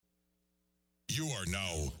You are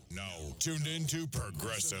now tuned into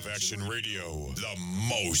Progressive Action Radio, the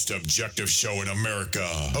most objective show in America.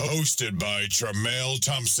 Hosted by Tramail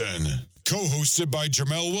Thompson. Co-hosted by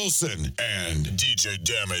Jamel Wilson. And DJ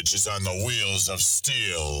Damage is on the wheels of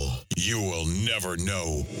steel. You will never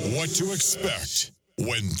know what to expect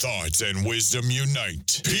when thoughts and wisdom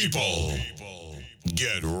unite. People,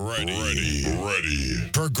 get ready.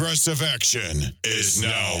 Progressive Action is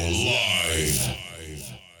now live.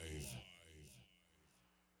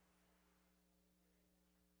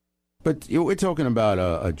 But we're talking about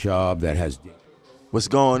a job that has... What's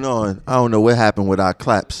going on? I don't know what happened with our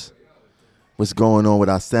claps. What's going on with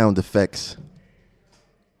our sound effects?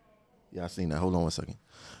 Yeah, I seen that. Hold on 1 second.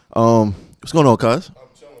 What's going on, cuz?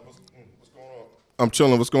 I'm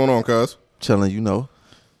chilling. What's going on, cuz? Chilling, you know.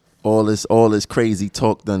 All this crazy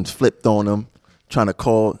talk done flipped on them. Trying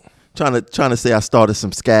to say I started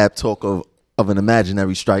some scab talk of an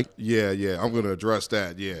imaginary strike. Yeah. I'm going to address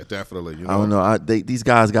that. Yeah, definitely. You know? I don't know. These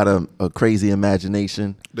guys got a crazy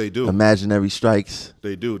imagination. They do. Imaginary strikes.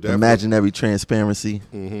 They do. Definitely. Imaginary transparency.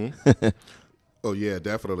 Mm-hmm. Oh, yeah,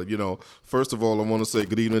 definitely. You know, first of all, I want to say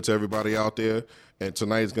good evening to everybody out there. And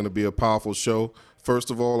tonight is going to be a powerful show.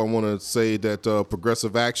 First of all, I want to say that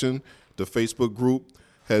Progressive Action, the Facebook group,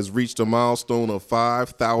 has reached a milestone of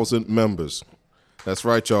 5,000 members. That's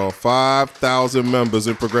right, y'all. 5,000 members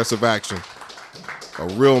in Progressive Action. A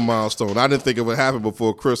real milestone. I didn't think it would happen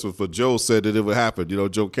before Christmas, but Joe said that it would happen. You know,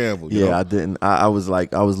 Joe Campbell. You know? I didn't. I was a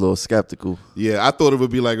little skeptical. Yeah, I thought it would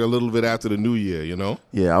be like a little bit after the new year, you know?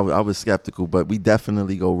 Yeah, I was skeptical, but we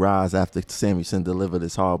definitely go rise after Samuelson delivered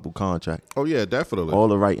this horrible contract. Oh, yeah, definitely. All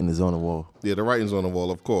the writing is on the wall. Yeah, the writing's on the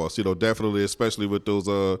wall, of course. You know, definitely, especially with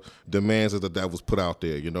those demands that was put out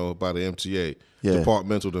there, you know, by the MTA,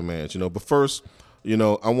 departmental demands, you know. But first, you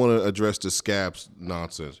know, I want to address the scabs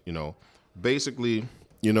nonsense, you know. Basically,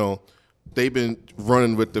 you know, they've been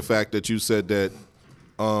running with the fact that you said that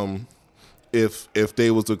if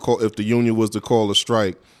the union was to call a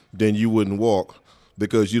strike, then you wouldn't walk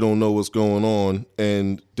because you don't know what's going on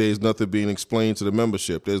and there's nothing being explained to the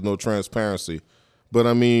membership. There's no transparency. But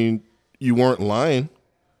I mean, you weren't lying.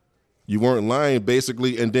 You weren't lying,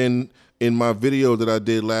 basically. And then in my video that I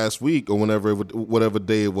did last week or whatever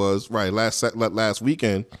day it was, right, last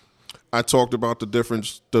weekend, I talked about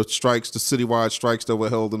the strikes, the citywide strikes that were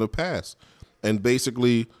held in the past. And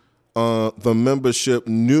basically, the membership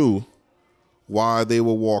knew why they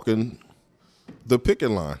were walking the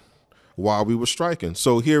picket line, why we were striking.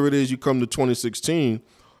 So here it is, you come to 2016,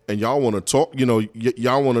 and y'all want to talk, you know,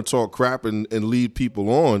 y'all want to talk crap and lead people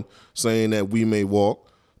on saying that we may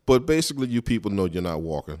walk. But basically, you people know you're not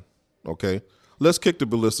walking, okay? Let's kick the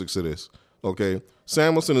ballistics of this, okay?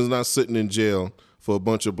 Samuelson is not sitting in jail for a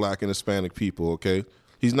bunch of black and Hispanic people, okay?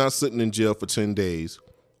 He's not sitting in jail for 10 days,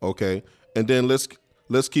 okay? And then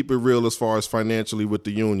let's keep it real as far as financially with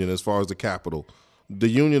the union, as far as the capital. The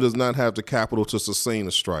union does not have the capital to sustain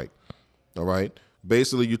a strike, all right?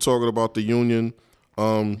 Basically, you're talking about the union.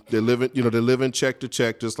 They're living check to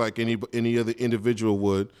check, just like any other individual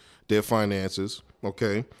would. Their finances,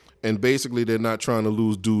 okay? And basically, they're not trying to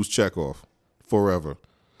lose dues check off forever,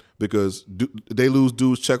 because they lose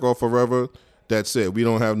dues check off forever. That's it. We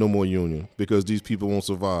don't have no more union because these people won't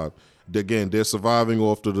survive. Again, they're surviving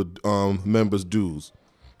off of the members' dues,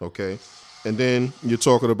 okay? And then you're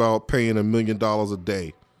talking about paying $1 million a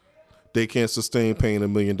day. They can't sustain paying $1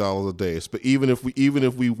 million a day. But even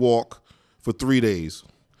if we walk for 3 days,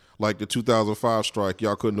 like the 2005 strike,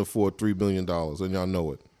 y'all couldn't afford $3 billion, and y'all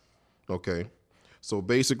know it, okay? So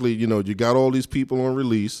basically, you know, you got all these people on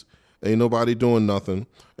release, ain't nobody doing nothing,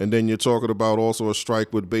 and then you're talking about also a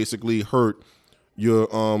strike would basically hurt your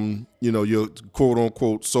your quote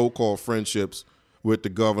unquote so-called friendships with the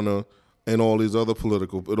governor and all these other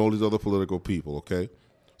political people, okay?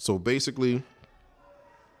 So basically,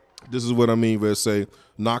 this is what I mean when I say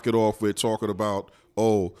knock it off. We're talking about,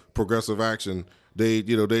 Progressive Action,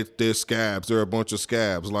 they're scabs, they're a bunch of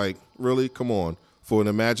scabs. Like, really? Come on. For an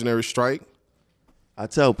imaginary strike? I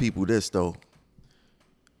tell people this though.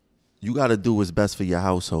 You gotta do what's best for your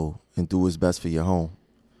household and do what's best for your home.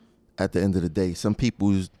 At the end of the day, some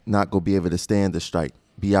people's not gonna be able to stand the strike.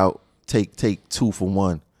 Be out, take 2 for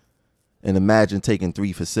 1, and imagine taking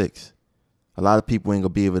 3 for 6. A lot of people ain't gonna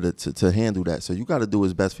be able to handle that. So you got to do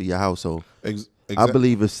what's best for your household. I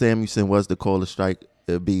believe if Samuelson was to call a strike,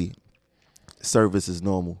 it'd be service is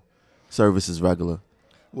normal, service is regular.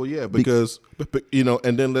 Well, yeah, because you know,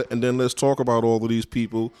 and then let's talk about all of these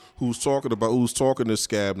people who's talking this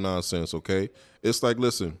scab nonsense. Okay, it's like,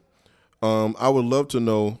 listen, I would love to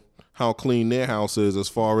know how clean their house is as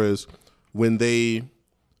far as when they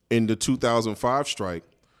in the 2005 strike,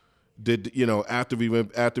 Did after we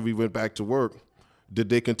went back to work, did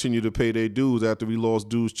they continue to pay their dues after we lost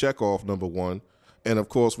dues checkoff, number one? And of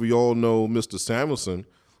course, we all know Mr. Samuelson,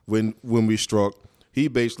 when we struck, he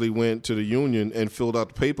basically went to the union and filled out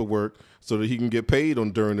the paperwork so that he can get paid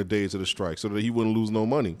during the days of the strike, so that he wouldn't lose no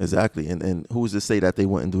money. Exactly. And who's to say that they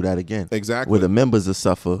wouldn't do that again? Exactly. Where the members will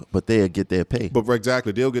suffer, but they'll get their pay. But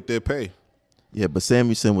exactly, they'll get their pay. Yeah, but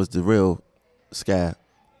Samuelson was the real scab.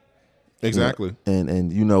 Exactly.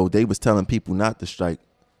 And they was telling people not to strike.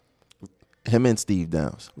 Him and Steve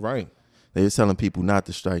Downs. Right. They was telling people not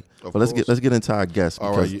to strike. Of But let's course. get into our guests,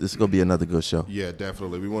 All because right. this is gonna be another good show. Yeah,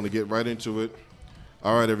 definitely. We want to get right into it.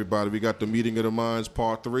 All right, everybody. We got the Meeting of the Minds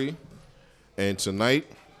Part 3. And tonight,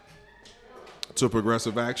 to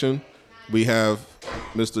Progressive Action, we have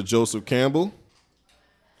Mr. Joseph Campbell.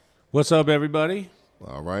 What's up, everybody?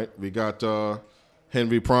 All right. We got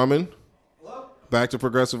Henry Proman. Back to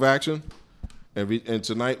Progressive Action. And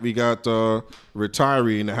tonight we got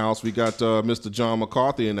retiree in the house. We got Mr. John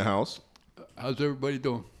McCarthy in the house. How's everybody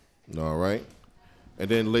doing? All right. And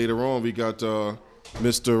then later on we got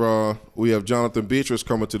we have Jonathan Beatrice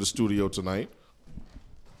coming to the studio tonight.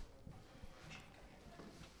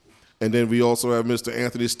 And then we also have Mr.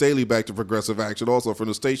 Anthony Staley back to Progressive Action, also from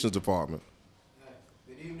the Stations Department.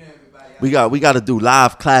 We got to do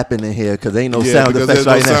live clapping in here because ain't no Yeah, sound because effects there's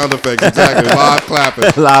no right sound effects. Exactly. Live clapping.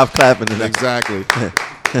 now. Live clapping. In Exactly.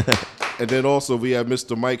 And then also we have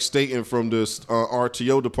Mr. Mike Staten from the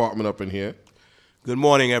RTO department up in here. Good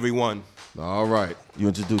morning, everyone. All right. You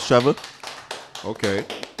introduce Trevor? Okay.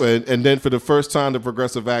 And then for the first time to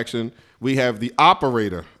Progressive Action, we have the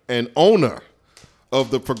operator and owner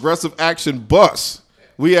of the Progressive Action bus.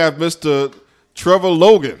 We have Mr. Trevor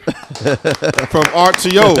Logan from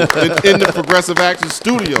RTO in the Progressive Action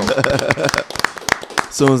studio.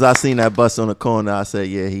 As soon as I seen that bus on the corner, I said,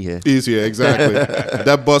 yeah, he here. He's here, exactly.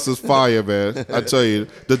 That bus is fire, man. I tell you,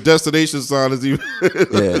 the destination sign is even.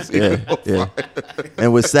 Yeah.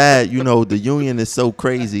 And what's sad, the union is so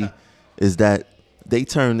crazy, is that they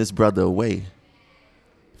turned this brother away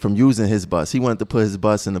from using his bus. He wanted to put his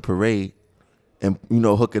bus in the parade and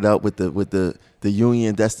hook it up with the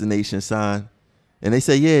union destination sign. And they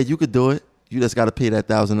say, yeah, you could do it. You just got to pay that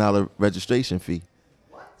 $1,000 registration fee.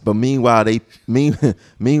 But meanwhile, they pay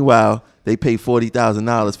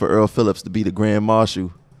 $40,000 for Earl Phillips to be the Grand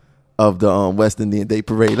Marshal of the West Indian Day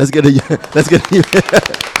Parade. Let's get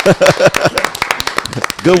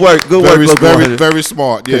Good work. Very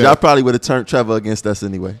smart. Yeah, y'all probably would have turned Trevor against us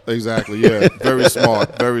anyway. Exactly. Yeah, very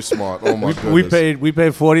smart. Very smart. Oh my goodness. We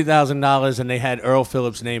paid $40,000, and they had Earl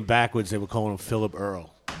Phillips' name backwards. They were calling him Philip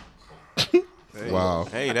Earl. Wow.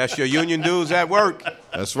 Hey, that's your union dues at work.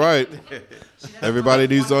 That's right. Everybody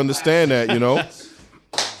needs to understand that,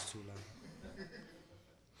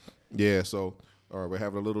 Yeah, so, all right, we're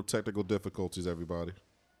having a little technical difficulties, everybody.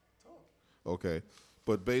 Okay.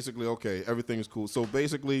 But basically, okay, everything is cool. So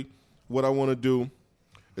basically, what I want to do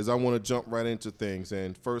is I want to jump right into things.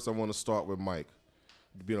 And first, I want to start with Mike.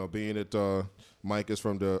 Being that Mike is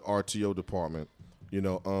from the RTO department,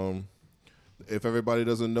 if everybody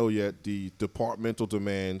doesn't know yet, the departmental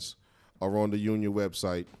demands are on the union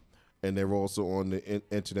website, and they're also on the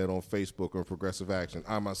internet on Facebook on Progressive Action.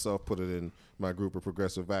 I myself put it in my group of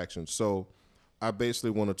Progressive Action. So I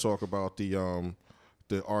basically want to talk about the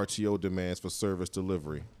RTO demands for service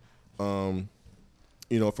delivery. From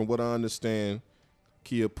what I understand,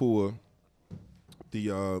 Kia Pua,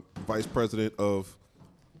 the vice president of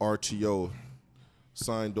RTO,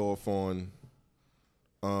 signed off on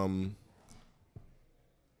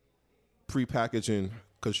prepackaging,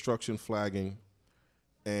 construction flagging,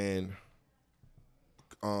 and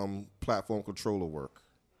platform controller work.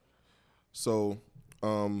 So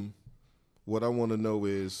what I want to know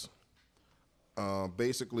is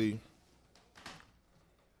basically,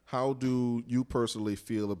 how do you personally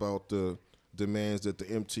feel about the demands that the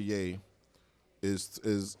MTA is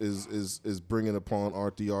bringing upon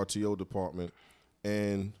the RTO department,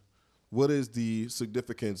 and what is the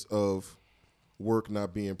significance of work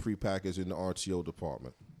not being prepackaged in the RTO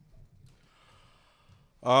department?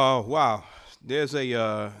 Wow. There's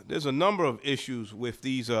a number of issues with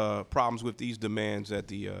these problems with these demands that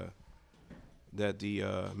the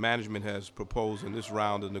management has proposed in this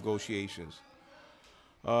round of negotiations.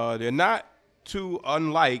 They're not too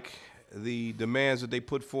unlike the demands that they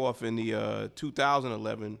put forth in the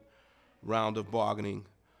 2011 round of bargaining.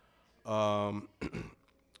 One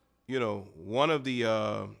of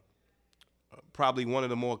the probably one of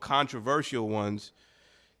the more controversial ones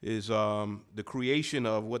is the creation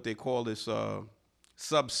of what they call this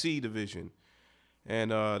Sub-C division.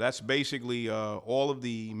 And that's basically all of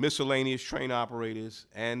the miscellaneous train operators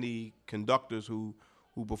and the conductors who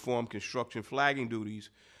perform construction flagging duties.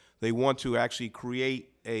 They want to actually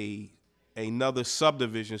create another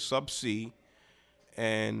subdivision, sub C,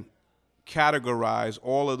 and categorize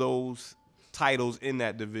all of those titles in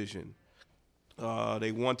that division.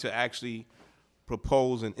 They want to actually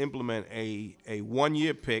propose and implement a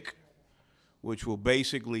 1-year pick, which will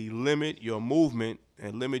basically limit your movement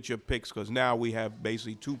and limit your picks, because now we have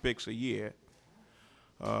basically 2 picks a year.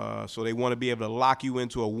 So they want to be able to lock you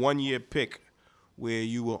into a 1-year pick where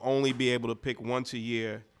you will only be able to pick once a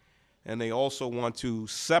year. And they also want to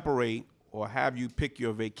separate or have you pick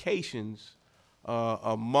your vacations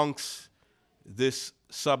amongst this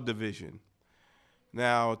subdivision.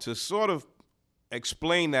 Now, to sort of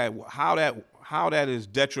explain that, how that is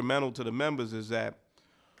detrimental to the members is that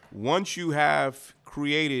once you have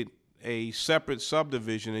created a separate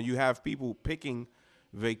subdivision and you have people picking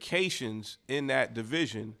vacations in that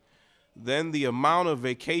division, then the amount of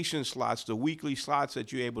vacation slots, the weekly slots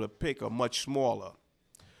that you're able to pick, are much smaller.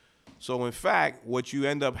 So in fact, what you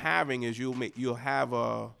end up having is you'll have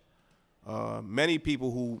many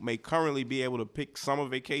people who may currently be able to pick summer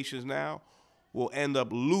vacations now will end up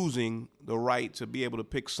losing the right to be able to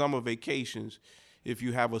pick summer vacations if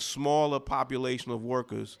you have a smaller population of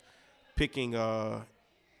workers picking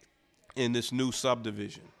in this new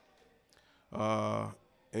subdivision.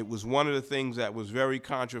 It was one of the things that was very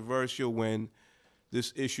controversial when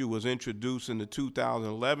this issue was introduced in the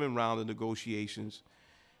 2011 round of negotiations,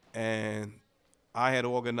 and I had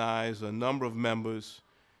organized a number of members,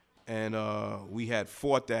 and we had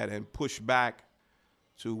fought that and pushed back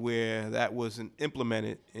to where that wasn't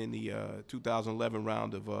implemented in the 2011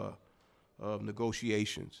 round of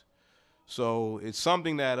negotiations. So it's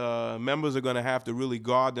something that members are going to have to really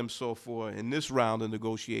guard themselves for in this round of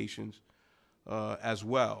negotiations as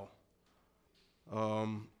well.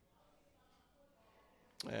 And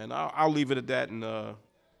I'll leave it at that and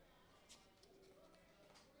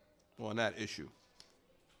on that issue.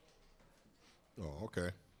 Oh, okay.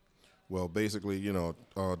 Well, basically,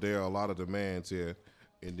 there are a lot of demands here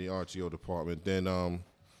in the RTO department. Then,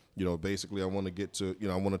 basically, I want to get to,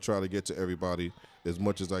 I want to try to get to everybody as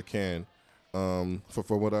much as I can.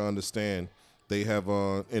 For what I understand, they have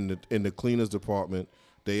in the cleaners department,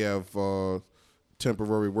 they have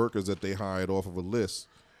temporary workers that they hired off of a list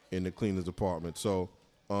in the cleaners department. So,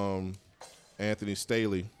 Anthony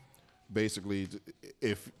Staley, basically,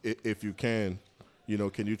 if you can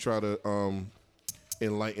you try to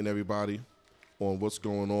enlighten everybody on what's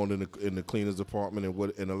going on in the cleaners department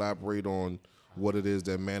and elaborate on what it is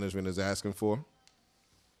that management is asking for?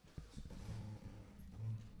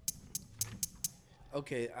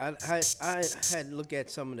 Okay, I had to look at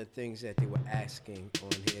some of the things that they were asking on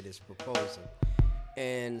here, this proposal.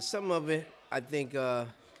 And some of it, I think,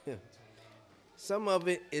 some of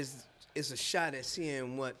it is a shot at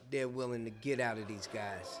seeing what they're willing to get out of these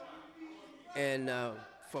guys. And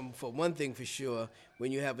for one thing for sure,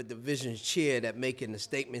 when you have a division chair that making the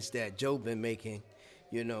statements that Joe been making,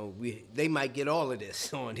 they might get all of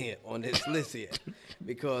this on here, on this list here,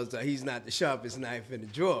 because he's not the sharpest knife in the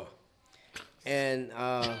drawer. And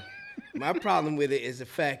my problem with it is the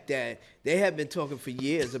fact that they have been talking for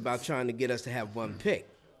years about trying to get us to have one pick.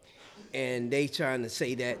 And they trying to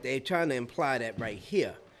say that, they're trying to imply that right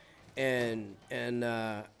here. And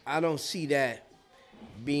I don't see that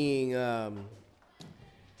being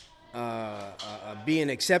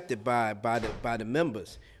accepted by the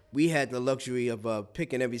members. We had the luxury of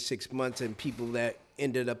picking every 6 months, and people that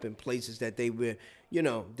ended up in places that they were,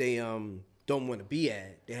 they don't want to be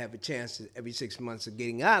at. They have a chance every 6 months of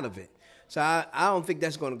getting out of it. So I don't think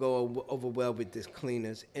that's going to go over well with this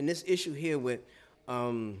cleaners. And this issue here with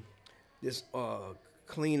this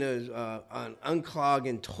cleaners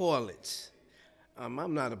unclogging toilets.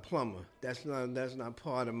 I'm not a plumber. That's not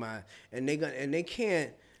part of my. And they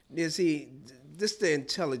can't. You see, this is the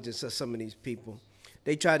intelligence of some of these people.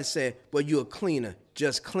 They try to say, "Well, you're a cleaner,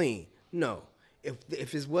 just clean." No.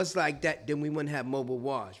 If it was like that, then we wouldn't have mobile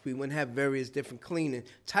wash. We wouldn't have various different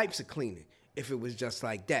types of cleaning if it was just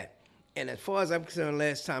like that. And as far as I'm concerned,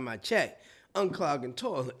 last time I checked, unclogging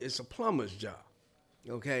toilet is a plumber's job.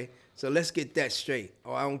 Okay? So let's get that straight.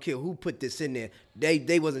 Or I don't care who put this in there.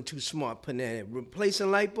 They wasn't too smart putting that in. Replacing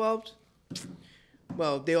light bulbs?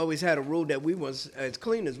 Well, they always had a rule that as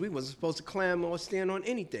cleaners, we wasn't supposed to climb or stand on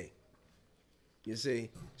anything. You see?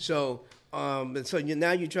 So now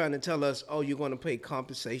you're trying to tell us, oh, you're going to pay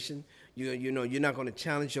compensation. You're not going to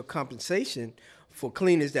challenge your compensation for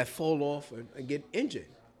cleaners that fall off and get injured.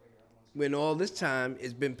 when all this time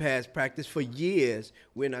it's been past practice for years,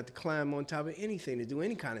 we're not to climb on top of anything to do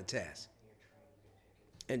any kind of task.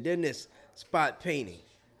 And then this spot painting.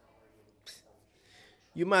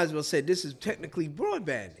 You might as well say this is technically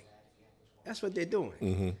broadbanding. That's what they're doing.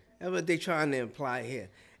 Mm-hmm. That's what they're trying to imply here.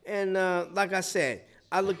 And like I said,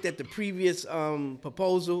 I looked at the previous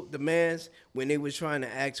proposal, demands, when they were trying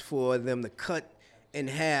to ask for them to cut in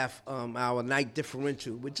half our night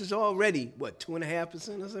differential, which is already,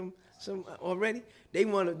 2.5% or some already? They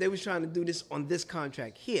was trying to do this on this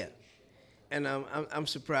contract here. And I'm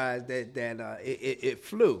surprised that it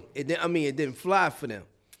flew. It didn't fly for them,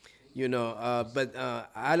 but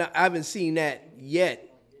I haven't seen that yet.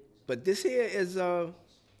 But this here is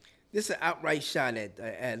this is an outright shot at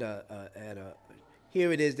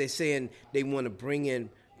here it is. They're saying they want to bring in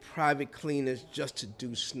private cleaners just to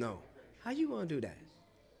do snow. How you gonna do that?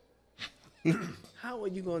 How are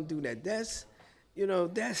you gonna do that?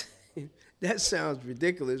 That sounds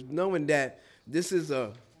ridiculous. Knowing that this is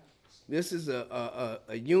a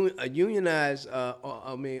unionized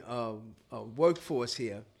workforce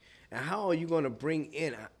here, and how are you going to bring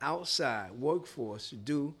in an outside workforce to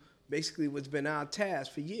do basically what's been our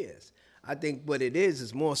task for years? I think what it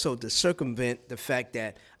is more so to circumvent the fact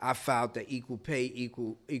that I filed the equal pay,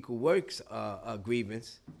 equal works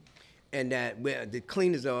grievance, and that the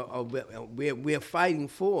cleaners we're fighting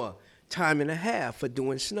for time and a half for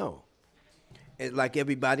doing snow, and like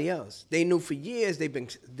everybody else. They knew for years they've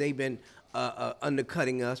been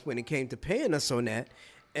undercutting us when it came to paying us on that.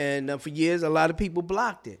 And for years, a lot of people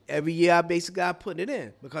blocked it. Every year, I basically got put it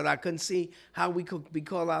in because I couldn't see how we could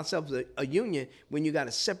call ourselves a union when you got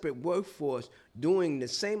a separate workforce doing the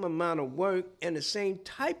same amount of work and the same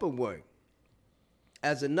type of work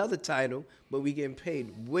as another title, but we getting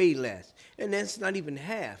paid way less. And that's not even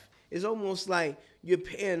half. It's almost like you're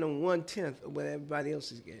paying them 1/10 of what everybody else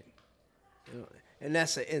is getting. And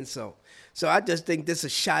that's an insult. So I just think this is a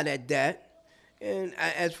shot at that. And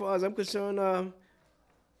as far as I'm concerned,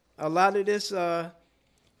 a lot of this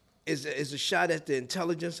is a shot at the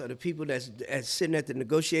intelligence of the people that's sitting at the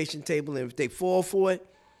negotiation table, and if they fall for it,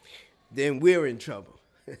 then we're in trouble.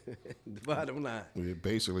 The bottom line. Yeah,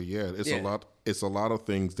 basically, yeah. It's a lot of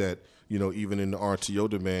things that, even in the RTO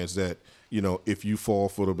demands that, if you fall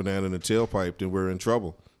for the banana in the tailpipe, then we're in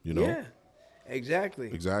trouble, Yeah,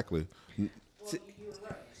 exactly. Exactly.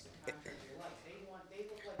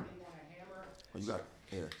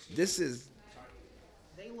 This is...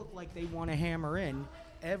 They look like they want to hammer in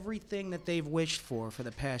everything that they've wished for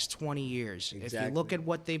the past 20 years. Exactly. If you look at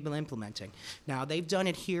what they've been implementing. Now, they've done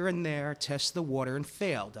it here and there, test the water, and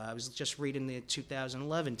failed. I was just reading the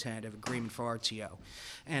 2011 tentative agreement for RTO.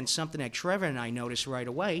 And something that Trevor and I noticed right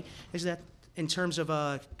away is that in terms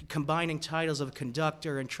of combining titles of a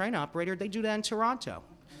conductor and train operator, they do that in Toronto.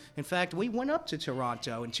 In fact, we went up to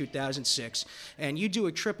Toronto in 2006, and you do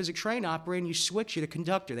a trip as a train operator, and you switch, you're the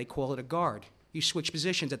conductor. They call it a guard. You switch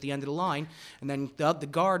positions at the end of the line, and then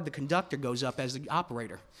the conductor goes up as the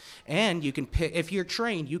operator. And you can pick, if you're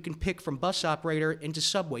trained, you can pick from bus operator into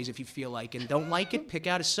subways if you feel like. And don't like it, pick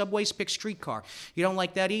out of subways, pick streetcar. You don't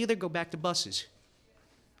like that either, go back to buses.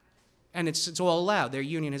 And it's all allowed. Their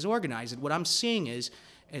union has organized it. What I'm seeing is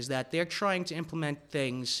that they're trying to implement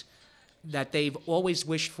things that they've always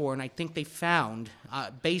wished for, and I think they found,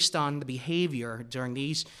 based on the behavior during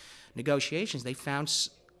these negotiations, they found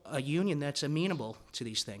a union that's amenable to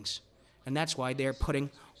these things. And that's why they're putting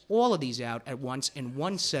all of these out at once in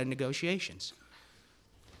one set of negotiations.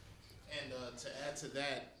 And to add to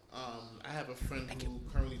that, I have a friend who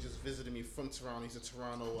currently just visited me from Toronto. He's a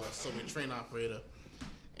Toronto subway train operator.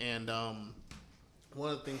 And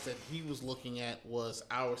one of the things that he was looking at was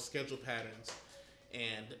our schedule patterns.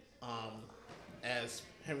 And as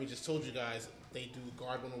Henry just told you guys, they do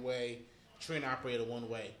guard one way, train operator one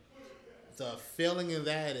way. The failing in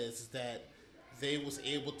that is that they was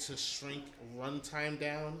able to shrink run time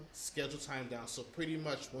down, schedule time down. So pretty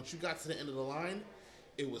much once you got to the end of the line,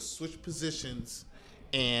 it was switch positions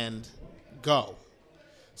and go.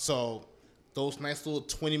 So those nice little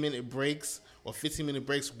 20-minute breaks or 15-minute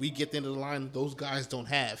breaks we get to the end of the line, those guys don't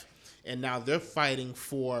have. And now they're fighting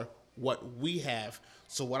for what we have.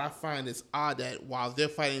 So what I find is odd that while they're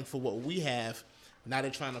fighting for what we have, now they're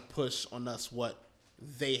trying to push on us what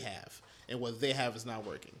they have. And what they have is not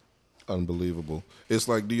working. Unbelievable. It's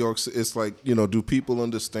like New York. It's like, do people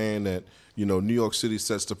understand that, New York City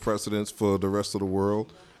sets the precedence for the rest of the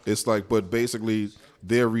world? It's like, but basically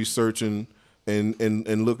they're researching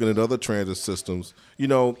and looking at other transit systems,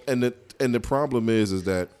 and the problem is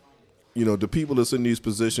that, the people that's in these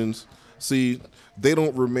positions, see, they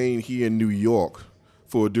don't remain here in New York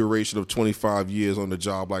for a duration of 25 years on the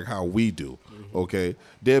job like how we do. Okay,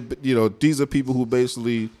 these are people who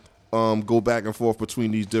basically go back and forth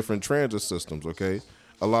between these different transit systems. Okay,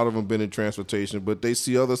 a lot of them been in transportation, but they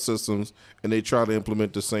see other systems and they try to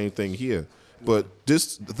implement the same thing here. But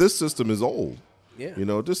this system is old.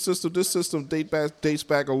 Yeah. This system dates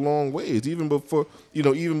back a long ways, even before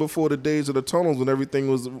the days of the tunnels when everything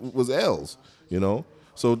was L's.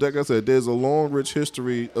 So like I said, there's a long, rich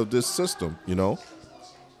history of this system.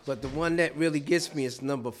 But the one that really gets me is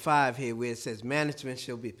number 5 here, where it says management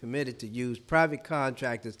shall be permitted to use private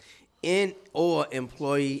contractors in or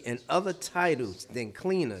employee and other titles than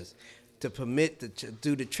cleaners to permit to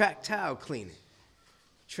do the track tile cleaning.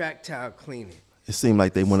 Track tile cleaning. It seemed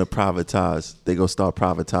like they want to privatize. They go start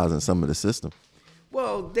privatizing some of the system.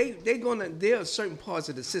 Well, there are certain parts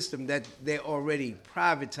of the system that they're already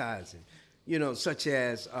privatizing. Such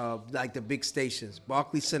as like the big stations.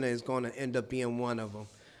 Barclays Center is going to end up being one of them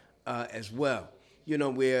as well.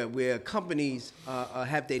 Where companies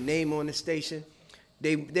have their name on the station.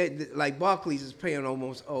 They like Barclays is paying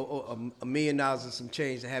almost $1 million and some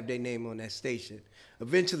change to have their name on that station.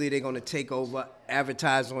 Eventually, they're going to take over,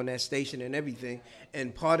 advertise on that station and everything.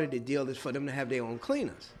 And part of the deal is for them to have their own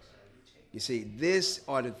cleaners. You see,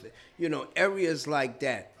 areas like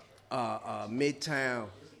that, Midtown,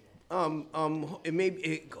 it may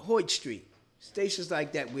be Hoyt Street, stations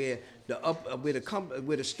like that where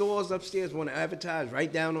where the stores upstairs want to advertise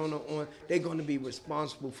right down on they're going to be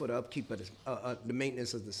responsible for the upkeep of the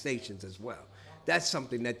maintenance of the stations as well. That's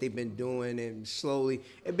something that they've been doing, and slowly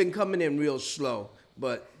it's been coming in real slow,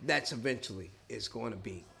 but that's eventually it's going to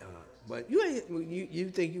be. But you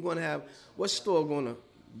think you're going to have what store going to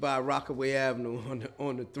buy Rockaway Avenue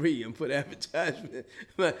on the 3 and put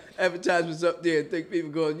advertisements up there and think people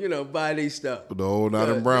going, buy these stuff. No, not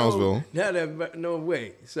in Brownsville. No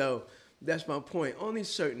way. So that's my point. Only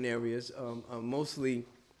certain areas, mostly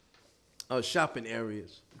shopping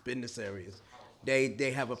areas, business areas,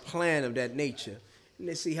 they have a plan of that nature, and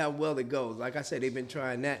they see how well it goes. Like I said, they've been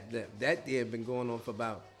trying that they have been going on for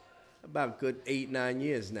about good 8-9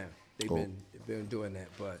 years now. They've been doing that,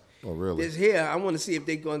 but. Oh, really? This here, I want to see if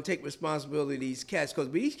they're going to take responsibility of these cats.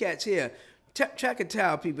 Because these cats here, track and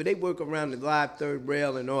tile people, they work around the live third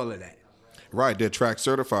rail and all of that. Right, they're track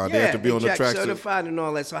certified. Yeah, they have to be on the track certified and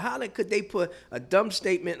all that. So how could they put a dumb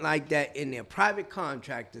statement like that in their private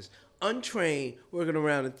contractors, untrained, working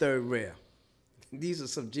around the third rail? These are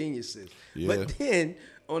some geniuses. Yeah. But then,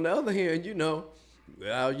 on the other hand,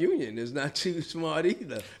 our union is not too smart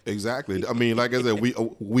either. Exactly. I mean, like I said,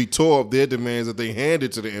 we tore up their demands that they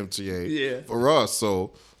handed to the MTA for us.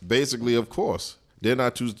 So basically, of course, they're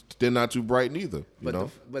not too bright neither.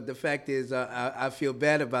 But the fact is, I feel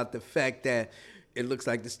bad about the fact that it looks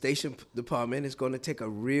like the station department is going to take a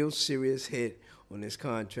real serious hit on this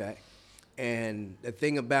contract. And the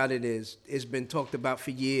thing about it is, it's been talked about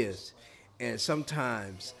for years. And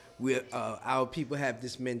sometimes our people have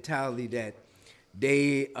this mentality that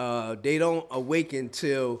they don't awaken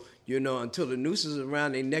until the noose is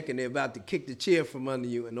around their neck and they're about to kick the chair from under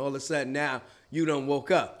you, and all of a sudden now you done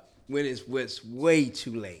woke up when it's way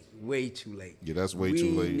too late. Yeah, that's way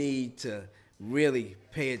too late. We need to really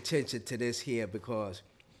pay attention to this here, because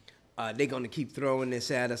they're going to keep throwing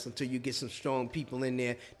this at us until you get some strong people in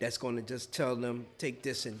there that's going to just tell them, take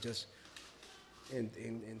this and just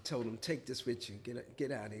and tell them, take this with you,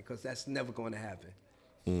 get out of here, because that's never going to happen.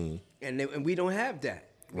 Mm. And we don't have that.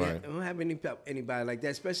 Right. We don't have anybody like that,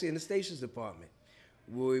 especially in the stations department.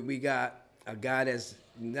 We got a guy that's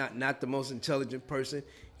not the most intelligent person.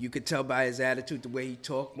 You could tell by his attitude, the way he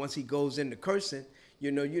talk. Once he goes into cursing,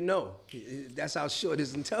 you know. That's how short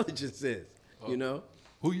his intelligence is. Who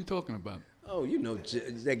are you talking about? Oh,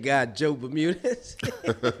 that guy Joe Bermudez.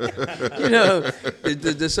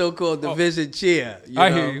 the so-called division chair.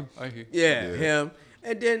 I hear you. Yeah, him.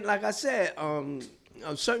 And then, like I said,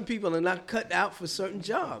 certain people are not cut out for certain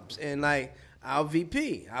jobs. And like our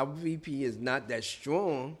VP is not that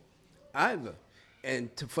strong either. And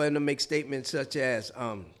for him to make statements such as,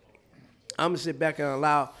 I'm going to sit back and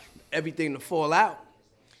allow everything to fall out.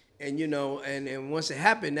 And, and once it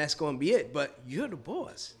happens, that's going to be it. But you're the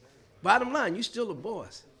boss. Bottom line, you're still the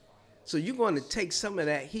boss. So you're going to take some of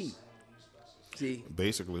that heat. See?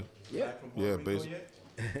 Basically. Yeah. Yeah, basically.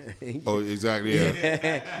 Oh, exactly,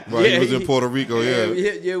 yeah. Right, he was in Puerto Rico,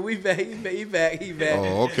 Yeah, we back. He back.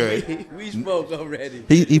 Oh, okay. We spoke already.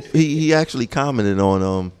 He actually commented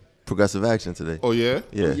on Progressive Action today. Oh, yeah?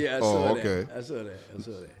 Yeah. Yeah, I saw that. I saw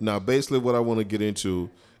that. Now, basically what I want to get into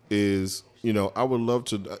is, I would love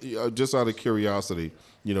to, just out of curiosity,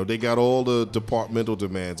 they got all the departmental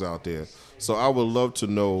demands out there. So I would love to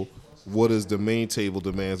know what is the main table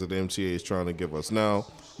demands that the MTA is trying to give us. Now,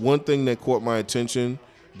 one thing that caught my attention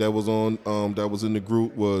that was in the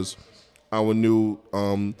group was our new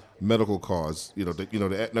medical cards.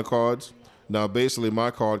 The Aetna cards. Now, basically,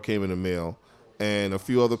 my card came in the mail, and a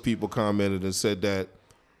few other people commented and said that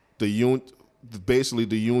the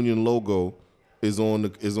union logo is on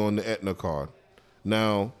the Aetna card.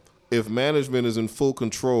 Now, if management is in full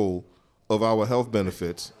control of our health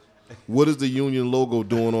benefits, what is the union logo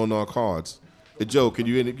doing on our cards? Joe, can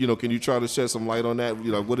you try to shed some light on that?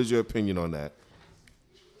 What is your opinion on that?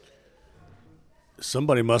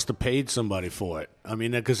 Somebody must have paid somebody for it. I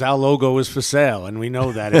mean, because our logo is for sale, and we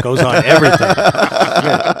know that. It goes on everything.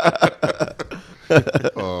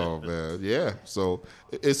 Oh, man. Yeah. So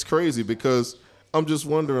it's crazy because I'm just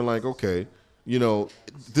wondering, like, okay,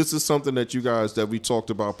 this is something that we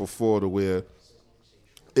talked about before, to where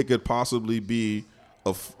it could possibly be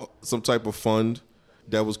some type of fund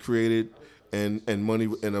that was created and money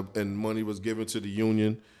was given to the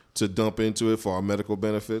union to dump into it for our medical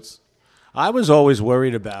benefits. I was always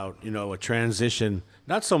worried about, a transition,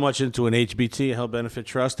 not so much into an HBT, Health Benefit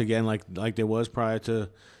Trust, again, like there was prior to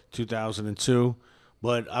 2002,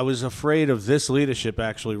 but I was afraid of this leadership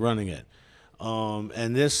actually running it.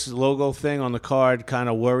 And this logo thing on the card kind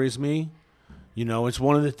of worries me. It's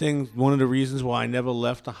one of the reasons why I never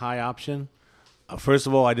left the high option. First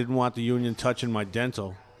of all, I didn't want the union touching my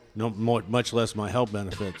dental, much less my health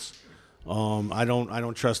benefits. I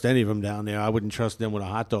don't trust any of them down there. I wouldn't trust them with a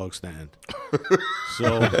hot dog stand.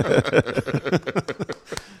 So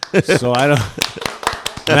I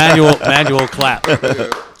don't manual clap.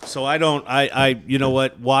 So I don't. You know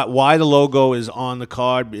what? Why the logo is on the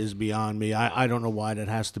card is beyond me. I don't know why that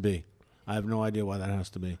has to be. I have no idea why that has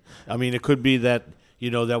to be. I mean, it could be that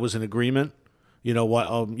that was an agreement.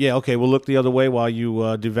 What? Yeah, okay. We'll look the other way while you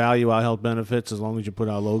devalue our health benefits as long as you put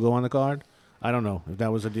our logo on the card. I don't know if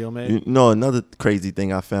that was a deal made. Another crazy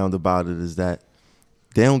thing I found about it is that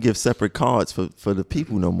they don't give separate cards for the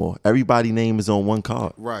people no more. Everybody's name is on one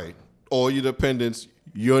card. Right. All your dependents,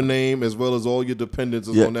 your name as well as all your dependents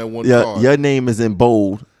is on that one card. Your name is in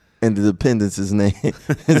bold, and the dependents' name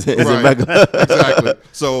is in regular. Exactly.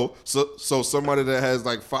 So somebody that has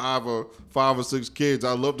like five or six kids,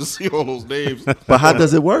 I'd love to see all those names. But how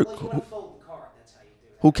does it work?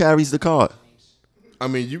 Who carries the card? I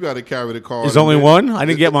mean, you got to carry the card. There's only one? I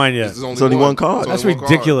didn't get mine yet. It's only one card. That's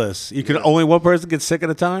ridiculous. You can only one person get sick at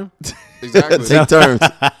a time? Exactly. Take turns.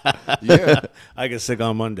 Yeah. I get sick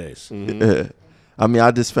on Mondays. Mm-hmm. Yeah. I mean, I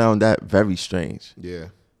just found that very strange. Yeah.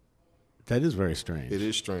 That is very strange. It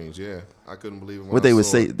is strange, yeah. I couldn't believe it. What they would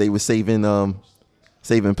say, they were saving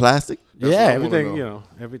plastic? That's everything,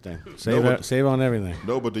 everything. Save on everything.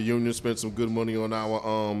 No, but the union spent some good money on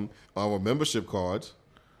our membership cards.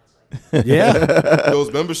 Yeah.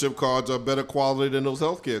 Those membership cards are better quality than those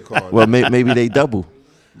healthcare cards. Well, maybe they double.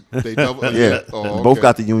 They double? Yeah. Oh, okay. Both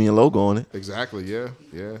got the union logo on it. Exactly, yeah.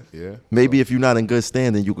 Maybe if you're not in good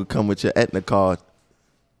standing, you could come with your Aetna card.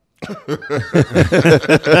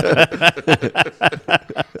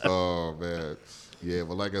 Oh, man. Yeah,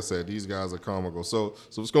 but like I said, these guys are comical. So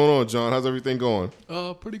what's going on, John? How's everything going?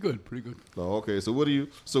 Pretty good. Oh, okay. So what do you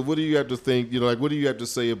have to think? What do you have to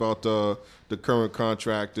say about the current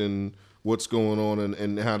contract and what's going on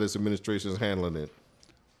and how this administration is handling it?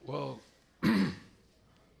 Well,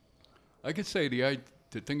 I could say to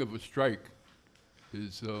think of a strike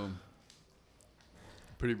is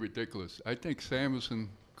pretty ridiculous. I think Samuelson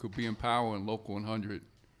could be in power in Local 100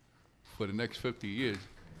 for the next 50 years,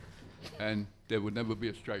 and there would never be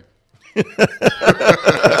a strike.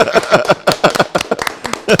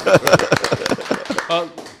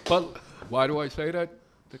 But why do I say that?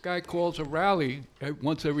 The guy calls a rally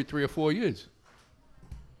once every 3 or 4 years.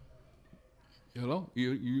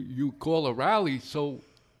 You call a rally, so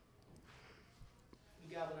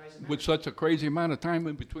with such a crazy amount of time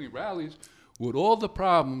in between rallies, with all the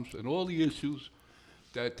problems and all the issues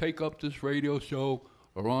that take up this radio show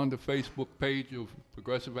or on the Facebook page of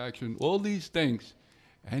Progressive Action, all these things,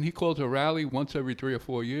 and he calls a rally once every 3 or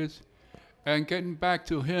 4 years. And getting back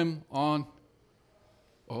to him on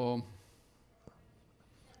the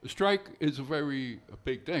strike is a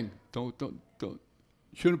big thing. Don't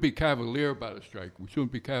shouldn't be cavalier about a strike. We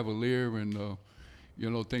shouldn't be cavalier and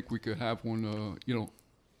think we could have one.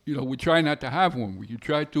 We try not to have one. You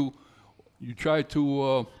try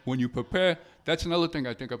to when you prepare. That's another thing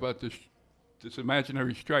I think about this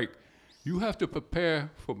imaginary strike. You have to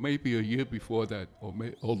prepare for maybe a year before that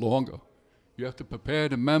or longer. You have to prepare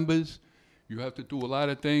the members. You have to do a lot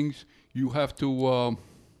of things. You have to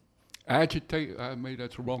agitate. Maybe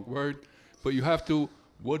that's the wrong word, but you have to.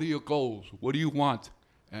 What are your goals? What do you want?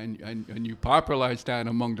 and you popularize that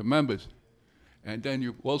among the members. And then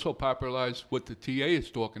you also popularize what the TA is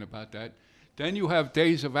talking about that. Then you have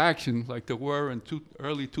days of action like there were in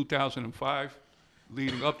early 2005,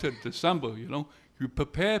 leading up to December, you know. You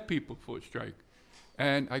prepare people for a strike.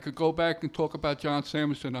 And I could go back and talk about John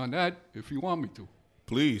Samuelson on that if you want me to.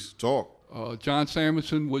 Please, talk. John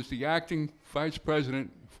Samuelson was the acting vice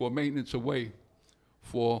president for Maintenance Away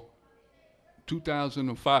for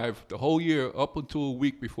 2005, the whole year up until a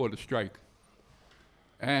week before the strike.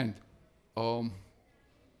 And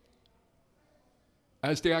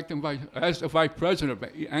as the vice president of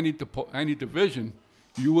any division,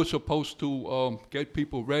 you were supposed to get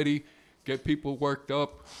people ready, get people worked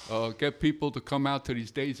up, get people to come out to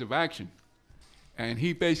these days of action. And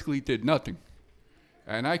he basically did nothing.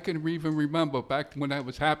 And I can even remember back when that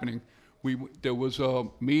was happening, there was a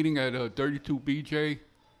meeting at 32BJ,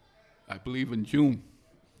 I believe in June.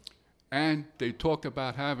 And they talked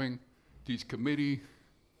about having these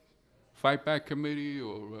fight back committee,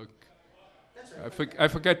 or I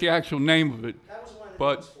forget the actual name of it. That was one of the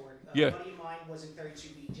but names for it. Yeah. A buddy of mine was in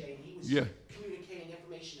 32BJ, and he was Yeah. communicating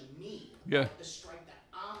information to me Yeah. about the strike that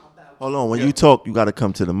I'm about. Hold on, when you talk, you got to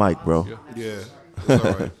come to the mic, bro. Yeah, it's all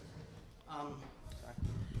right.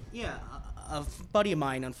 Yeah, a buddy of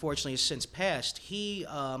mine, unfortunately, has since passed. He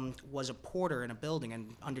was a porter in a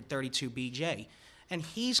building under 32BJ, and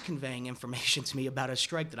he's conveying information to me about a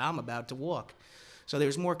strike that I'm about to walk. So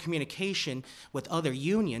there's more communication with other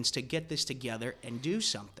unions to get this together and do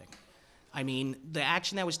something. I mean, the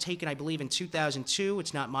action that was taken, I believe, in 2002,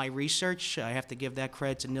 it's not my research. I have to give that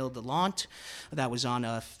credit to Nil DeLaunt. That was on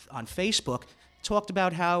Facebook. Talked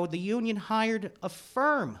about how the union hired a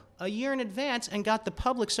firm a year in advance and got the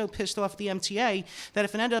public so pissed off the MTA that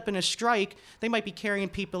if it ended up in a strike, they might be carrying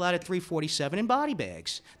people out at 347 in body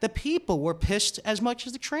bags. The people were pissed as much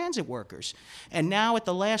as the transit workers. And now at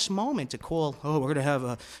the last moment to call,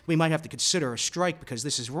 we might have to consider a strike because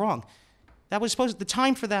this is wrong. That was the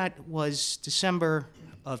time for that was December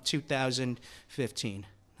of 2015,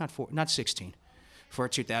 not 16, for a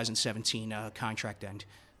 2017 contract end.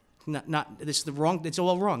 This is the wrong. It's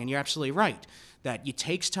all wrong, and you're absolutely right that it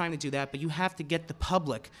takes time to do that, but you have to get the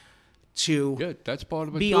public to that's part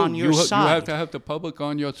of it be too. on your side. You have to have the public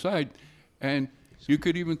on your side, and you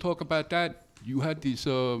could even talk about that. You had these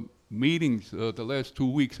meetings the last 2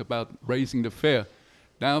 weeks about raising the fare.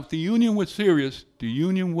 Now, if the union was serious, the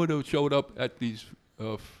union would have showed up at these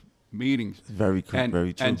meetings. Very true.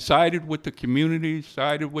 And sided with the community,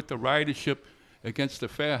 sided with the ridership against the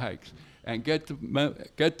fare hikes, and get the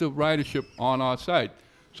ridership on our side.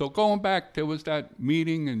 So going back, there was that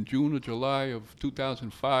meeting in June or July of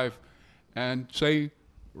 2005, and say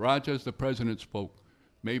Rogers, the president, spoke.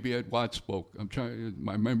 Maybe Ed Watts spoke.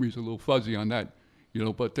 My memory's a little fuzzy on that, you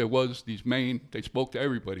know. But there was they spoke to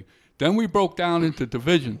everybody. Then we broke down into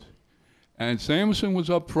divisions, and Samuelson was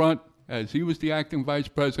up front as he was the acting vice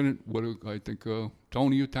president with I think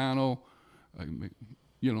Tony Utano,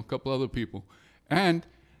 a couple other people, and.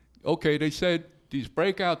 Okay, they said these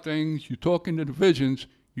breakout things, you talk in the divisions,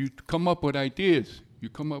 you come up with ideas.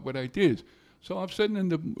 So I'm sitting in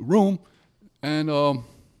the room, and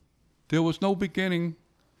there was no beginning.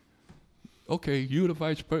 Okay, you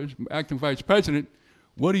the acting vice president,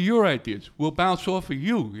 what are your ideas? We'll bounce off of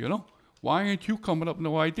you, you know? Why aren't you coming up with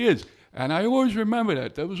no ideas? And I always remember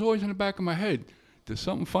that. That was always in the back of my head. There's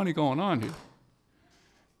something funny going on here.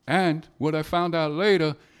 And what I found out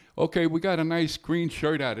later, okay, we got a nice green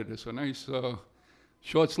shirt out of this, a nice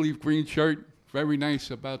short sleeve green shirt, very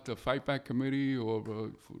nice about the Fight Back Committee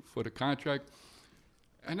or for the contract.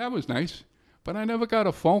 And that was nice. But I never got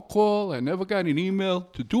a phone call, I never got an email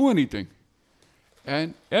to do anything.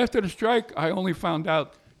 And after the strike, I only found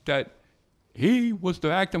out that he was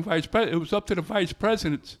the acting vice president. It was up to the vice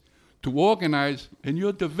presidents to organize in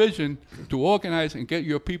your division, to organize and get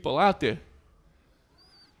your people out there.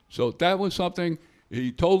 So that was something.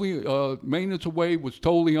 He totally, Maintenance Away was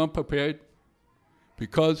totally unprepared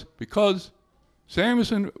because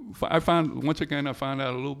Samuelson, I found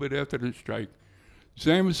out a little bit after the strike,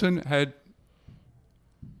 Samuelson had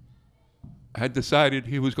decided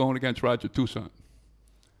he was going against Roger Toussaint.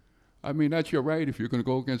 I mean, that's your right. If you're going to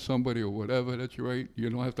go against somebody or whatever, that's your right. You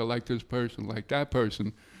don't have to like this person, like that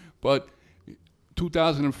person. But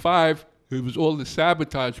 2005, it was all the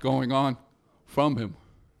sabotage going on from him,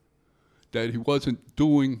 that he wasn't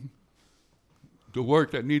doing the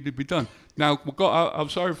work that needed to be done. Now, I'm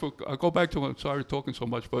sorry talking so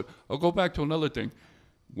much, but I'll go back to another thing.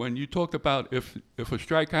 When you talked about if a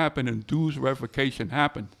strike happened and dues revocation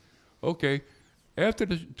happened, okay,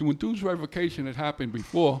 when dues revocation had happened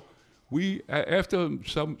before, after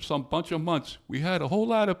some bunch of months, we had a whole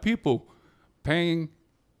lot of people paying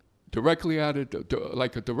directly out of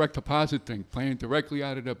like a direct deposit thing, paying directly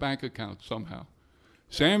out of their bank account somehow.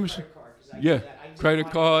 Sam's, yeah,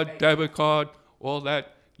 credit card, debit card, all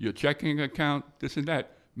that, your checking account, this and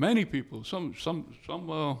that. Many people, some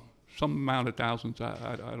amount of thousands,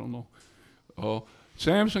 I don't know.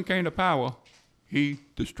 Samson came to power, he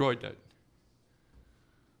destroyed that.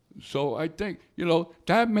 So I think,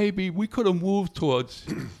 that maybe we could have moved towards,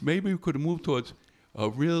 a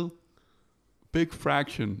real big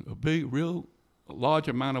fraction, a large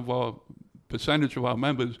amount of our percentage of our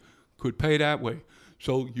members could pay that way.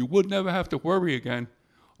 So you would never have to worry again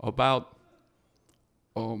about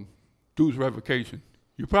dues revocation.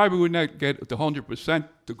 You probably would not get the 100%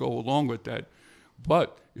 to go along with that.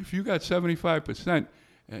 But if you got 75%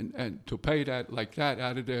 and to pay that like that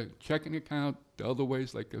out of their checking account, the other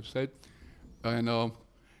ways, like I've said, and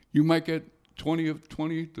you might get 20 of that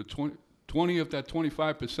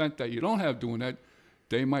 25% that you don't have doing that,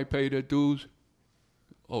 they might pay their dues.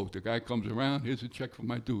 Oh, the guy comes around, here's a check for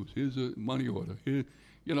my dues, here's a money order, here,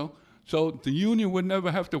 So the union would never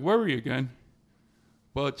have to worry again.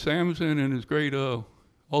 But Samson, in his great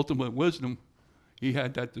ultimate wisdom, he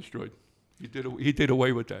had that destroyed. He did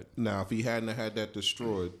away with that. Now, if he hadn't had that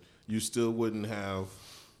destroyed, you still wouldn't have,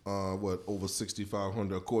 over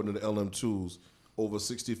 6,500, according to the LM2s, over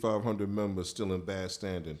 6,500 members still in bad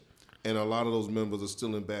standing. And a lot of those members are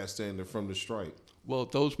still in bad standing from the strike. Well,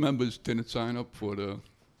 those members didn't sign up for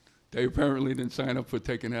they apparently didn't sign up for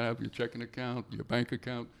taking out your checking account, your bank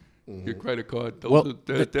account, your credit card.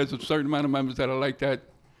 There's a certain amount of members that are like that.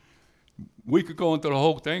 We could go into the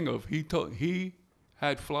whole thing of he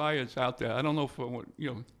had flyers out there. I don't know if I want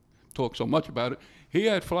talk so much about it. He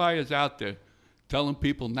had flyers out there telling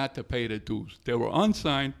people not to pay their dues. They were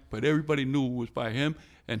unsigned, but everybody knew it was by him,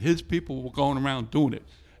 and his people were going around doing it.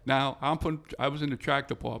 Now, I was in the track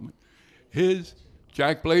department.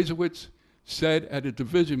 Jack Blazewicz said at a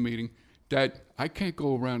division meeting that I can't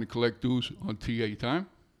go around and collect dues on TA time.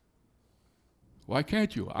 Why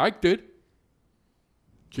can't you? I did.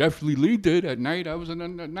 Jeff Lee did at night. I was in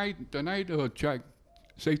the night track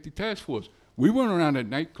safety task force. We went around at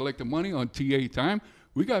night collecting money on TA time.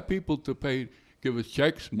 We got people to pay, give us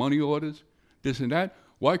checks, money orders, this and that.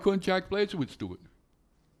 Why couldn't Jack Blazewicz do it?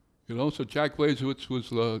 So Jack Blazewicz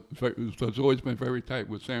has always been very tight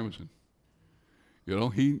with Samuelson.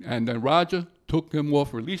 And then Roger took him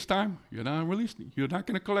off release time. You're not releasing. You're not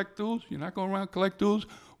going to collect dues. You're not going around and collect dues.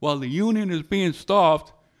 While the union is being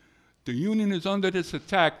starved, the union is under this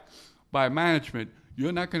attack by management.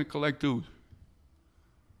 You're not going to collect dues.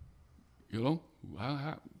 How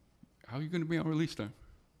are you going to be on release time?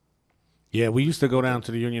 Yeah, we used to go down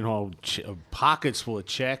to the union hall, pockets full of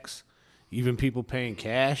checks, even people paying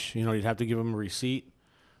cash. You'd have to give them a receipt.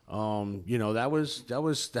 That was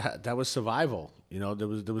survival.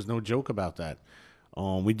 There was no joke about that.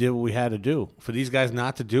 We did what we had to do. For these guys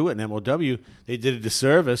not to do it in MOW, they did a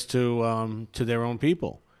disservice to their own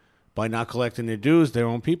people. By not collecting their dues, their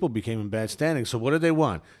own people became in bad standing. So what did they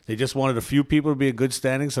want? They just wanted a few people to be in good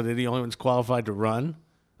standing so they're the only ones qualified to run?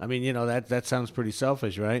 I mean, that sounds pretty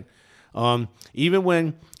selfish, right? Even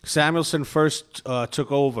when Samuelson first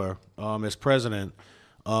took over as president,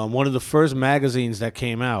 one of the first magazines that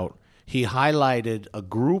came out, he highlighted a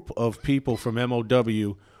group of people from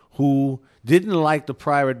MOW who didn't like the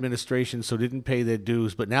prior administration, so didn't pay their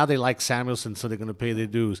dues, but now they like Samuelson, so they're going to pay their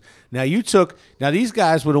dues. Now these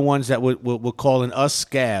guys were the ones that were calling us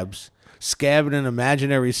scabs, scabbing an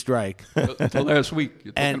imaginary strike. The last week.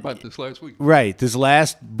 You're talking about this last week. Right, this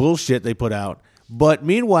last bullshit they put out. But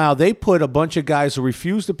meanwhile, they put a bunch of guys who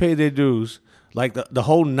refused to pay their dues, like the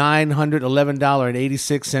whole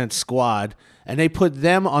 $911.86 squad, and they put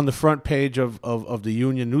them on the front page of the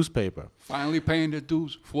union newspaper. Finally paying their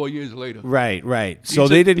dues 4 years later. Right. So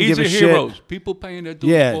they didn't give a shit. These are heroes. People paying their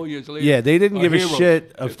dues 4 years later. Yeah, they didn't give a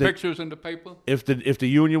shit. There's pictures in the paper. If the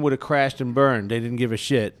union would have crashed and burned, they didn't give a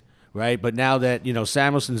shit, right? But now that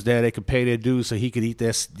Samuelson's there, they could pay their dues so he could eat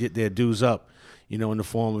their dues up, in the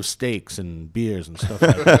form of steaks and beers and stuff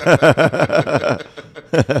like that.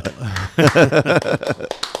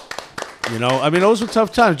 I mean, those were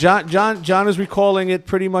tough times. John is recalling it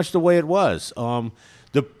pretty much the way it was. And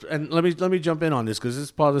let me jump in on this because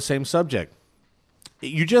it's part of the same subject.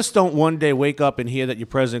 You just don't one day wake up and hear that your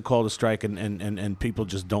president called a strike and people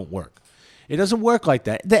just don't work. It doesn't work like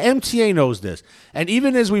that. The MTA knows this. And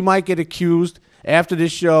even as we might get accused after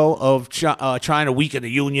this show of trying to weaken the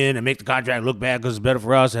union and make the contract look bad because it's better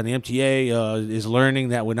for us, and the MTA is learning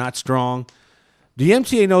that we're not strong, the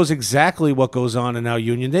MTA knows exactly what goes on in our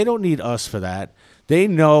union. They don't need us for that. They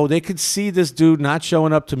know, they could see this dude not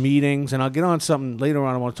showing up to meetings, and I'll get on something later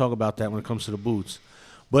on. I want to talk about that when it comes to the boots.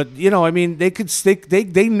 But, I mean, they could stick.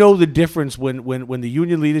 They know the difference when the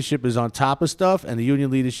union leadership is on top of stuff and the union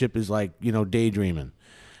leadership is like, daydreaming.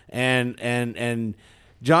 And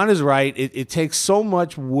John is right. It takes so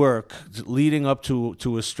much work leading up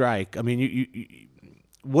to a strike. I mean, you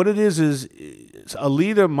what it is a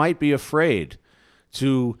leader might be afraid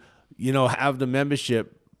to, have the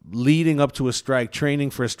membership leading up to a strike, training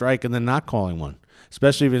for a strike, and then not calling one,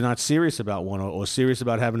 especially if he's not serious about one or serious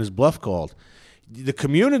about having his bluff called. The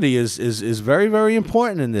community is very, very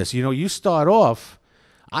important in this. You start off,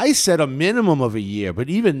 I said a minimum of a year, but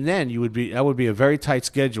even then that would be a very tight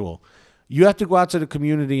schedule. You have to go out to the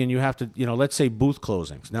community and you have to, let's say booth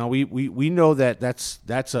closings. Now we know that's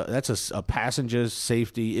a passenger's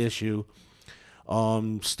safety issue.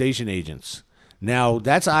 Station agents. Now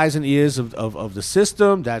that's eyes and ears of the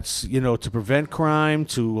system. That's, to prevent crime,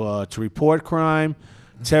 to report crime,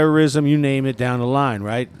 terrorism, you name it, down the line,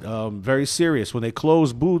 right? Very serious. When they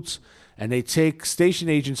close booths and they take station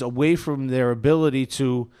agents away from their ability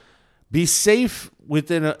to be safe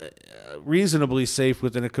reasonably safe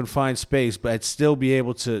within a confined space, but still be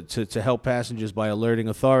able to help passengers by alerting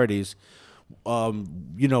authorities,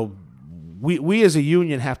 we as a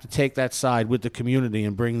union have to take that side with the community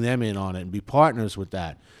and bring them in on it and be partners with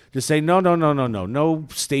that. To say, no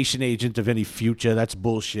station agent of any future, that's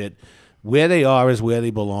bullshit. Where they are is where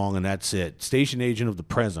they belong, and that's it. Station agent of the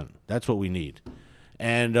present. That's what we need.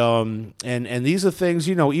 And these are things,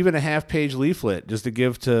 even a half-page leaflet just to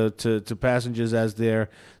give to passengers as they're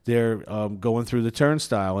going through the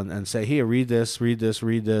turnstile and say, here, read this. We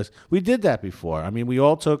did that before. I mean, we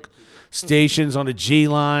all took stations on the G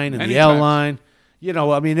line and the L line. We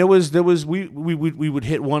would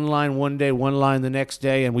hit one line one day, one line the next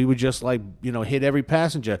day, and we would just hit every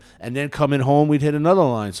passenger. And then coming home, we'd hit another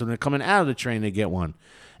line. So then coming out of the train, they get one.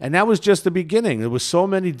 And that was just the beginning. There was so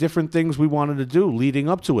many different things we wanted to do leading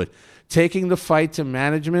up to it. Taking the fight to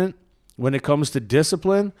management when it comes to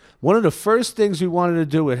discipline. One of the first things we wanted to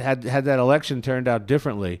do, had that election turned out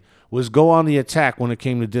differently, was go on the attack when it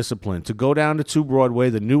came to discipline. To go down to 2 Broadway,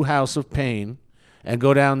 the new House of Pain, and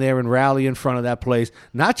go down there and rally in front of that place,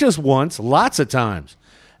 not just once, lots of times.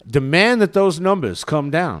 Demand that those numbers come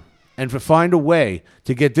down and find a way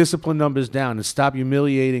to get discipline numbers down and stop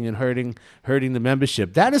humiliating and hurting the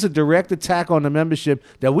membership. That is a direct attack on the membership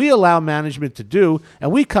that we allow management to do,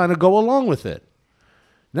 and we kind of go along with it.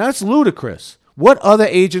 Now, that's ludicrous. What other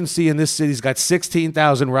agency in this city's got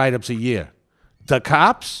 16,000 write-ups a year? The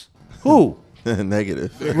cops? Who?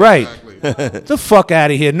 Negative. Right. The fuck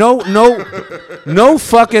out of here. No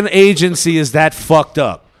fucking agency is that fucked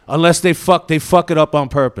up unless they fuck it up on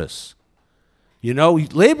purpose.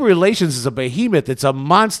 Labor relations is a behemoth. It's a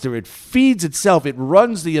monster. It feeds itself. It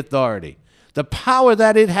runs the authority. The power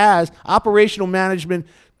that it has, operational management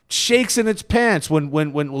shakes in its pants when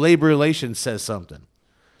labor relations says something.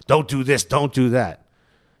 Don't do this, don't do that.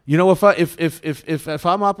 If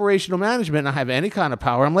I'm operational management and I have any kind of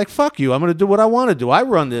power, I'm like, fuck you. I'm going to do what I want to do. I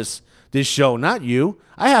run this show, not you.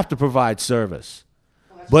 I have to provide service.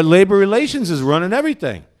 But labor relations is running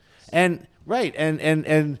everything. And right, and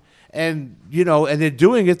they're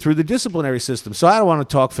doing it through the disciplinary system. So I don't want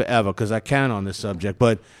to talk forever because I can on this subject,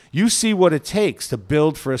 but you see what it takes to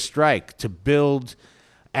build for a strike, to build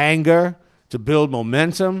anger, to build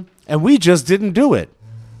momentum, and we just didn't do it.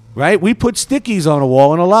 Right? We put stickies on a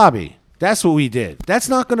wall in a lobby. That's what we did. That's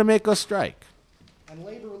not going to make us strike. And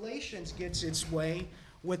labor relations gets its way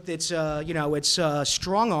with its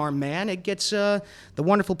strong arm man. It gets the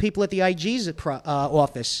wonderful people at the IG's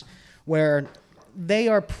office, where they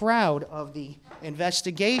are proud of the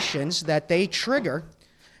investigations that they trigger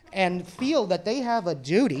and feel that they have a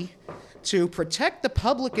duty to protect the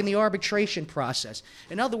public in the arbitration process.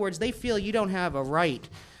 In other words, they feel you don't have a right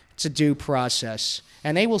to due process,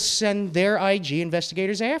 and they will send their IG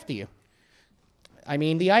investigators after you. I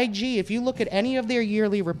mean, the IG, if you look at any of their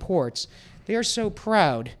yearly reports, they are so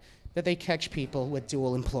proud that they catch people with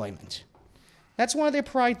dual employment. That's one of their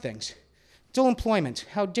pride things. Dual employment.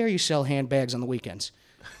 How dare you sell handbags on the weekends?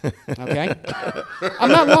 Okay?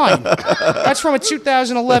 I'm not lying. That's from a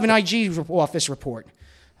 2011 IG office report.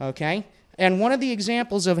 Okay? And one of the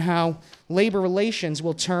examples of how labor relations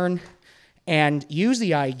will turn and use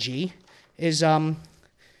the IG is an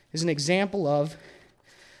example of,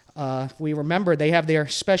 we remember they have their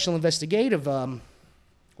special investigative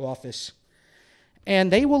office,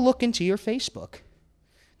 and they will look into your Facebook.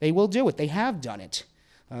 They will do it. They have done it.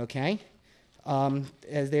 Okay?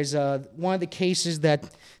 There's one of the cases that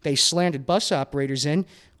they slandered bus operators in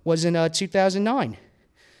was in 2009.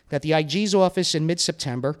 that the IG's office in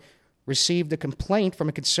mid-September received a complaint from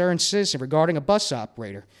a concerned citizen regarding a bus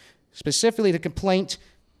operator. Specifically, the complaint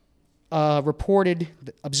reported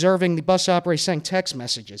observing the bus operator sending text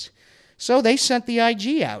messages. So they sent the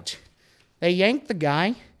IG out. They yanked the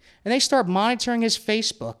guy, and they start monitoring his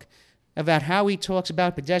Facebook about how he talks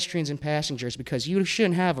about pedestrians and passengers, because you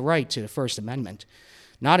shouldn't have a right to the First Amendment.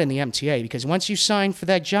 Not in the MTA, because once you sign for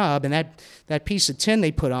that job and that piece of tin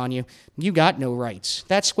they put on you, you got no rights.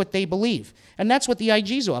 That's what they believe. And that's what the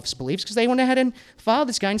IG's office believes, because they went ahead and filed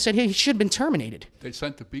this guy and said, hey, he should have been terminated. They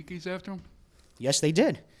sent the Beakies after him? Yes, they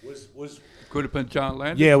did. Could have been John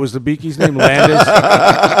Landis? Yeah, was the Beaky's name Landis?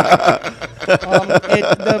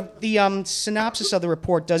 The synopsis of the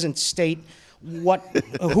report doesn't state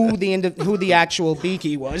who the actual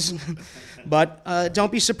Beaky was. But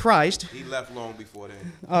don't be surprised. He left long before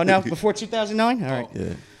then. Oh, no? Before 2009? All right.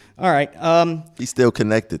 Yeah. All right. He's still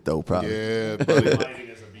connected, though, probably. Yeah, buddy.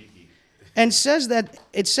 And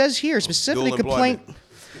it says here, specifically Dual employment.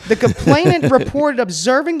 the complainant reported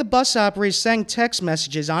observing the bus operator sending text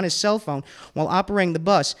messages on his cell phone while operating the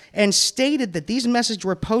bus, and stated that these messages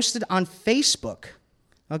were posted on Facebook.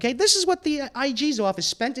 Okay? This is what the IG's office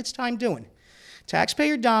spent its time doing.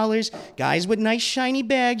 Taxpayer dollars, guys with nice shiny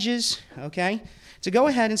badges, okay, to go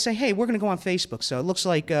ahead and say, hey, we're going to go on Facebook. So it looks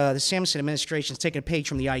like the Samuelson administration is taking a page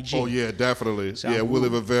from the IG. Oh, yeah, definitely. So, yeah, Willie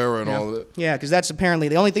Rivera and all that. Yeah, because that's apparently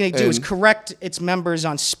the only thing they do is correct its members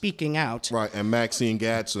on speaking out. Right, and Maxine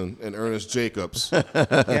Gatson and Ernest Jacobs.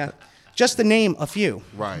 Yeah, just to name a few.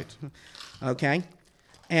 Right. Okay.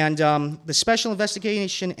 And the Special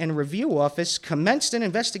Investigation and Review Office commenced an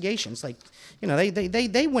investigation. It's like, you know,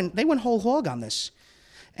 they went whole hog on this,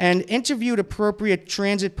 and interviewed appropriate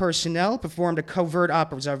transit personnel, performed a covert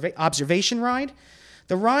observation ride.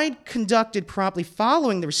 The ride conducted promptly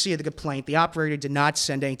following the receipt of the complaint. The operator did not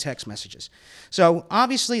send any text messages. So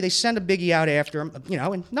obviously they send a biggie out after him, you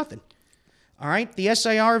know, and nothing. All right. The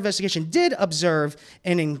SIR investigation did observe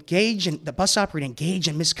and the bus operator engaged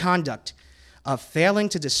in misconduct of failing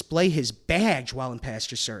to display his badge while in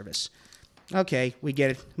passenger service. Okay, we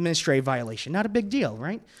get it. Administrative violation. Not a big deal,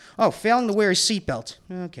 right? Oh, failing to wear his seatbelt.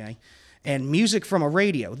 Okay. And music from a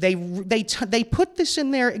radio. They put this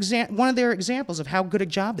in their one of their examples of how good a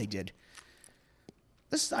job they did.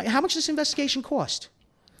 How much this investigation cost?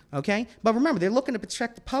 Okay? But remember, they're looking to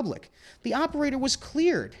protect the public. The operator was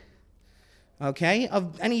cleared, okay,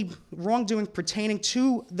 of any wrongdoing pertaining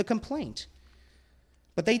to the complaint.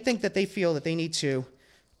 But they think that they feel that they need to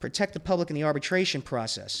protect the public in the arbitration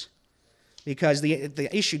process, because the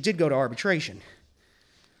issue did go to arbitration.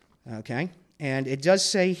 Okay? And it does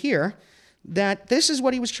say here that this is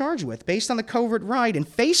what he was charged with, based on the covert ride and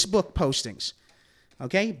Facebook postings.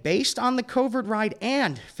 Okay? Based on the covert ride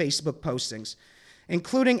and Facebook postings,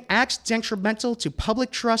 including acts detrimental to public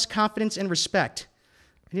trust, confidence, and respect.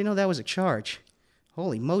 I didn't know that was a charge.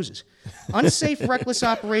 Holy Moses. Unsafe, reckless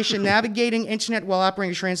operation, navigating internet while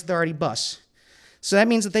operating a transit authority bus. So that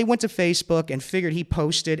means that they went to Facebook and figured he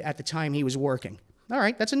posted at the time he was working. All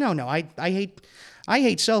right, that's a no-no. I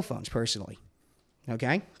hate cell phones personally.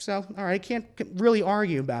 Okay? So, all right, I can't really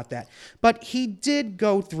argue about that. But he did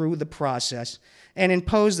go through the process and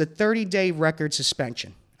imposed a 30-day record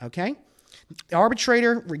suspension. Okay? The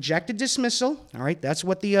arbitrator rejected dismissal. All right, that's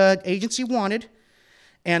what the agency wanted.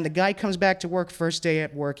 And the guy comes back to work first day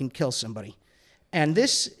at work and kills somebody. And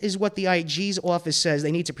this is what the IG's office says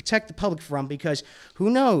they need to protect the public from, because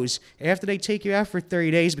who knows, after they take you out for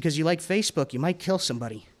 30 days because you like Facebook, you might kill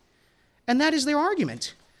somebody. And that is their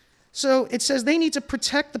argument. So it says they need to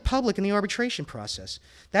protect the public in the arbitration process.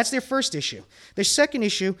 That's their first issue. Their second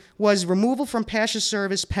issue was removal from passenger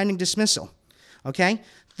service pending dismissal. Okay?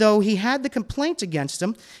 Though he had the complaint against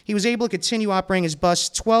him, he was able to continue operating his bus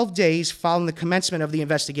 12 days following the commencement of the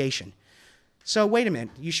investigation. So wait a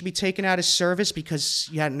minute, you should be taken out of service because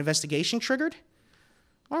you had an investigation triggered?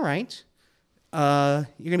 All right. You're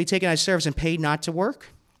going to be taken out of service and paid not to work?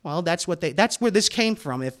 Well, that's where this came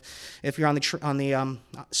from. If you're on the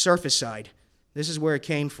surface side, this is where it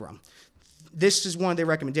came from. This is one of their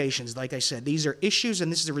recommendations. Like I said, these are issues,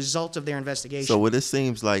 and this is a result of their investigation. So what it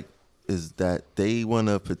seems like is that they want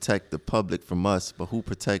to protect the public from us, but who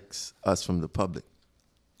protects us from the public?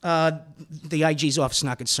 The IG's office is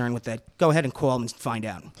not concerned with that. Go ahead and call them and find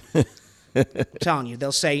out. I'm telling you,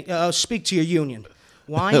 they'll say, speak to your union.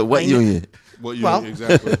 Why? What union? What union, well,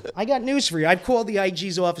 exactly? I got news for you. I've called the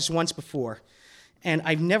IG's office once before, and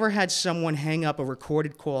I've never had someone hang up a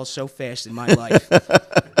recorded call so fast in my life.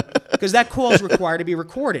 Because that call is required to be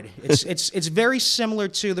recorded. It's very similar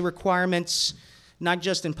to the requirements not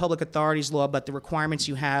just in public authorities law, but the requirements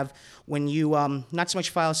you have when you not so much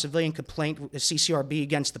file a civilian complaint, a CCRB,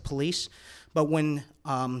 against the police, but when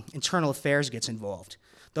internal affairs gets involved.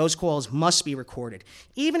 Those calls must be recorded.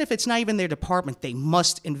 Even if it's not even their department, they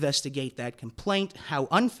must investigate that complaint, how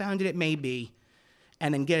unfounded it may be,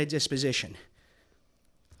 and then get a disposition.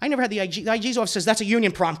 I never had the IG. The IG's office says, that's a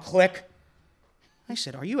union prom. Click. I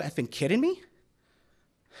said, are you effing kidding me?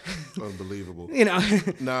 Unbelievable. You know.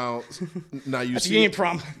 Now you That's see a union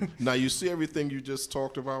prom. Now you see everything you just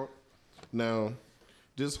talked about. Now,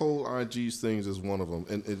 this whole IG's things is one of them,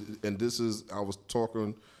 and this is, I was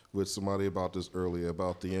talking with somebody about this earlier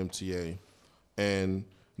about the MTA, and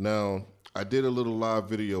now I did a little live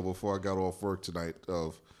video before I got off work tonight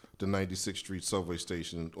of the 96th Street subway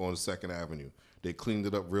station on 2nd Avenue. They cleaned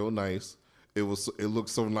it up real nice. It looked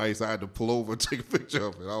so nice I had to pull over and take a picture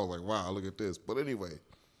of it. I was like, wow, look at this. But anyway,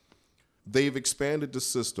 they've expanded the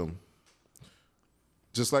system.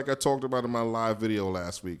 Just like I talked about in my live video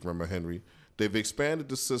last week, remember, Henry? They've expanded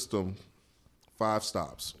the system 5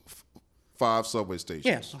 stops, 5 subway stations.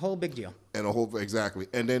 Yes, a whole big deal. And exactly.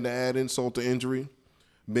 And then to add insult to injury,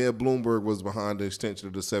 Mayor Bloomberg was behind the extension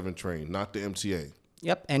of the 7 train, not the MTA.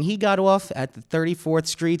 Yep, and he got off at the 34th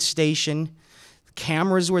Street station.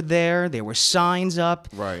 Cameras were there. There were signs up.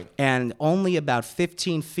 Right. And only about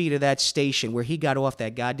 15 feet of that station where he got off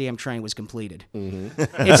that goddamn train was completed. Mm-hmm.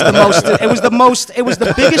 It was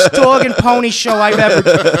the biggest dog and pony show I've ever.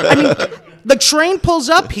 I mean, the train pulls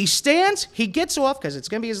up. He stands. He gets off because it's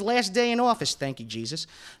going to be his last day in office. Thank you, Jesus.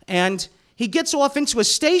 And he gets off into a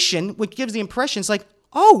station, which gives the impression it's like,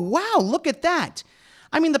 oh wow, look at that.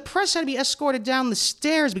 I mean, the press had to be escorted down the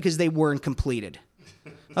stairs because they weren't completed.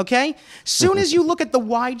 Okay? Soon as you look at the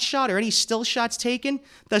wide shot or any still shots taken,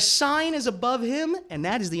 the sign is above him, and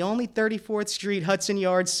that is the only 34th Street Hudson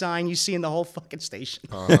Yards sign you see in the whole fucking station.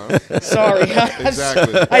 Uh-huh. Sorry.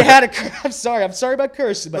 Exactly. I'm sorry. I'm sorry about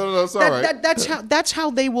cursing, but No, it's all right. That's how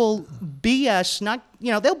they will BS,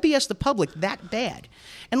 they'll BS the public that bad.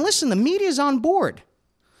 And listen, the media's on board.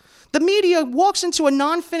 The media walks into a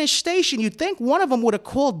non-finished station. You'd think one of them would have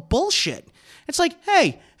called bullshit. It's like,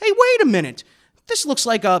 hey, wait a minute. This looks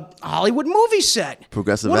like a Hollywood movie set.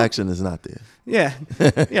 Progressive action is not there. Yeah.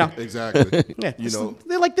 Yeah. Exactly. Yeah. You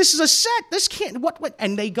They're like, this is a set. This can't, what?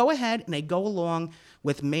 And they go ahead and they go along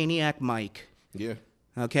with Maniac Mike. Yeah.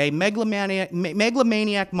 Okay?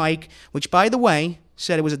 Megalomaniac Mike, which, by the way,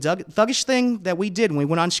 said it was a thuggish thing that we did when we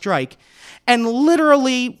went on strike, and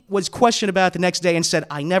literally was questioned about it the next day and said,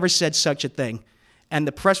 I never said such a thing. And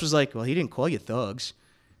the press was like, well, he didn't call you thugs.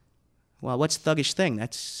 Well, what's thuggish thing?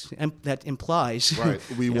 That implies. Right.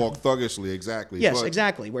 We walk thuggishly, exactly. Yes,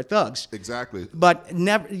 exactly. We're thugs. Exactly. But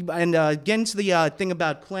never. And getting to the thing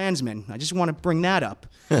about Klansmen, I just want to bring that up.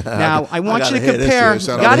 Now, I want you to compare.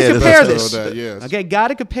 Got to compare this. Yes. Okay, got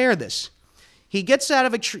to compare this. He gets out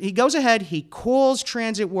of he goes ahead. He calls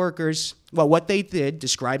transit workers. Well, what they did,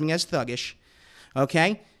 describing as thuggish.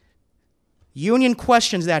 Okay. Union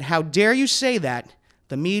questions that. How dare you say that?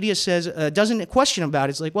 The media says, doesn't question about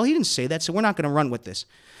it. It's like, well, he didn't say that, so we're not going to run with this.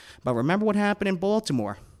 But remember what happened in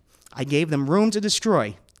Baltimore. I gave them room to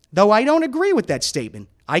destroy. Though I don't agree with that statement.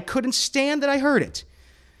 I couldn't stand that I heard it.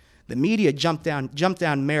 The media jumped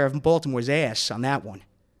down Mayor of Baltimore's ass on that one.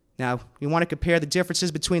 Now, you want to compare the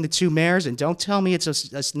differences between the two mayors, and don't tell me it's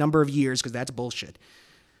a number of years, because that's bullshit.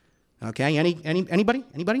 Okay, anybody?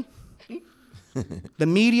 The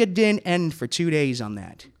media didn't end for 2 days on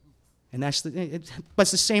that. And but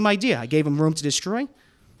it's the same idea. I gave him room to destroy.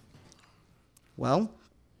 Well,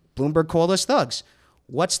 Bloomberg called us thugs.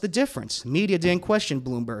 What's the difference? Media didn't question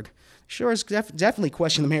Bloomberg. Sure as definitely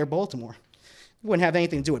questioned the mayor of Baltimore. It wouldn't have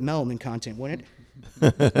anything to do with Melman content, would it?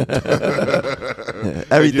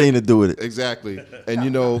 Everything to do with it. Exactly.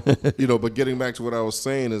 And but getting back to what I was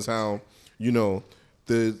saying is how, the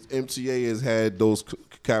MTA has had those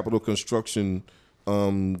capital construction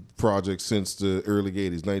projects since the early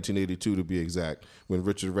 80s, 1982 to be exact, when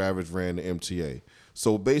Richard Ravage ran the MTA.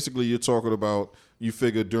 So basically you're talking about, you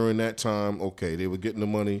figure during that time, okay, they were getting the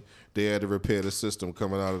money, they had to repair the system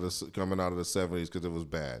coming out of the 70s because it was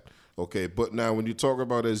bad. Okay, but now when you talk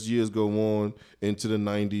about as years go on into the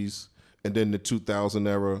 90s and then the 2000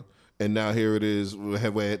 era, and now here it is,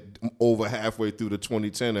 we're over halfway through the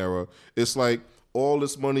 2010 era, it's like all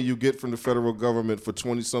this money you get from the federal government for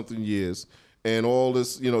 20-something years, and all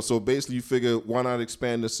this, so basically you figure, why not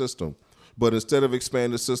expand the system? But instead of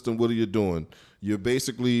expanding the system, what are you doing?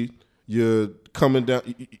 You're coming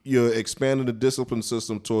down, you're expanding the discipline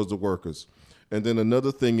system towards the workers. And then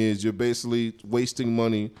another thing is you're basically wasting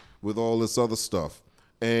money with all this other stuff.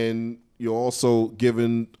 And you're also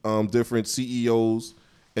giving different CEOs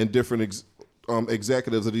and different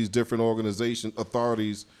executives of these different organization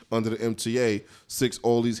authorities under the MTA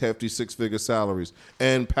all these hefty six-figure salaries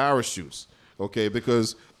and parachutes. Okay,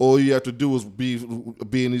 because all you have to do is be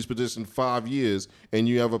in these positions 5 years, and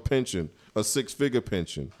you have a pension, a six-figure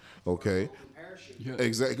pension. Okay,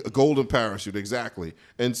 exactly, a golden parachute, exactly.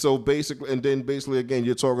 And so basically, again,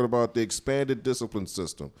 you're talking about the expanded discipline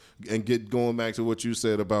system, and going back to what you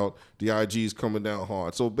said about the IGs coming down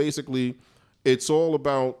hard. So basically, it's all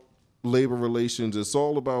about labor relations. It's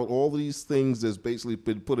all about all these things that's basically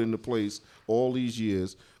been put into place all these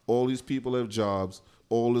years. All these people have jobs.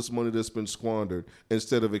 All this money that's been squandered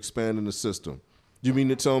instead of expanding the system. You mean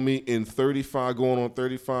to tell me in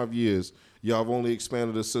 35 years, y'all have only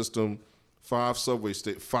expanded the system 5 subway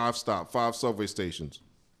stations?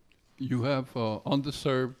 You have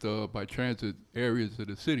underserved by transit areas of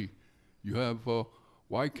the city. You have,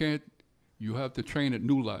 why can't you have the train at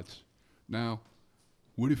New Lots? Now,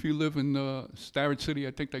 what if you live in Starrett City?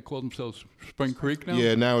 I think they call themselves Spring Creek now?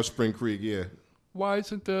 Yeah, now it's Spring Creek, yeah. Why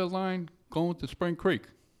isn't the line going to Spring Creek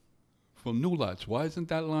from New Lots? Why isn't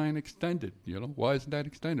that line extended? Why isn't that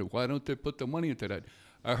extended? Why don't they put the money into that?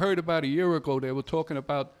 I heard about a year ago they were talking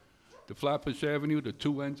about the Flatbush Avenue, the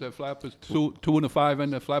two ends at Flatbush, two and the 5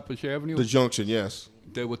 end at Flatbush Avenue. The junction, yes.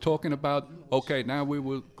 They were talking about, okay, now we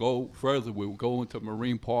will go further. We will go into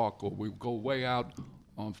Marine Park, or we will go way out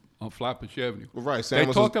on Flatbush Avenue. Well, right. They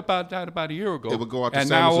talked about that about a year ago. It would go out to and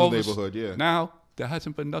Samuelson's neighborhood, yeah. Now there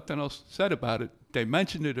hasn't been nothing else said about it. They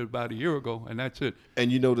mentioned it about a year ago, and that's it.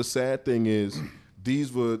 And the sad thing is,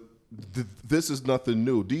 this is nothing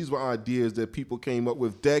new. These were ideas that people came up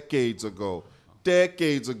with decades ago,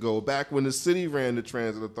 back when the city ran the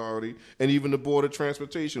transit authority and even the Board of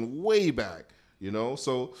Transportation, way back.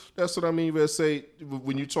 So that's what I mean when I say,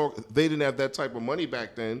 when you talk, they didn't have that type of money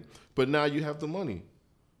back then, but now you have the money.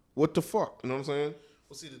 What the fuck? You know what I'm saying?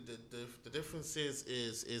 Well, see, the difference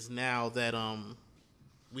is now that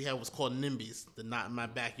we have what's called NIMBYs, the Not In My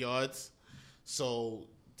Backyards. So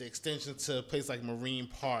the extension to a place like Marine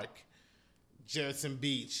Park, Jerison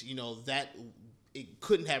Beach, that it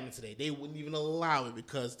couldn't happen today. They wouldn't even allow it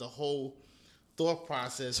because the whole thought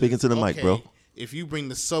process. Speaking to the mic, bro. If you bring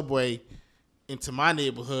the subway into my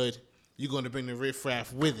neighborhood, you're going to bring the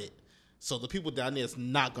riffraff with it. So the people down there is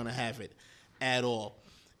not going to have it at all.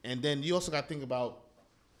 And then you also got to think about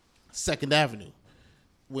 2nd Avenue.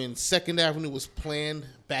 When 2nd Avenue was planned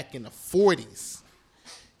back in the 40s,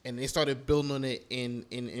 and they started building on it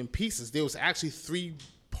in pieces, there was actually 3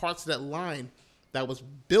 parts of that line that was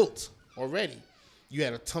built already. You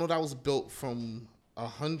had a tunnel that was built from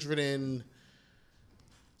 110th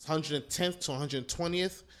to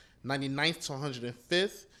 120th, 99th to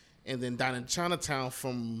 105th, and then down in Chinatown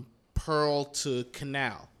from Pearl to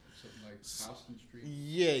Canal. Like Houston Street?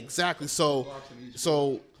 Yeah, exactly. So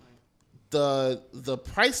the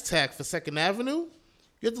price tag for 2nd Avenue,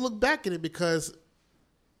 you have to look back at it because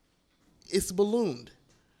it's ballooned.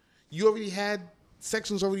 You already had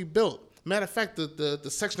sections already built. Matter of fact, the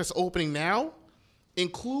section that's opening now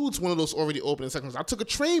includes one of those already opening sections. I took a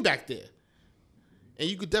train back there, and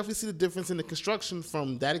you could definitely see the difference in the construction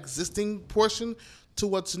from that existing portion to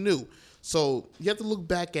what's new. So you have to look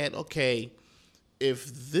back at, okay, if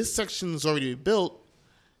this section is already built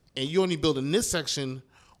and you only build in this section,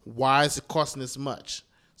 why is it costing this much?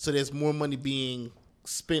 So there's more money being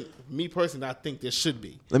spent. Me personally, I think there should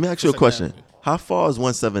be. Let me ask you a question. Avenue. How far does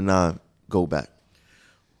 179 go back?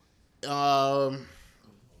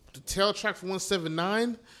 The tail track for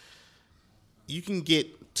 179, you can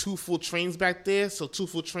get 2 full trains back there. So 2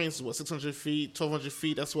 full trains is what, 600 feet, 1,200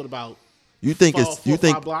 feet. That's what about. You think you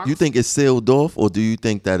think it's sealed off, or do you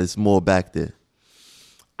think that it's more back there?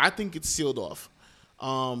 I think it's sealed off.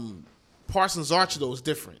 Parsons Archer though is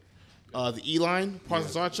different. The E-line,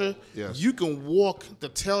 Parsons Archer, you can walk the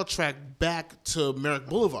tail track back to Merrick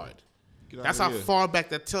Boulevard. That's how far back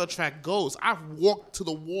that tail track goes. I've walked to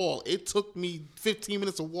the wall. It took me 15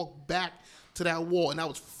 minutes to walk back to that wall, and that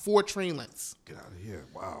was 4 train lengths. Get out of here.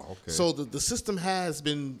 Wow, okay. So the system has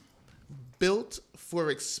been built for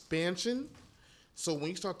expansion. So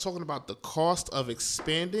when you start talking about the cost of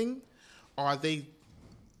expanding, are they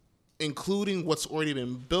including what's already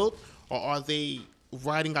been built, or are they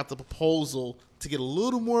writing out the proposal to get a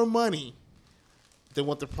little more money than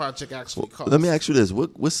what the project actually costs? Let me ask you this: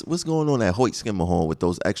 what's going on at Hoyt Skimmerhorn with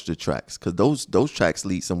those extra tracks? Because those tracks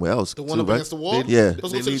lead somewhere else. The one too, up right? against the wall. Yeah,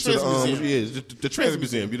 those lead to the Transit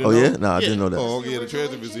Museum. You know? Yeah, no, I didn't know that. Oh, yeah, the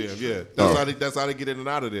Transit Museum. Yeah, that's how they get in and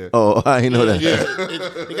out of there. Oh, I didn't know that.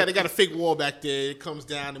 Yeah, they got a fake wall back there. It comes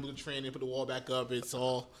down, they move the train, they put the wall back up. It's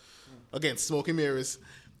all again smoke and mirrors.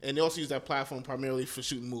 And they also use that platform primarily for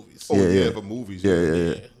shooting movies. Oh yeah, for movies.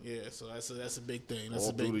 Yeah. So that's a big thing. That's All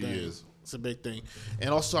a big through the thing. years. It's a big thing. And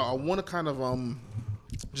also, I want to kind of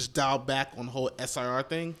just dial back on the whole SIR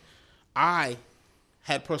thing. I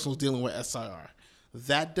had personal dealing with SIR.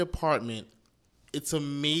 That department, it's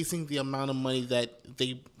amazing the amount of money that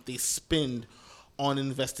they spend on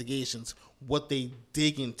investigations, what they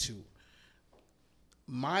dig into.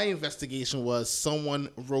 My investigation was someone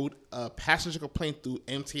wrote a passenger complaint through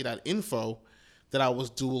MTA.info that I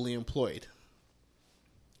was dually employed.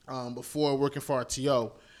 Before working for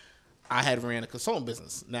RTO, I had ran a consultant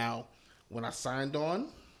business. Now, when I signed on,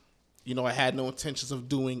 I had no intentions of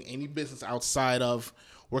doing any business outside of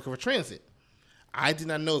working for transit. I did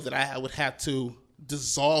not know that I would have to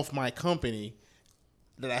dissolve my company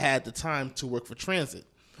that I had at the time to work for transit.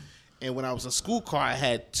 And when I was in school car, I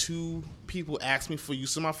had 2 people ask me for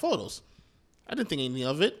use of my photos. I didn't think anything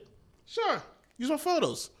of it. Sure, use my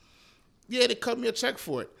photos. Yeah, they cut me a check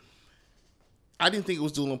for it. I didn't think it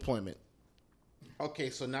was dual employment. Okay,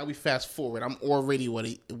 so now we fast forward. I'm already, when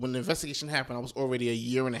the investigation happened, I was already a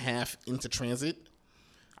year and a half into transit.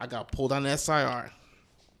 I got pulled on the SIR.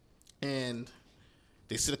 And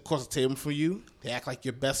they sit across the table from you. They act like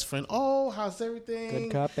your best friend. Oh, how's everything?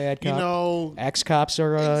 Good cop, bad cop. Ex-cops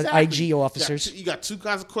or exactly. IG officers. You got 2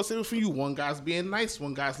 guys across the table from you. One guy's being nice.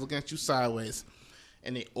 One guy's looking at you sideways.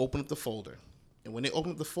 And they open up the folder. And when they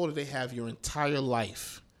open up the folder, they have your entire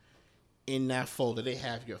life in that folder. They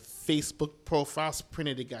have your Facebook profiles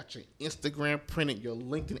printed. They got your Instagram printed, your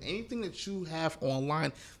LinkedIn, anything that you have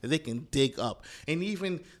online that they can dig up. And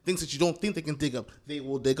even things that you don't think they can dig up, they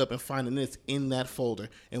will dig up and find, and it's in that folder.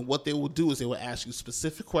 And what they will do is they will ask you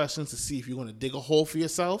specific questions to see if you're going to dig a hole for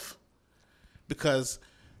yourself, because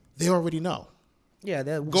they already know. Yeah,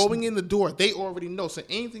 going in the door, they already know. So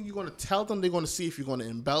anything you're going to tell them, they're going to see if you're going to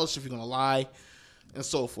embellish, if you're going to lie, and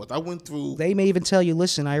so forth. I went through. They may even tell you,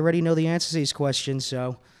 listen, I already know the answers to these questions,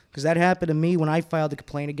 so. Because that happened to me when I filed a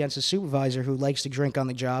complaint against a supervisor who likes to drink on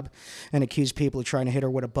the job and accuse people of trying to hit her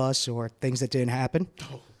with a bus or things that didn't happen.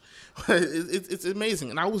 It's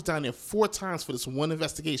amazing. And I was down there 4 times for this one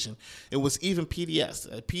investigation. It was even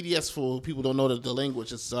PDS. PDS, for people who don't know the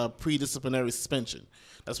language, it's pre-disciplinary suspension.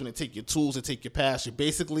 That's when they take your tools, they take your pass. You're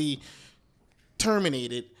basically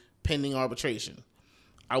terminated pending arbitration.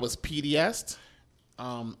 I was PDS'd.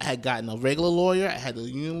 I had gotten a regular lawyer. I had a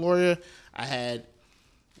union lawyer.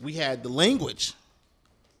 We had the language.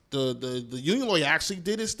 The union lawyer actually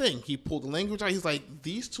did his thing. He pulled the language out. He's like,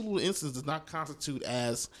 these 2 little instances does not constitute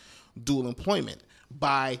as dual employment.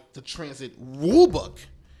 By the transit rule book,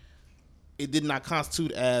 it did not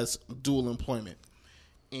constitute as dual employment.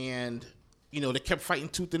 And, they kept fighting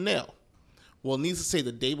tooth and nail. Well, needless to say,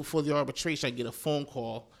 the day before the arbitration, I get a phone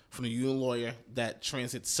call from the union lawyer that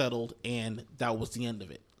transit settled, and that was the end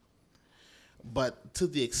of it. But to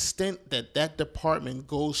the extent that department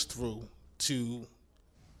goes through to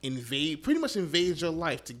pretty much invade your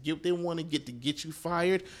life to get what they want to get you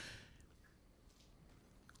fired,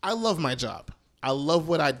 I love my job. I love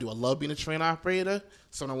what I do. I love being a train operator,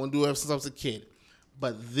 something I want to do ever since I was a kid.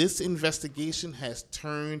 But this investigation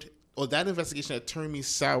that investigation had turned me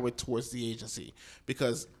sour towards the agency,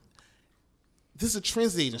 because this is a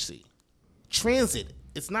transit agency. Transit.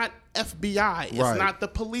 It's not FBI. It's not the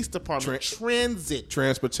police department. Transit.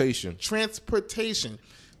 Transportation.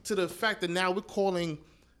 To the fact that now we're calling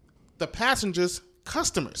the passengers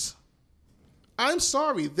customers. I'm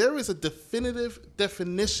sorry. There is a definitive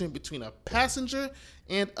definition between a passenger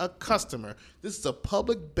and a customer. This is a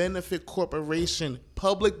public benefit corporation.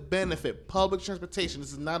 Public benefit. Public transportation.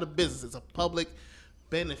 This is not a business. It's a public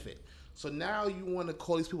benefit. So now you want to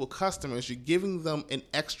call these people customers. You're giving them an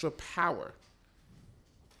extra power.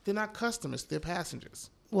 They're not customers. They're passengers.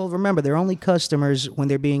 Well, remember, they're only customers when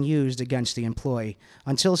they're being used against the employee.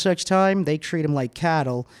 Until such time, they treat them like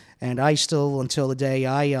cattle, and I still, until the day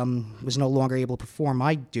I was no longer able to perform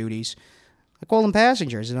my duties, I call them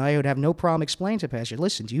passengers, and I would have no problem explaining to passengers,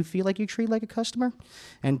 listen, do you feel like you treat like a customer?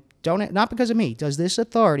 And not because of me, does this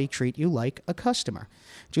authority treat you like a customer?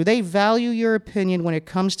 Do they value your opinion when it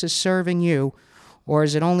comes to serving you, or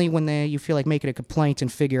is it only when you feel like making a complaint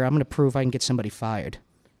and figure, I'm going to prove I can get somebody fired?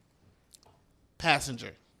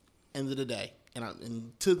 Passenger, end of the day,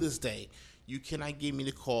 and to this day, you cannot get me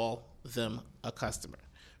to call them a customer,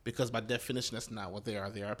 because by definition, that's not what they are.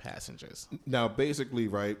 They are passengers. Now, basically,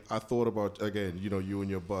 right, I thought about, again, you and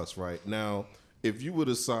your bus, right? Now, if you would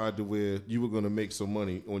decide to where you were going to make some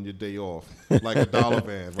money on your day off, like a dollar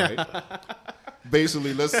van, right?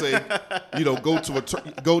 Basically, let's say,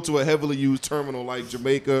 go to a heavily used terminal like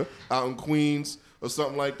Jamaica out in Queens, or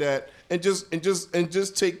something like that, and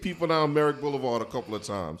just take people down Merrick Boulevard a couple of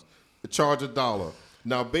times, charge $1.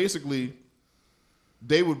 Now, basically,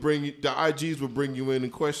 they would bring you, the IGs would bring you in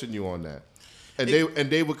and question you on that. And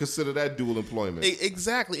they would consider that dual employment.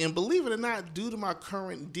 Exactly, and believe it or not, due to my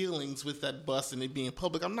current dealings with that bus and it being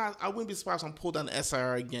public, I wouldn't be surprised if I'm pulled down the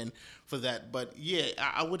SIR again for that. But yeah,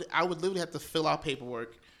 I would literally have to fill out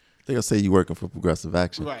paperwork. They'll say you're working for Progressive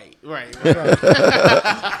Action. Right.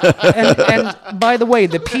 and by the way,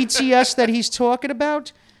 the PTS that he's talking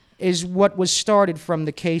about is what was started from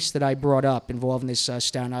the case that I brought up involving this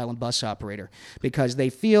Staten Island bus operator, because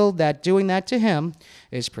they feel that doing that to him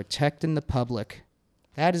is protecting the public.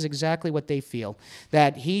 That is exactly what they feel,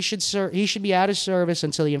 that he should be out of service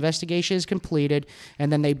until the investigation is completed,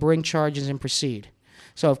 and then they bring charges and proceed.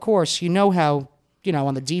 So, of course, you know how,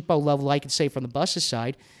 on the depot level, I could say from the bus's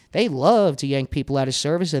side, they love to yank people out of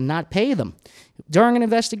service and not pay them during an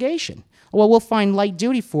investigation. Well, we'll find light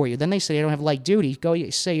duty for you. Then they say they don't have light duty. Go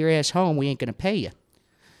say your ass home. We ain't going to pay you.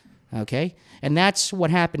 Okay? And that's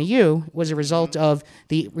what happened to you was a result of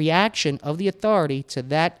the reaction of the authority to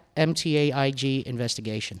that MTA IG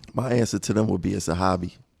investigation. My answer to them would be it's a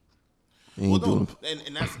hobby. And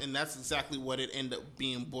that's exactly what it ended up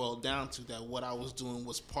being boiled down to, that what I was doing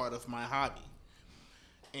was part of my hobby.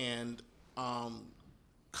 And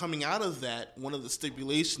coming out of that, one of the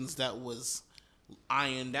stipulations that was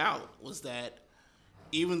ironed out was that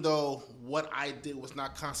even though what I did was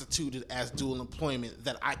not constituted as dual employment,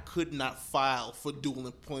 that I could not file for dual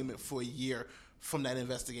employment for a year from that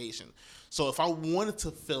investigation. So if I wanted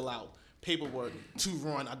to fill out paperwork to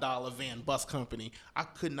run a dollar van bus company, I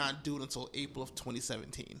could not do it until April of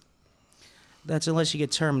 2017. That's unless you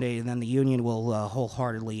get terminated, and then the union will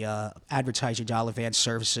wholeheartedly advertise your dollar van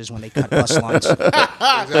services when they cut bus lines.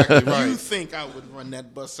 Exactly right. You think I would run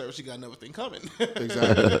that bus service? You got another thing coming.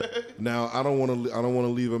 Exactly. Now I don't want to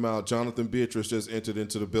leave him out. Jonathan Beatrice just entered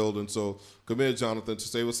into the building, so come in, Jonathan, to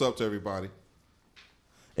say what's up to everybody.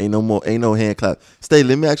 Ain't no hand clap. Stay.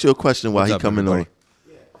 Let me ask you a question while he coming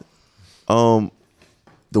on.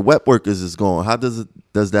 The wet workers is gone. How does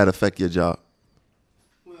that affect your job?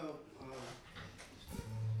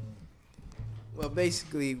 Well,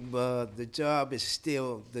 basically, the job is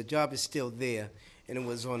still there, and it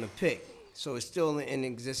was on the pick, so it's still in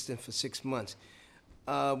existence for 6 months.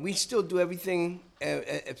 We still do everything,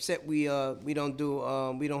 except we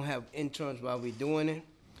don't have interns while we're doing it.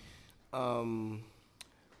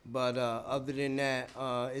 But other than that,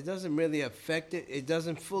 it doesn't really affect it. It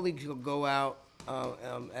doesn't fully go out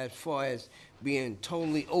as far as being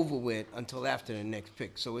totally over with until after the next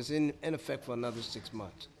pick. So it's in effect for another 6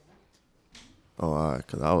 months. Oh, all right.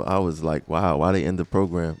 Because I was like, wow, why they end the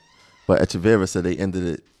program? But Echeverria said they ended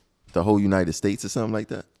it the whole United States or something like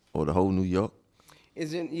that? Or the whole New York?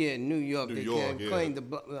 New York. They claim de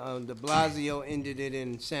Blasio ended it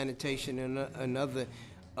in sanitation and other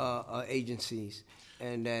agencies.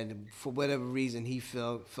 And that for whatever reason he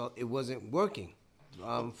felt it wasn't working,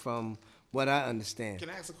 from what I understand. Can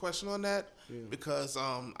I ask a question on that? Yeah. Because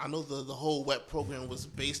I know the whole WEP program was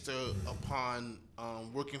based upon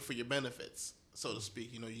working for your benefits, so to speak.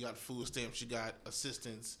 You got food stamps, you got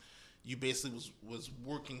assistance. You basically was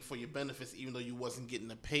working for your benefits even though you wasn't getting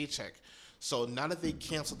a paycheck. So now that they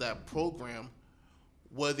canceled that program,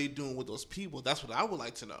 what are they doing with those people? That's what I would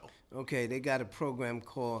like to know. Okay, they got a program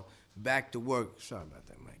called Back to Work. Sorry about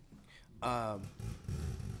that, Mike.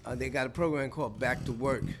 They got a program called Back to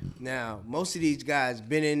Work. Now, most of these guys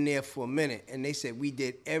been in there for a minute, and they said we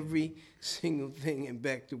did every single thing in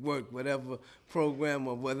Back to Work, whatever program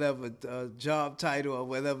or whatever job title or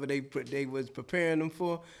whatever they was preparing them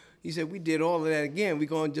for. He said we did all of that again. We're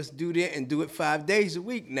gonna just do that and do it 5 days a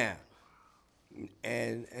week now.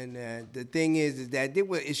 And the thing is that there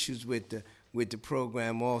were issues with the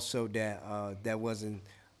program also that wasn't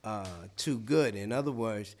too good. In other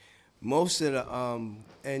words, most of the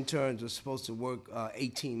interns were supposed to work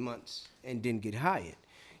 18 months and didn't get hired.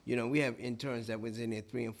 We have interns that was in there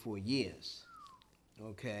 3 and 4 years.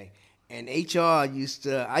 Okay, and HR I used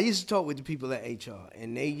to talk with the people at HR,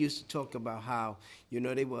 and they used to talk about how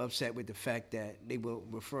they were upset with the fact that they were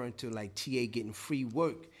referring to like TA getting free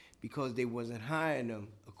work because they wasn't hiring them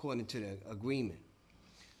according to the agreement.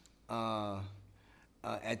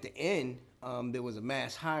 At the end, there was a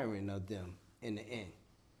mass hiring of them in the end.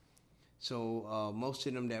 So most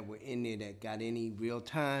of them that were in there that got any real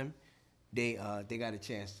time, they got a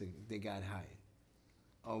chance they got hired.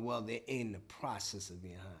 Or well, they're in the process of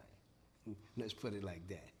being hired. Let's put it like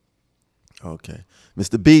that. Okay.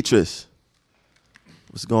 Mr. Beatrice,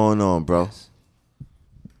 what's going on, bro?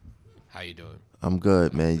 How you doing? I'm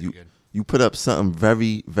good, man. you put up something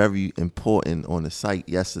very, very important on the site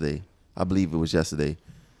yesterday. I believe it was yesterday,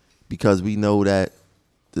 because we know that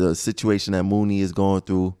the situation that Mooney is going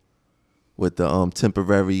through with the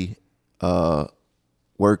temporary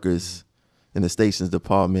workers in the stations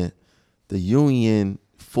department, the union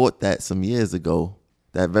fought that some years ago,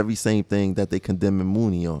 that very same thing that they condemning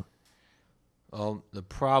Mooney on. Well, the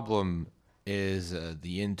problem is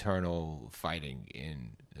the internal fighting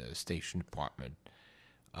in the station department.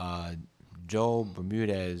 Joe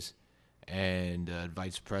Bermudez and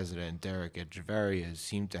Vice President Derek Echeverria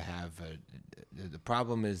seem to have the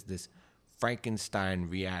problem is this Frankenstein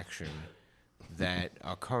reaction that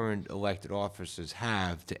our current elected officers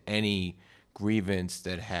have to any grievance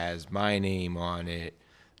that has my name on it,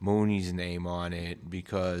 Mooney's name on it,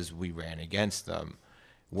 because we ran against them,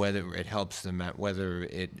 whether it helps them, whether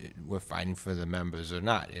we're fighting for the members or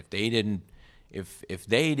not. If they didn't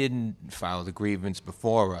file the grievance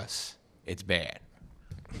before us, it's bad.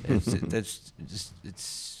 It's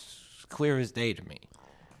clear as day to me,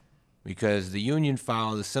 because the union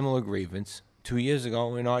filed a similar grievance 2 years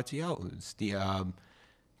ago in RTO. It's the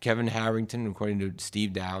Kevin Harrington, according to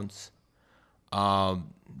Steve Downs.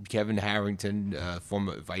 Kevin Harrington,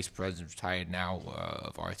 former vice president, retired now,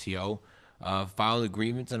 of RTO, filed a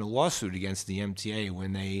grievance and a lawsuit against the MTA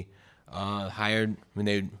when they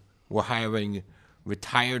were hiring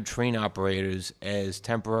retired train operators as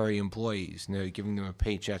temporary employees. And they're giving them a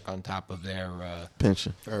paycheck on top of their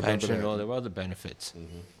pension and all their other benefits.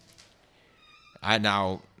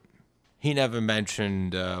 Now, he never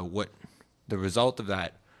mentioned what the result of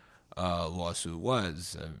that lawsuit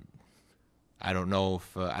was. I don't know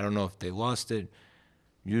if they lost it.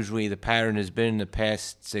 Usually, the pattern has been in the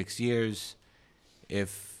past 6 years,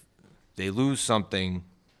 if they lose something,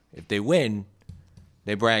 if they win,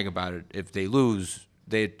 they brag about it. If they lose,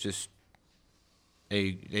 they just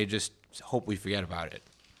hope we forget about it,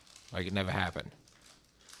 like it never happened.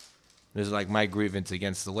 This is like my grievance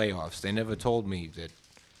against the layoffs. They never told me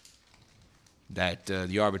that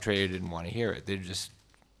the arbitrator didn't want to hear it. They just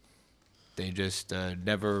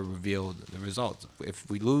never revealed the results. If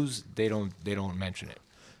we lose, they don't mention it.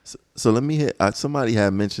 So let me hear. Somebody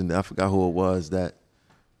had mentioned, I forgot who it was, that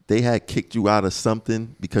they had kicked you out of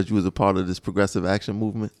something because you was a part of this progressive action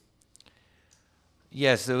movement.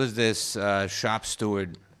 Yes, there was this shop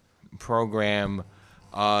steward program,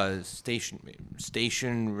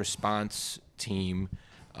 station response team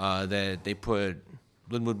that they put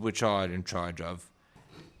Linwood Wichard in charge of,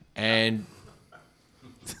 and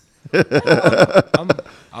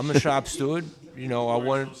I'm a shop steward. You know, I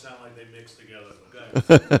wanted. Sound like they mixed together.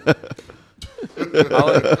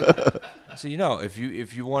 So you know, if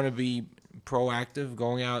you want to be proactive,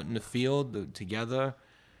 going out in the field together,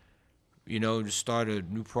 you know, just start a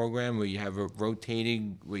new program where you have a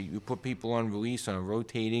rotating, where you put people on release on a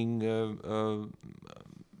rotating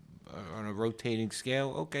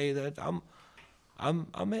scale. Okay, that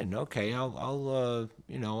I'm in. Okay, I'll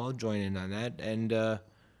join in on that. And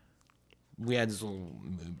we had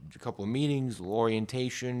a couple of meetings, a little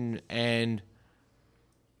orientation, and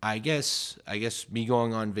I guess me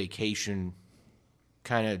going on vacation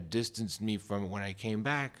kind of distanced me from it when I came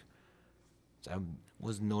back. I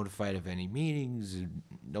wasn't notified of any meetings.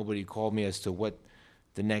 Nobody called me as to what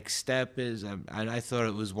the next step is. I thought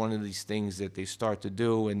it was one of these things that they start to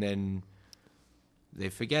do and then they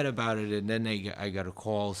forget about it, and then I got a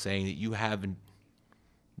call saying that you haven't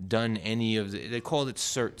done any of the. They called it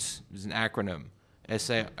CIRTS. It was an acronym,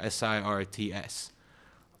 SIRTS.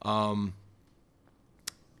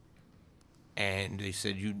 And they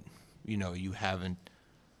said you haven't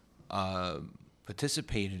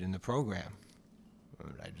participated in the program.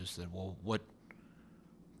 I just said, well, what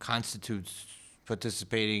constitutes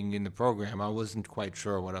participating in the program? I wasn't quite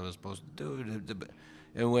sure what I was supposed to do.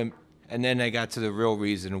 And then I got to the real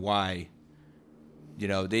reason why. You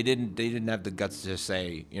know, they didn't have the guts to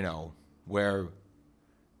say, you know, we're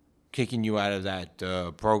kicking you out of that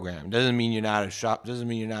program. Doesn't mean you're not a shop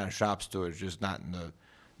steward. It's just not in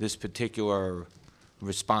this particular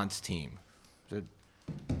response team.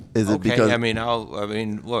 Is it okay,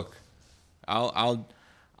 because? Look, I'm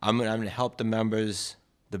going to help the members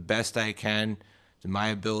the best I can to my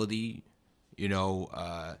ability, you know,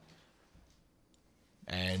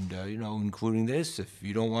 including this. If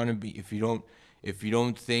you don't want to be, if you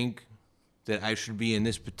don't think that I should be in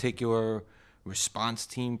this particular response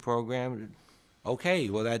team program, okay,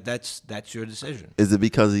 well that's your decision. Is it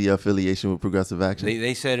because of your affiliation with Progressive Action?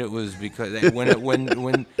 They said it was because when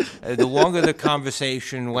the longer the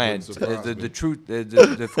conversation went, the truth,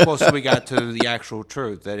 the closer we got to the actual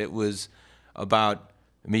truth, that it was about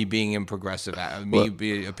me being in Progressive,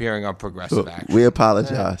 appearing on Progressive Action. We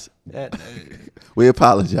apologize. Uh, We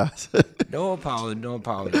apologize. No apology.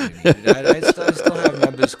 I still have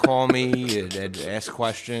members call me and ask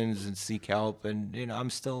questions and seek help, and I'm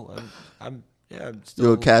still.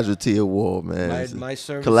 You're a casualty of war, man. My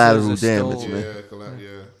services collateral are damage, still, man.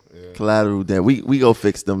 Collateral damage. We go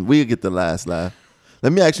fix them. We'll get the last laugh.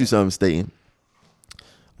 Let me ask you something, Staten.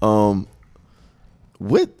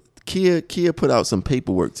 What Kia put out some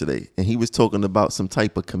paperwork today, and he was talking about some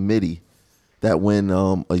type of committee that when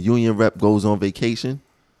a union rep goes on vacation,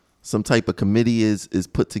 some type of committee is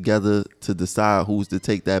put together to decide who's to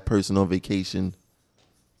take that person on vacation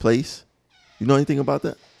place. You know anything about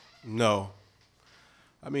that? No.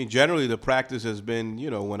 I mean, generally the practice has been,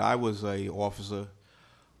 when I was a officer,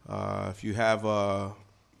 if you have,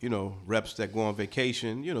 reps that go on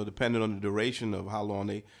vacation, depending on the duration of how long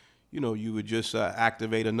they, you would just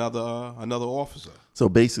activate another officer. So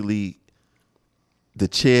basically, the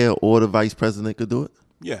chair or the vice president could do it?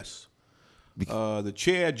 Yes. The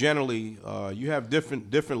chair generally, you have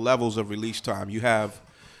different levels of release time. You have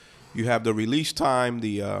the release time,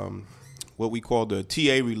 the what we call the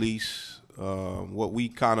TA release, what we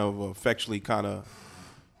kind of affectionately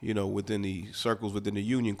within the circles within the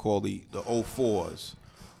union call the 04s.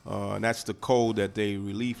 And that's the code that they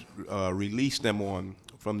release them on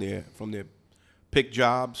from their pick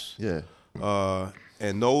jobs. Yeah.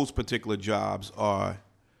 And those particular jobs are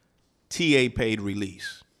TA paid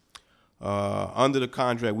release. Under the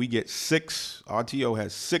contract, we get RTO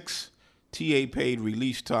has 6 TA paid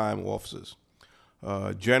release time officers.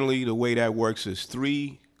 Generally, the way that works is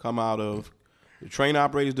 3 come out of the train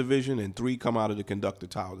operators division and 3 come out of the conductor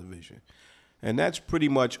tower division. And that's pretty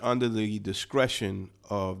much under the discretion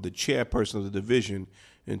of the chairperson of the division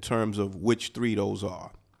in terms of which 3 those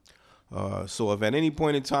are. So if at any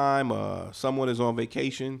point in time someone is on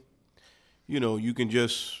vacation, you can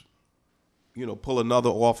just, pull another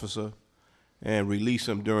officer and release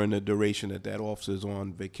them during the duration that officer is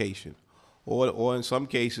on vacation. Or in some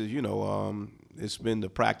cases, it's been the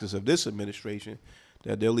practice of this administration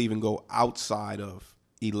that they'll even go outside of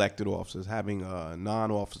elected officers, having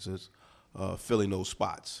non-officers filling those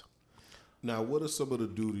spots. Now, what are some of the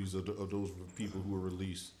duties of those people who are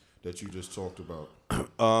released that you just talked about?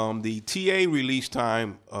 The TA release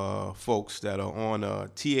time folks that are on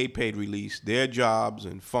TA paid release, their jobs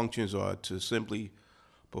and functions are to simply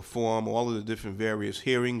perform all of the different various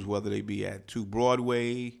hearings, whether they be at 2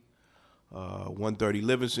 Broadway, 130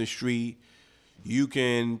 Livingston Street. You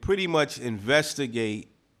can pretty much investigate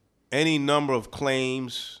any number of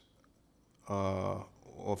claims, or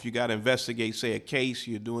if you got to investigate, say, a case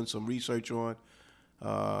you're doing some research on,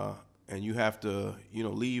 and you have to,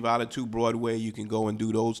 leave out of 2 Broadway, you can go and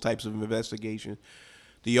do those types of investigations.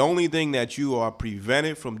 The only thing that you are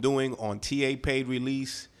prevented from doing on TA paid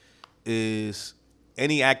release is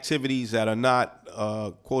any activities that are not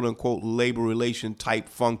quote unquote labor relation type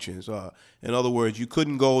functions. In other words, you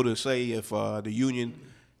couldn't go to say if the union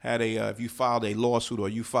had if you filed a lawsuit or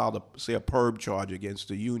you filed a PERB charge against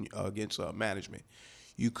the union against management,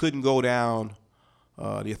 you couldn't go down.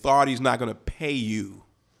 The authority's not going to pay you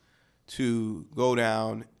to go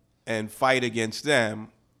down and fight against them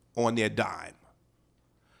on their dime.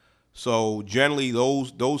 So generally,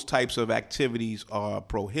 those types of activities are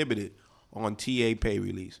prohibited on TA pay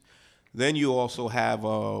release. Then you also have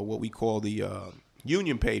what we call the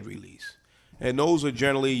union paid release. And those are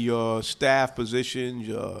generally your staff positions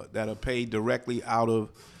that are paid directly out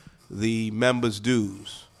of the members'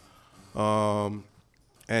 dues. And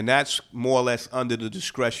that's more or less under the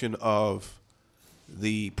discretion of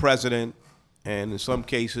the president and in some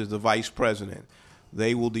cases the vice president.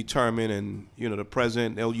 They will determine, and the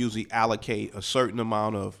president, they'll usually allocate a certain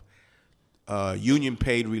amount of union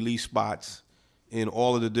paid release spots in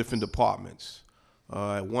all of the different departments.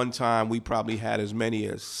 At one time, we probably had as many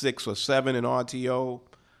as 6 or 7 in RTO.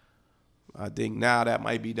 I think now that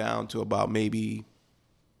might be down to about maybe,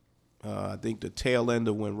 I think the tail end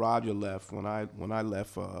of when Roger left, when I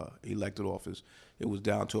left elected office, it was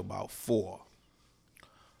down to about 4.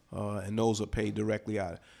 And those are paid directly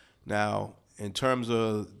out. Now, in terms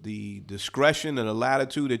of the discretion and the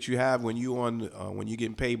latitude that you have when you're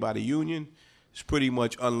getting paid by the union, it's pretty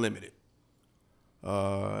much unlimited.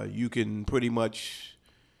 You can pretty much,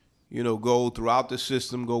 go throughout the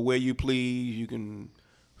system, go where you please. You can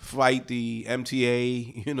fight the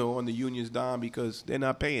MTA, on the union's dime because they're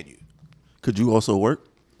not paying you. Could you also work?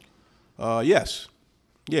 Yes.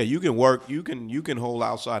 Yeah, you can work. You can hold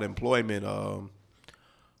outside employment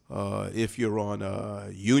if you're on a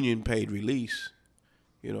union paid release.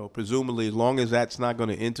 You know, presumably, as long as that's not going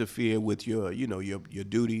to interfere with your, you know, your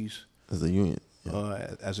duties As a union.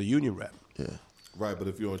 as a union rep. Yeah. Right, but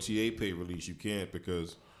if you're on TA pay release, you can't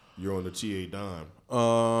because you're on the TA dime.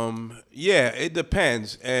 Yeah, it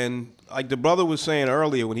depends. And like the brother was saying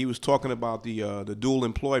earlier when he was talking about the dual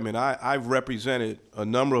employment, I've represented a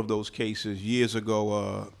number of those cases years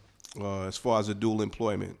ago as far as the dual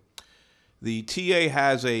employment. The TA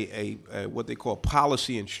has a what they call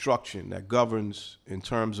policy instruction that governs in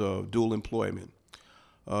terms of dual employment.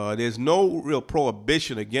 There's no real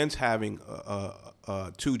prohibition against having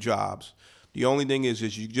two jobs. The only thing is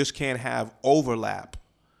you just can't have overlap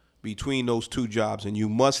between those two jobs, and you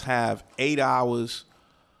must have 8 hours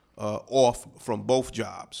off from both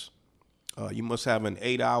jobs. You must have an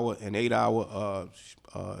 8 hour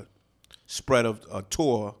spread of a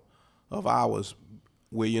tour of hours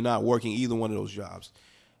where you're not working either one of those jobs,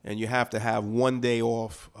 and you have to have 1 day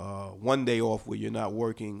off where you're not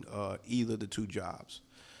working either the two jobs.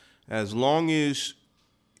 As long as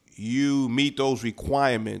you meet those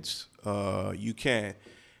requirements, you can.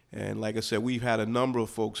 And like I said, we've had a number of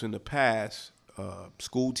folks in the past,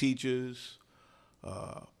 school teachers,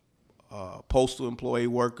 postal employee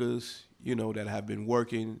workers, you know, that have been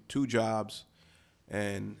working two jobs,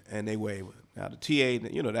 and they were able. Now the TA,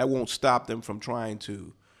 you know, that won't stop them from trying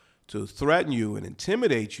to threaten you and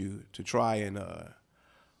intimidate you to try and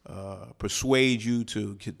persuade you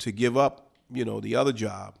to give up, you know, the other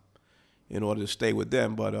job in order to stay with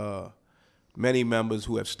them. But many members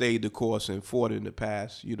who have stayed the course and fought in the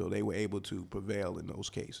past, you know, they were able to prevail in those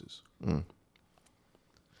cases.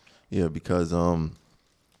 Yeah, because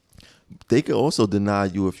they could also deny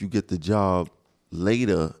you if you get the job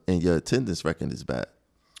later and your attendance record is bad.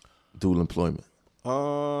 Dual employment.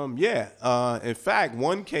 Yeah. In fact,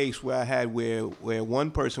 one case where I had where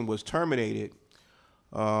one person was terminated,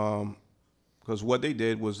 because what they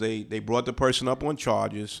did was they brought the person up on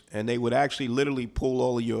charges, and they would actually literally pull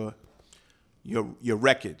all of your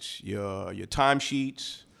records, your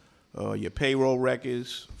timesheets, your payroll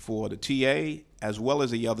records for the TA as well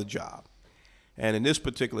as the other job. And in this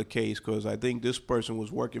particular case, because I think this person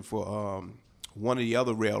was working for one of the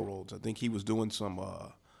other railroads, I think he was doing some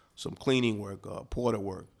cleaning work, porter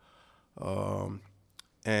work,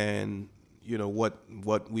 and you know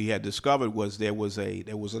what we had discovered was there was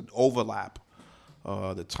an overlap.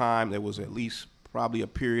 The time there was at least probably a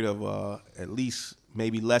period of at least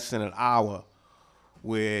maybe less than an hour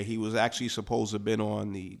where he was actually supposed to have been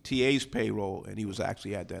on the TA's payroll and he was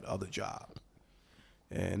actually at that other job,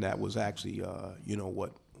 and that was actually you know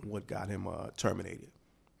what got him terminated.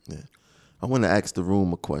 Yeah, I want to ask the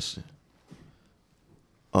room a question.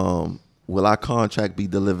 Will our contract be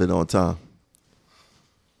delivered on time?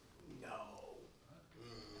 No.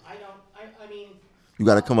 I don't. I mean. You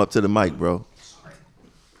got to come up to the mic, bro. Sorry.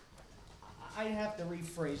 I have to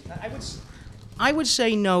rephrase. I would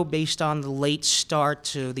say no based on the late start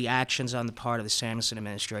to the actions on the part of the Samuelson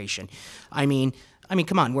administration. I mean,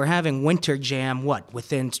 come on. We're having winter jam. What,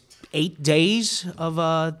 within 8 days of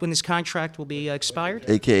when this contract will be expired?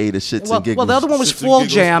 AKA the shits and giggles. Well, the other one was fall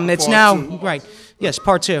jam. That's now right. Yes,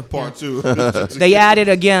 part two. Part two. They added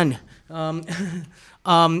again. The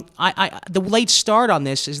late start on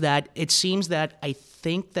this is that it seems that I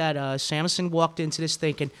think that Samuelson walked into this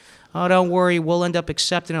thinking, oh, don't worry, we'll end up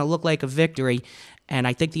accepting it. It'll look like a victory. And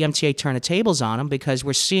I think the MTA turned the tables on them because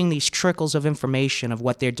we're seeing these trickles of information of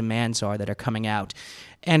what their demands are that are coming out.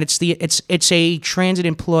 And it's a transit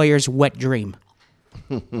employer's wet dream.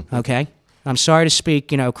 Okay? I'm sorry to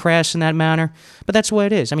speak, crass in that manner, but that's what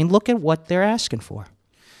it is. I mean, look at what they're asking for.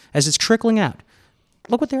 As it's trickling out,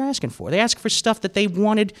 look what they're asking for. They ask for stuff that they've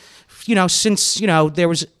wanted, since, there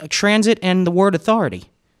was a transit and the word authority.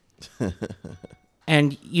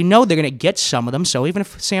 And they're going to get some of them, so even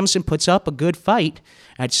if Samuelson puts up a good fight,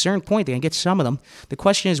 at a certain point they're going to get some of them. The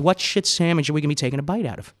question is, what shit sandwich are we going to be taking a bite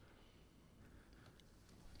out of?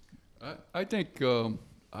 I think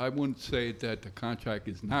I wouldn't say that the contract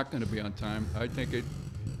is not going to be on time. I think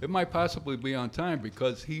it might possibly be on time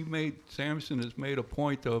because Samuelson has made a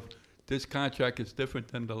point of this contract is different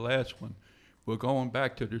than the last one. We're going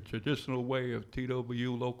back to the traditional way of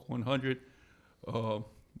TWU Local 100.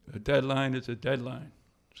 A deadline is a deadline.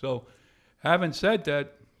 So having said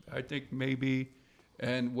that, I think maybe,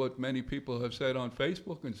 and what many people have said on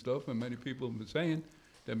Facebook and stuff, and many people have been saying,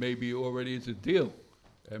 that maybe already is a deal.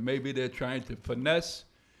 And maybe they're trying to finesse.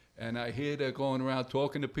 And I hear they're going around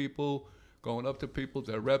talking to people, going up to people.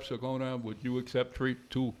 Their reps are going around, would you accept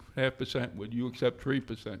 2.5%? Would you accept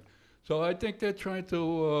 3%? So I think they're trying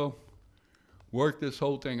to work this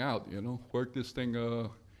whole thing out, work this thing.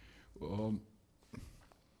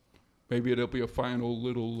 maybe there'll be a final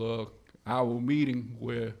little hour meeting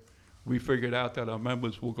where we figured out that our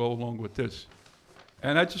members will go along with this.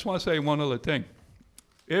 And I just want to say one other thing.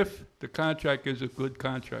 If the contract is a good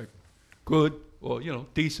contract, good or,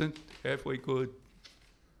 decent, halfway good,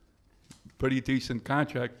 pretty decent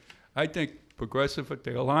contract, I think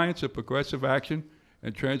the Alliance of Progressive Action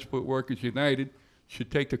and Transport Workers United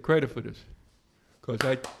should take the credit for this.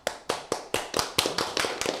 Because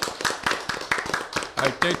I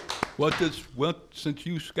think since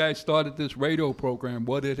you guys started this radio program,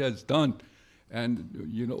 what it has done,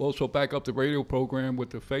 and also back up the radio program with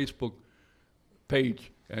the Facebook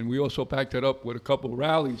page, and we also backed it up with a couple of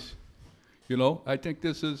rallies. I think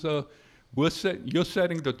this is you're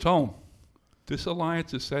setting the tone. This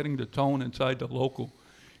alliance is setting the tone inside the local,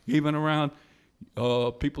 even around.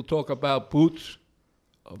 People talk about boots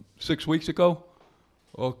 6 weeks ago,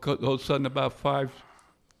 or all of a sudden about 5.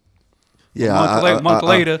 Yeah, a month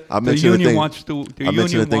later, the union wants to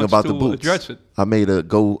address it. I made a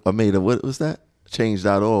what was that?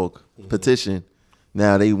 Change.org petition.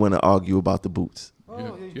 Now they want to argue about the boots.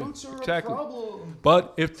 Boots are exactly. A problem.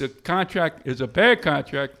 But if the contract is a bad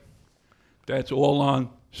contract, that's all on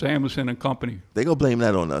Samuelson and Company. They gonna blame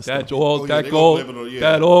that on us. That's all. That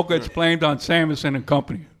all gets blamed on Samuelson and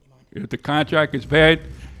Company. If the contract is bad,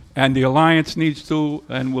 and the alliance needs to,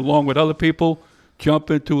 and along with other people,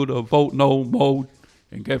 jump into the vote no mode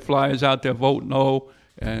and get flyers out there, vote no,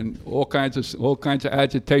 and all kinds of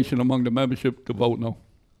agitation among the membership to vote no.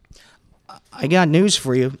 I got news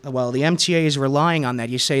for you. Well, the MTA is relying on that.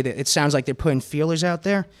 You say that it sounds like they're putting feelers out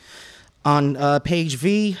there. On page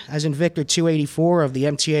V, as in Victor 284 of the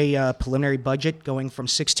MTA preliminary budget going from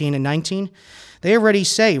 16 and 19, they already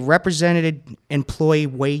say represented employee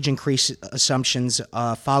wage increase assumptions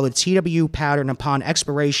follow the TW pattern upon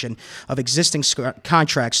expiration of existing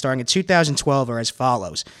contracts starting in 2012 are as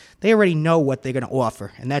follows. They already know what they're going to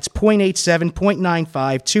offer, and that's 0.87, 0.95,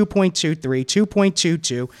 2.23,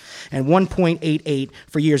 2.22, and 1.88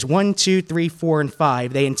 for years 1, 2, 3, 4, and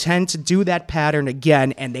 5. They intend to do that pattern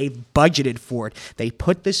again, and they've budgeted for it. They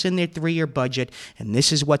put this in their 3-year budget, and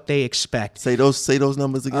this is what they expect. Say those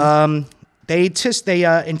numbers again. They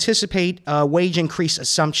anticipate wage increase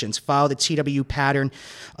assumptions follow the TW pattern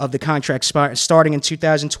of the contract starting in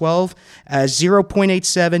 2012 as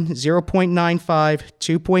 0.87, 0.95,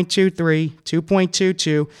 2.23,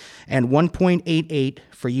 2.22, and 1.88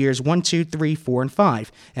 for years 1, 2, 3, 4, and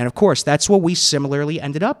 5. And of course, that's what we similarly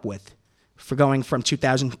ended up with for going from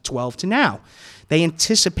 2012 to now. They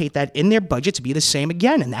anticipate that in their budget to be the same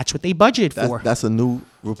again, and that's what they budgeted for. That's a new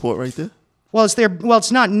report right there? Well,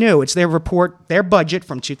 it's not new. It's their report, their budget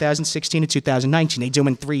from 2016 to 2019. They do them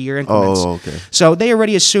in 3-year increments. Oh, okay. So they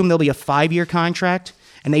already assume there'll be a 5-year contract,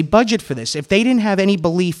 and they budget for this. If they didn't have any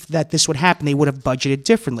belief that this would happen, they would have budgeted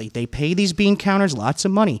differently. They pay these bean counters lots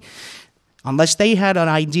of money. Unless they had an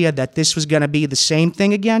idea that this was going to be the same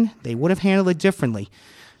thing again, they would have handled it differently.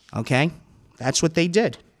 Okay? That's what they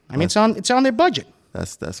did. I mean, it's on their budget.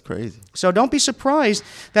 That's crazy. So don't be surprised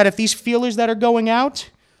that if these feelers that are going out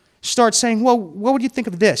start saying, well, what would you think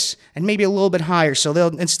of this? And maybe a little bit higher. So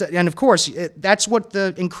and of course, that's what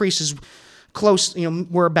the increases close,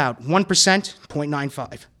 were about 1%,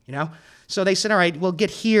 0.95, So they said, all right, we'll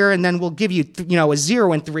get here and then we'll give you, a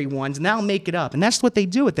 0 and 3 ones and that'll make it up. And that's what they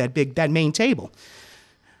do at that main table.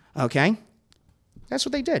 Okay? That's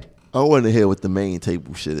what they did. I want to hear what the main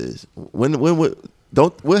table shit is.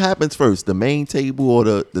 What happens first, the main table or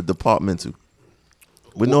the departmental?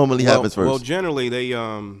 What normally happens first? Well, generally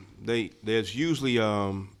there's usually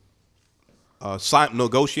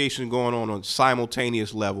negotiation going on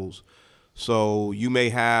simultaneous levels. So you may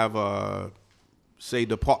have say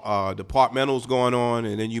departmentals going on,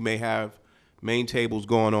 and then you may have main tables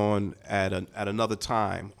going on at another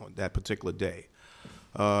time on that particular day.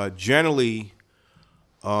 Generally,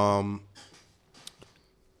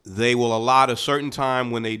 they will allot a certain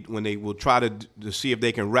time when they will try to see if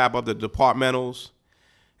they can wrap up the departmentals.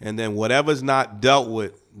 And then whatever's not dealt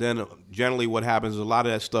with, then generally what happens is a lot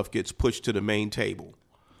of that stuff gets pushed to the main table.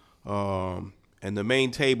 And the main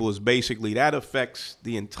table is basically, that affects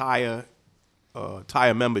the entire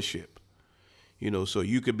membership. So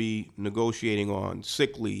you could be negotiating on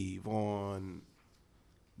sick leave, on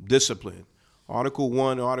discipline. Article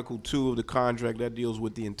 1, Article 2 of the contract, that deals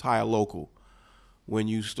with the entire local. When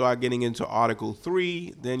you start getting into Article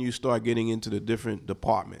 3, then you start getting into the different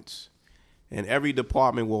departments. And every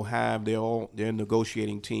department will have their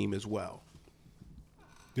negotiating team as well.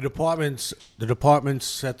 The departments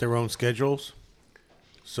set their own schedules.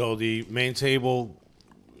 So the main table,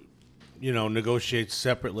 negotiates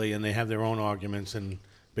separately, and they have their own arguments, and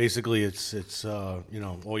Basically, it's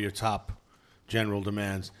all your top general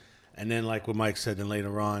demands, and then like what Mike said, then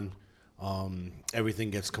later on,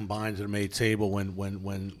 everything gets combined to the main table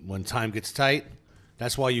when time gets tight.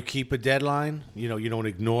 That's why you keep a deadline. You don't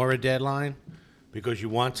ignore a deadline because you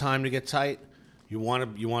want time to get tight. You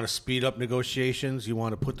want to speed up negotiations. You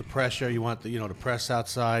want to put the pressure. You want the press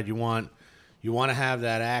outside. You want to have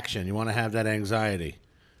that action. You want to have that anxiety.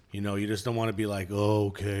 You just don't want to be like, oh,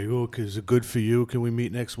 okay, is it good for you? Can we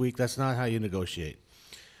meet next week? That's not how you negotiate.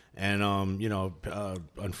 And,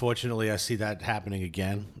 unfortunately, I see that happening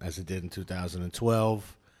again, as it did in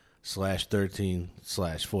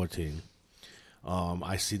 2012/13/14.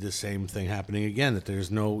 I see the same thing happening again, that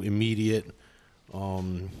there's no immediate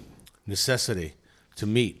necessity to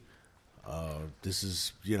meet. This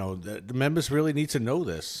is, the members really need to know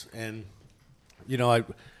this. And,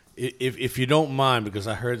 if you don't mind, because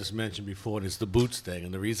I heard this mentioned before, it's the boots thing.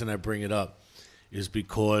 And the reason I bring it up is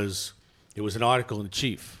because it was an article in the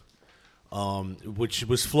Chief, which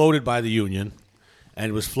was floated by the union. And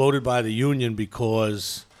it was floated by the union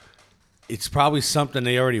because it's probably something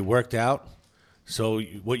they already worked out. So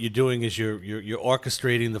what you're doing is you're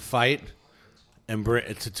orchestrating the fight and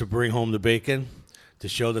to bring home the bacon, to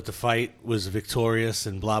show that the fight was victorious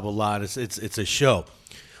and blah, blah, blah. It's a show.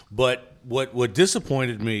 But what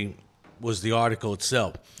disappointed me was the article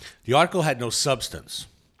itself. The article had no substance.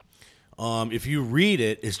 If you read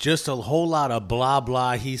it, it's just a whole lot of blah,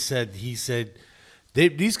 blah. He said.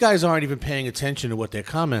 These guys aren't even paying attention to what they're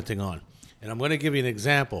commenting on. And I'm going to give you an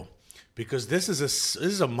example, because this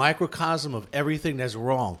is a microcosm of everything that's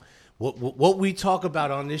wrong. What we talk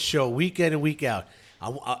about on this show week in and week out.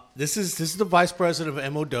 This is the vice president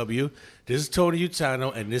of MOW. This is Tony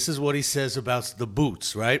Utano, and this is what he says about the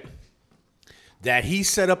boots, right? That he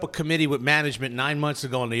set up a committee with management 9 months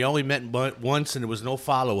ago, and they only met once, and there was no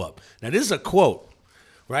follow-up. Now, this is a quote,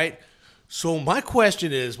 right? So my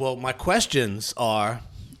questions are,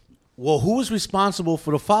 who is responsible for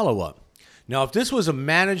the follow-up? Now, if this was a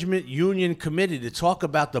management union committee to talk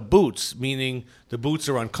about the boots, meaning the boots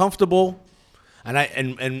are uncomfortable, and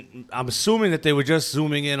I'm assuming that they were just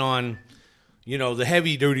zooming in on, the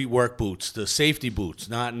heavy-duty work boots, the safety boots,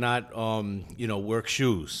 not work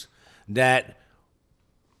shoes. That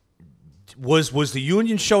was the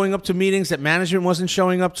union showing up to meetings that management wasn't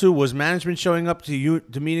showing up to? Was management showing up to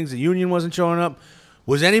meetings the union wasn't showing up?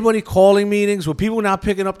 Was anybody calling meetings? Were people not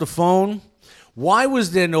picking up the phone? Why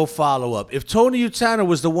was there no follow-up? If Tony Utano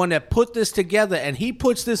was the one that put this together and he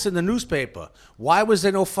puts this in the newspaper, why was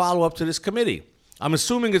there no follow-up to this committee? I'm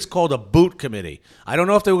assuming it's called a boot committee. I don't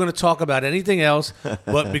know if they were going to talk about anything else,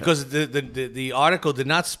 but because the article did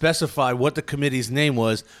not specify what the committee's name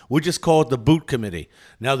was, we just called it the boot committee.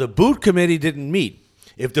 Now, the boot committee didn't meet.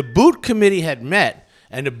 If the boot committee had met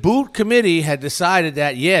and the boot committee had decided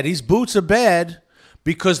that, these boots are bad,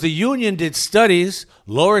 because the union did studies,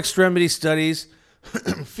 lower extremity studies,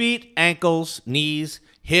 feet, ankles, knees,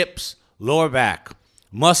 hips, lower back,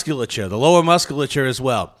 musculature, the lower musculature as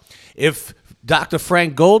well. If Dr.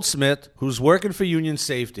 Frank Goldsmith, who's working for Union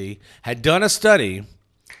Safety, had done a study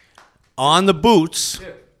on the boots,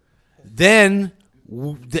 then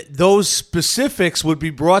those specifics would be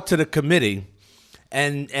brought to the committee,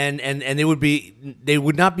 and they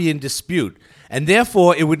would not be in dispute, and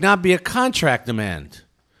therefore it would not be a contract demand.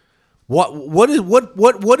 What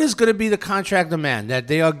is going to be the contract demand? That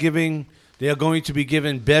they are going to be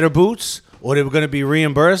given better boots, or they were going to be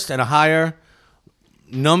reimbursed at a higher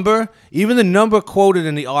number? Even the number quoted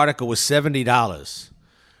in the article was $70.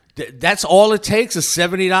 That's all it takes, is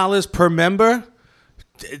 $70 per member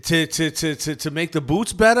to make the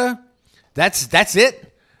boots better. That's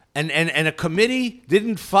it. And a committee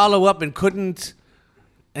didn't follow up and couldn't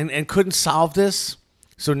solve this.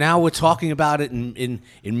 So now we're talking about it in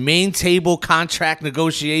main table contract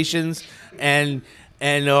negotiations, and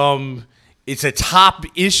it's a top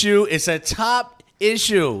issue. It's a top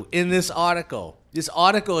issue in this article. This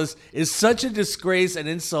article is such a disgrace and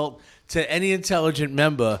insult to any intelligent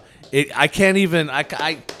member.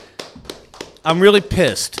 I'm really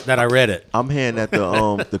pissed that I read it. I'm hearing that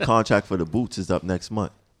the contract for the boots is up next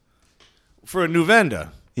month. For a new vendor.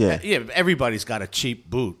 Yeah. Everybody's got a cheap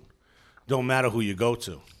boot. Don't matter who you go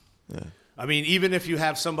to. Yeah. I mean, even if you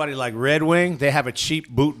have somebody like Red Wing, they have a cheap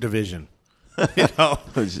boot division.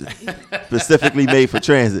 Specifically made for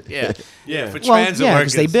transit. For transit workers.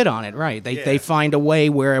 Because they bid on it, right? They find a way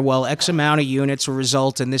where, X amount of units will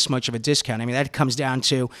result in this much of a discount. I mean, that comes down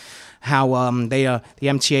to how the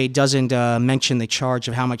MTA doesn't mention the charge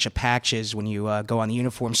of how much a patch is when you go on the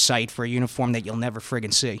uniform site for a uniform that you'll never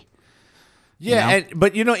friggin' see. Yeah,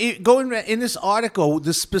 you know? but going in this article,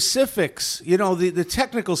 the specifics, the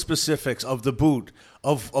technical specifics of the boot,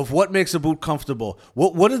 of what makes a boot comfortable.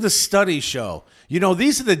 What do the studies show?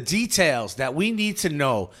 These are the details that we need to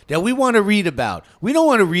know, that we want to read about. We don't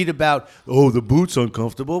want to read about, the boot's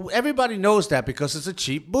uncomfortable. Everybody knows that because it's a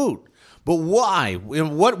cheap boot. But why?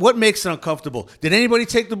 And what makes it uncomfortable? Did anybody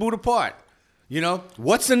take the boot apart?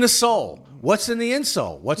 What's in the sole? What's in the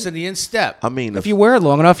insole? What's in the instep? I mean, If you wear it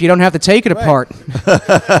long enough, you don't have to take it apart.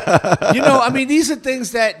 These are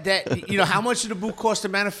things that how much did the boot cost to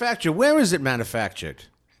manufacture? Where is it manufactured?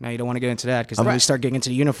 Now, you don't want to get into that because then we start getting into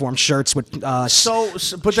the uniform shirts with... But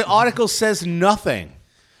the article says nothing.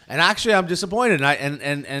 And actually, I'm disappointed.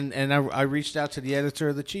 And I reached out to the editor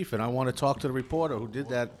of the Chief, and I want to talk to the reporter who did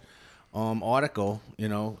that article,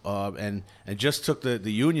 and just took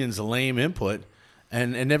the union's lame input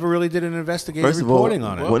and never really did an investigative reporting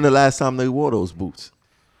on it. When the last time they wore those boots?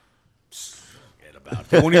 Forget about it.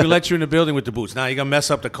 They won't even let you in the building with the boots. Now you're going to mess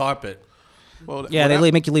up the carpet.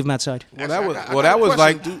 They make you leave them outside. That was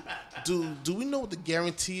like... Do we know what the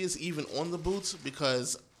guarantee is even on the boots?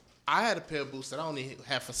 Because I had a pair of boots that I only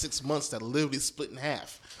had for 6 months that literally split in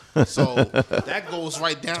half. So that goes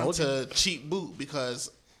right down to cheap boot, because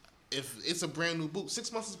if it's a brand new boot,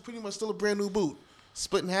 6 months is pretty much still a brand new boot.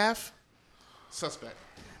 Split in half, suspect.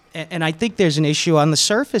 And I think there's an issue on the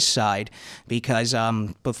surface side because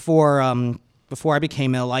before I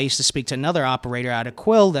became ill, I used to speak to another operator out of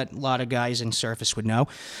Quill that a lot of guys in surface would know.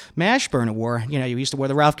 Mashburn wore, you used to wear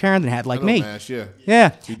the Ralph Carrington hat like me. Mash, yeah.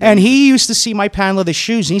 Yeah. And he used to see my pan leather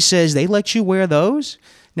shoes, and he says, they let you wear those?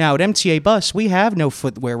 Now, at MTA Bus, we have no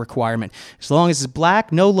footwear requirement. As long as it's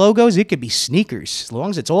black, no logos, it could be sneakers, as long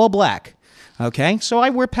as it's all black. Okay? So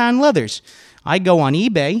I wear pan leathers. I go on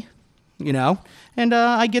eBay, and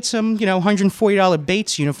I get some, $140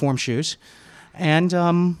 Bates uniform shoes. And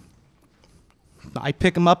I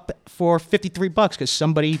pick them up for $53 because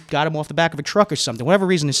somebody got them off the back of a truck or something, whatever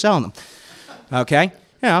reason they're selling them. Okay?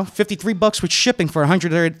 $53 with shipping for a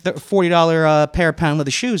 $140 pair of pan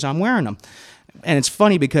leather shoes. I'm wearing them. And it's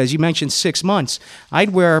funny because you mentioned 6 months.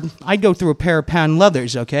 I'd go through a pair of pan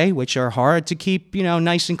leathers, okay, which are hard to keep,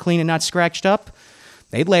 nice and clean and not scratched up.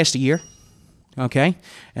 They'd last a year, okay?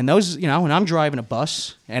 And those, and I'm driving a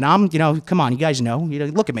bus, and I'm, come on, you guys know,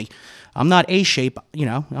 look at me. I'm not A-shape,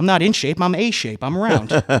 I'm not in shape, I'm A-shape, I'm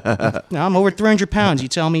round. I'm over 300 pounds. You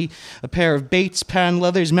tell me a pair of Bates pan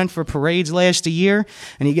leathers meant for parades last a year,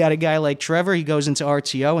 and you got a guy like Trevor, he goes into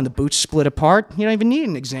RTO and the boots split apart, you don't even need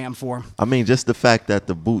an exam for him. I mean, just the fact that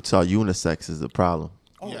the boots are unisex is the problem.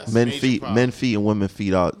 Yes, men's feet and women's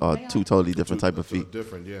feet are two totally different type of feet.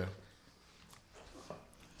 Different, yeah.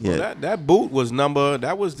 Yeah. Well, that boot was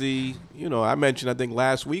that was the, I mentioned, I think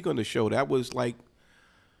last week on the show, that was like,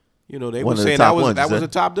 they were saying that was the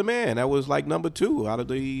top demand. That was like number 2 out of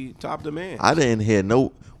the top demand. I didn't hear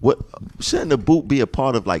shouldn't the boot be a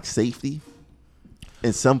part of like safety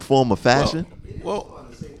in some form of fashion? Well,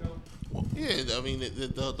 yeah, I mean,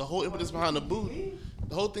 the whole impetus behind the boot,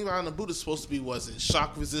 the whole thing behind the boot is supposed to be, was it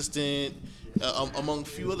shock resistant, among a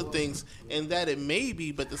few other things, and that it may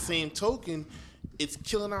be, but the same token, it's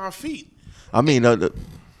killing our feet. I mean, you're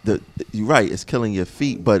right, it's killing your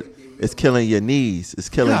feet, but it's killing your knees. It's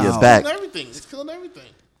killing your back. It's killing everything.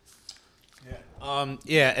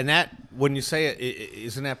 Yeah, and that, when you say it,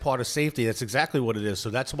 isn't that part of safety? That's exactly what it is. So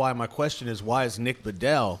that's why my question is, why is Nick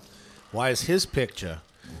Bedell, why is his picture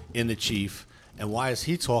in the Chief, and why is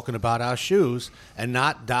he talking about our shoes and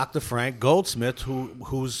not Dr. Frank Goldsmith,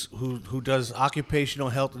 who does occupational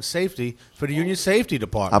health and safety for the Union Safety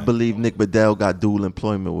Department? I believe Nick Bedell got dual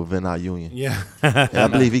employment within our union. Yeah. And I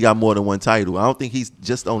believe he got more than one title. I don't think he's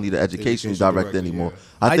just only the education director anymore.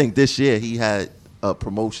 Yeah. I think this year he had a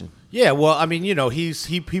promotion. Yeah, well, I mean, he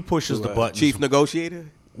pushes the buttons. Chief negotiator?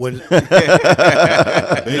 When we're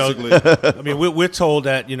told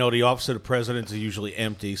that the office of the president is usually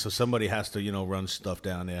empty, so somebody has to run stuff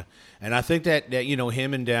down there. And I think that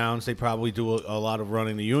him and Downs, they probably do a lot of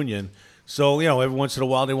running the union. So every once in a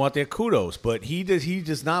while they want their kudos, but he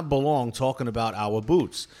does not belong talking about our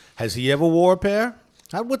boots. Has he ever wore a pair?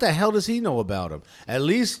 What the hell does he know about them? At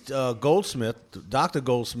least Goldsmith, Dr.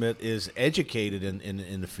 Goldsmith, is educated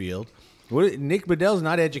in the field. Nick Bedell's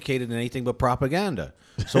not educated in anything but propaganda.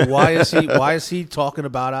 So why is he talking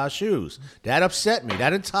about our shoes? That upset me.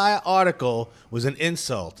 That entire article was an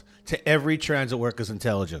insult to every transit worker's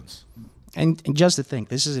intelligence. And just to think,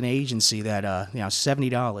 this is an agency that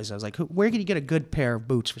 $70. I was like, where can you get a good pair of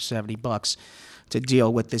boots for $70 to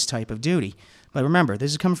deal with this type of duty? But remember,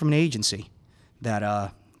 this is coming from an agency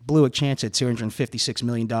that blew a chance at $256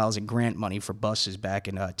 million in grant money for buses back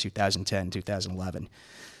in 2010, 2011.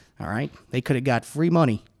 All right, they could have got free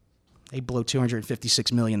money. They blew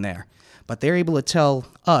 $256 million there, but they're able to tell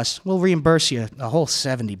us, we'll reimburse you a whole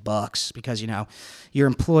 $70 because your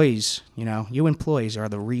employees, you employees are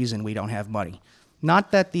the reason we don't have money.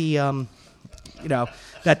 Not that that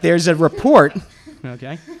there's a report,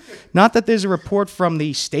 okay? Not that there's a report from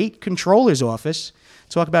the state controller's office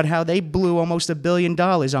talk about how they blew almost $1 billion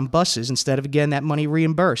on buses instead of getting that money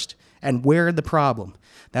reimbursed. And we're the problem.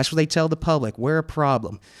 That's what they tell the public. We're a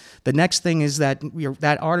problem. The next thing is that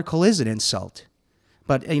that article is an insult.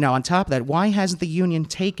 But, on top of that, why hasn't the union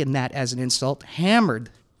taken that as an insult, hammered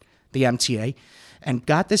the MTA, and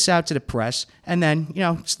got this out to the press, and then,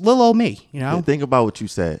 it's little old me, Think about what you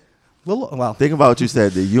said. Well, think about what you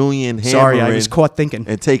said. The union hammering. Sorry, I was caught thinking.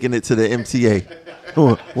 And taking it to the MTA.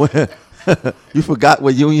 You forgot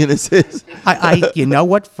what union this is? You know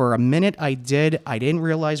what? For a minute I did. I didn't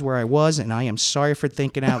realize where I was, and I am sorry for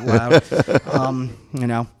thinking out loud.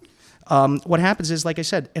 What happens is, like I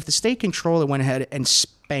said, if the state controller went ahead and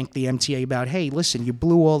spanked the MTA about, hey, listen, you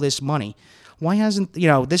blew all this money, why hasn't,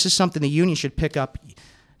 this is something the union should pick up,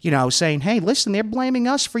 saying, hey, listen, they're blaming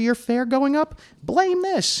us for your fare going up. Blame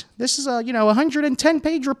this. This is a,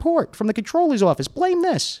 110-page report from the controller's office. Blame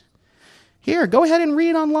this. Here, go ahead and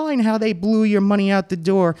read online how they blew your money out the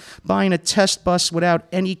door buying a test bus without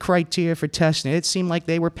any criteria for testing. It seemed like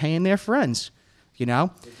they were paying their friends, You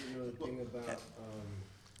got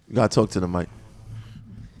to talk to the mic.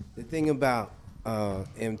 The thing about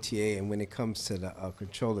MTA, and when it comes to the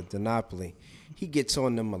controller, DiNapoli, he gets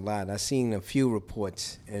on them a lot. I've seen a few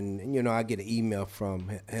reports, and, I get an email from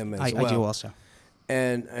him as well. I do also.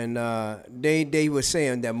 And they were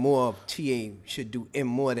saying that more of TA should do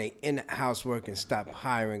more of their in-house work and stop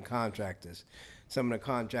hiring contractors. Some of the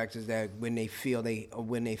contractors that when they fail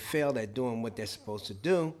at doing what they're supposed to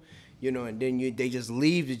do, and then they just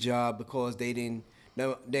leave the job because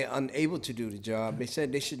they're unable to do the job. They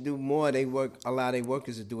said they should do more. Allow their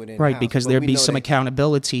workers to do it in-house. Right, because there'd be some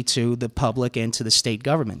accountability to the public and to the state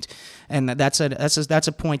government, and that's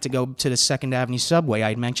a point to go to the Second Avenue subway.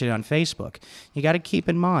 I mentioned it on Facebook. You got to keep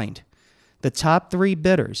in mind the top three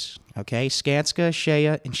bidders. Okay, Skanska, Shea,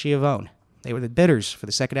 and Schiavone. They were the bidders for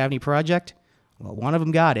the Second Avenue project. Well, one of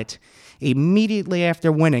them got it. Immediately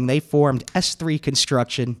after winning, they formed S3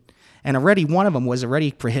 Construction. And already one of them was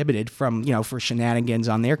already prohibited from, for shenanigans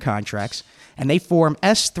on their contracts. And they formed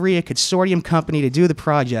S3, a consortium company, to do the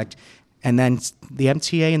project. And then the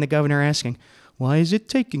MTA and the governor asking, why is it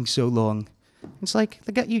taking so long? It's like,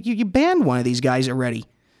 you banned one of these guys already.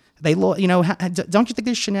 Don't you think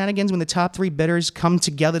there's shenanigans when the top three bidders come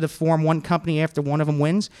together to form one company after one of them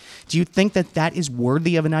wins? Do you think that is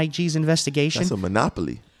worthy of an IG's investigation? That's a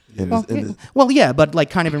monopoly. Yeah, but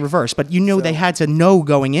kind of in reverse. But they had to know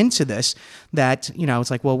going into this that,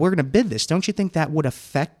 it's like, well, we're going to bid this. Don't you think that would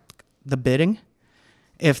affect the bidding?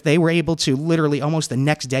 If they were able to literally almost the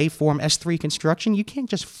next day form S3 Construction, you can't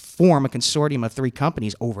just form a consortium of three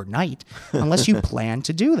companies overnight unless you plan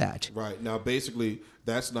to do that. Right. Now, basically,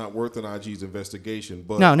 that's not worth an IG's investigation.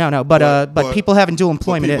 But No. But people having dual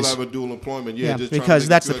employment people is. having dual employment, just because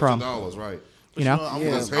that's the problem. Dollars, right.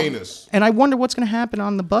 That's heinous. And I wonder what's going to happen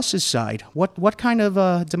on the buses side. What kind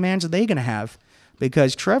of demands are they going to have?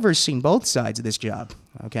 Because Trevor's seen both sides of this job.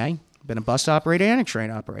 Okay, been a bus operator and a train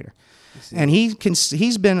operator, and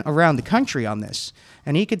he's been around the country on this,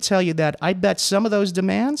 and he could tell you that I bet some of those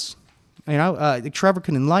demands, Trevor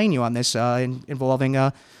can enlighten you on this involving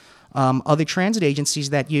other transit agencies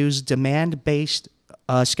that use demand-based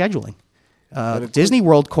scheduling. Disney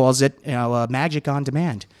World calls it magic on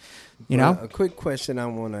demand. A quick question I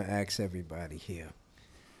want to ask everybody here.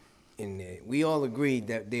 We all agree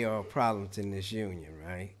that there are problems in this union,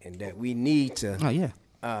 right? And that we need to. Oh yeah.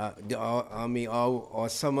 Are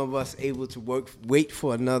some of us able to wait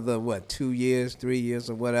for another 2 years, 3 years,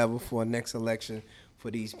 or whatever for next election for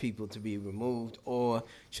these people to be removed, or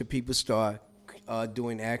should people start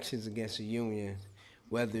doing actions against the union,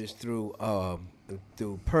 whether it's through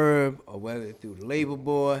PERB or whether it's through the labor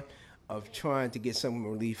board, of trying to get some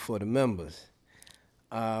relief for the members?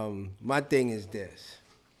 My thing is this.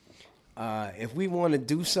 If we want to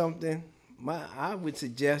do something, I would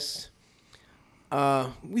suggest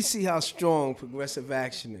we see how strong progressive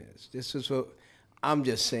action is. This is what I'm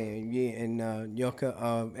just saying. Yeah, and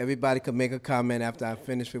everybody could make a comment after I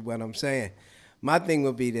finish with what I'm saying. My thing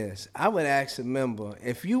would be this. I would ask a member,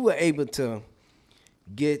 if you were able to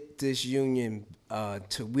get this union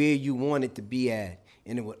to where you want it to be at,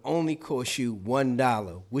 and it would only cost you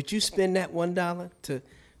 $1, would you spend that $1 to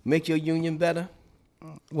make your union better?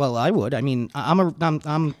 Well, I would. I mean, I'm a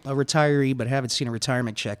retiree, but haven't seen a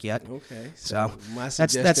retirement check yet. Okay. So my that's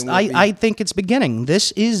suggestion would be- I think it's beginning.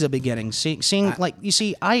 This is a beginning. Seeing like you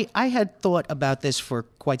see, I had thought about this for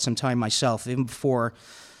quite some time myself, even before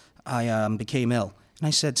I became ill. And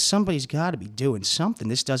I said, somebody's got to be doing something.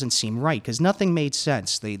 This doesn't seem right because nothing made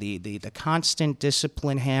sense. The constant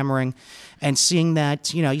discipline hammering, and seeing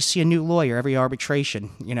that you see a new lawyer every arbitration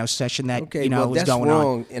session that Okay, was well, that's going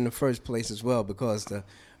wrong on. in the first place as well because the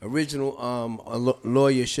original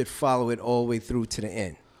lawyer should follow it all the way through to the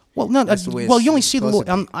end. Well, no. That's the way Well, it's you only see the supposed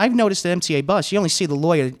to lawyer. be. I've noticed at MTA bus, you only see the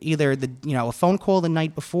lawyer either a phone call the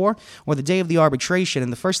night before or the day of the arbitration,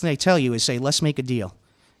 and the first thing they tell you is say, "Let's make a deal,"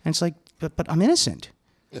 and it's like, but I'm innocent.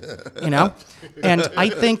 And I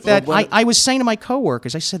think that I was saying to my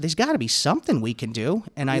coworkers, I said, "There's got to be something we can do."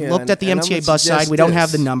 And I Yeah, looked at the and I'm MTA gonna bus side. suggest We don't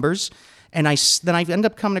have the this. numbers, and then I end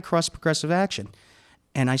up coming across Progressive Action,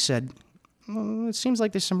 and I said, well, "It seems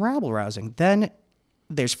like there's some rabble rousing." Then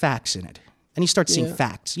there's facts in it. And you start seeing Yeah.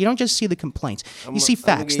 facts. You don't just see the complaints. You see I'm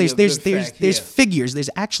gonna facts. give you There's a good fact there's here. figures. There's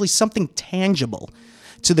actually something tangible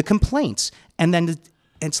to the complaints. And then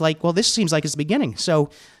it's like, well, this seems like it's the beginning. So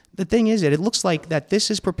the thing is that it looks like that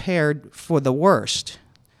this is prepared for the worst,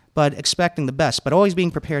 but expecting the best, but always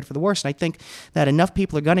being prepared for the worst. And I think that enough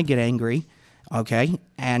people are going to get angry. Okay,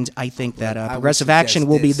 and I think that I would Progressive suggest Action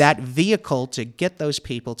will be this. that vehicle to get those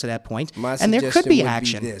people to that point. My And there could suggestion be would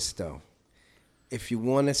action. Be this though. If you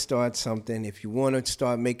want to start something, if you want to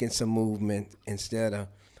start making some movement instead of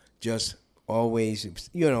just always,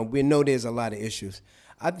 we know there's a lot of issues.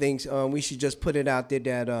 I think we should just put it out there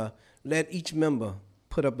that let each member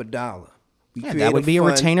put up $1. We Yeah, create that would be a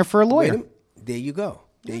fund. retainer for a lawyer. There you go.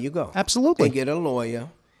 There you go. Absolutely. And get a lawyer,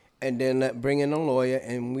 and then bring in a lawyer,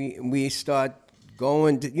 and we start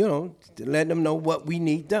going to, to let them know what we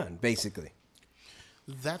need done, basically.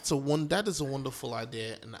 That is a wonderful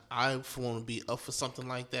idea, and I for one would be up for something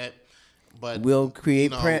like that. But We'll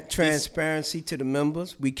create it's- transparency to the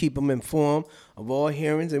members. We keep them informed of all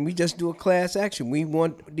hearings, and we just do a class action. We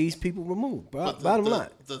want these people removed. But Bottom line.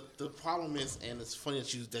 The problem is, and it's funny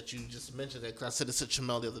that you just mentioned that because I said this to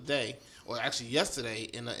Chamel the other day, or actually yesterday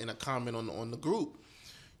in a comment on the group.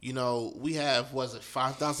 We have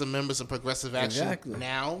 5,000 members in Progressive Action Exactly.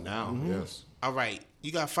 now. Yes. All right,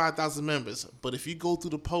 you got 5,000 members, but if you go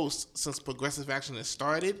through the posts since Progressive Action has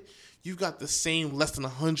started, you've got the same less than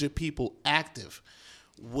 100 people active.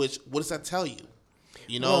 What does that tell you?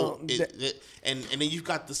 Well, and then you've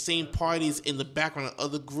got the same parties in the background of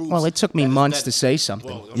other groups. Well, it took me months to say something.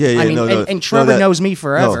 Well, Yeah, I mean, no, and Trevor that- knows me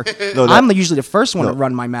forever. no, that- I'm usually the first one to no.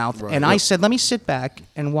 run my mouth. And I said, let me sit back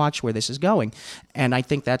and watch where this is going. And I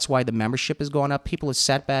think that's why the membership has gone up. People have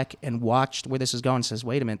sat back and watched where this is going and says,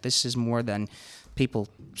 wait a minute, this is more than people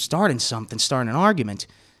starting an argument.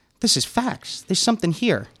 This is facts. There's something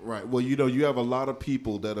here. Right. Well, you have a lot of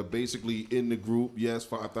people that are basically in the group. Yes,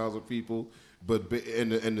 5,000 people, but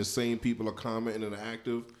and the same people are commenting and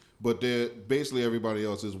active. But they're basically everybody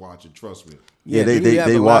else is watching. Trust me. Yeah, you have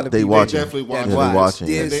they a lot watch. of They people watching. definitely Yeah, watch. they Watch. watching.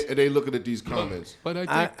 There's- And they looking at these comments. But I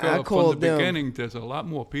think I from called the them- beginning, there's a lot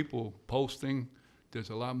more people posting.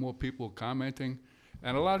 There's a lot more people commenting,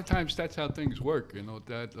 and a lot of times that's how things work.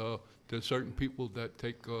 That there's certain people that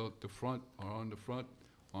take the front or on the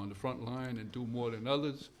front line and do more than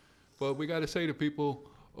others. But we got to say to people,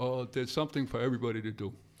 there's something for everybody to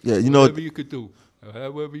do. Yeah, whatever you could do,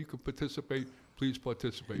 however you could participate, please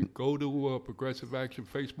participate. Go to Progressive Action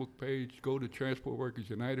Facebook page. Go to Transport Workers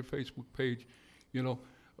United Facebook page.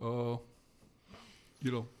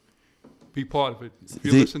 Be part of it. If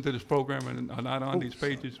you listen to this program and are not on these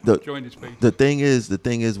pages, join these pages. The thing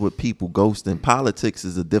is with people ghosting, politics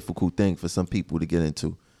is a difficult thing for some people to get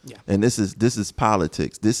into. Yeah. And this is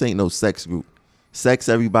politics. This ain't no sex group. Sex,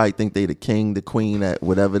 everybody think they the king, the queen at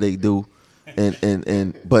whatever they do.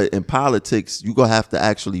 But in politics, you gonna have to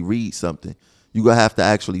actually read something. You gonna have to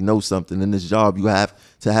actually know something. In this job, you have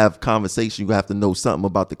to have conversation. You have to know something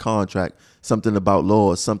about the contract, something about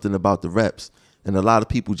laws, something about the reps. And a lot of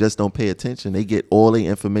people just don't pay attention. They get all the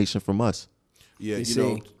information from us. Yeah, You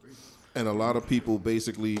see? and a lot of people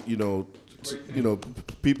basically,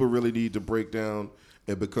 people really need to break down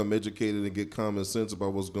and become educated and get common sense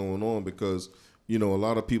about what's going on because, a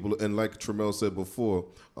lot of people, and like Tremel said before,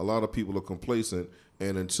 a lot of people are complacent,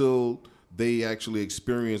 and until they actually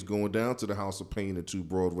experience going down to the House of Pain at 2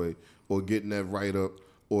 Broadway or getting that write-up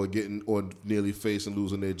or nearly facing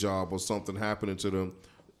losing their job or something happening to them,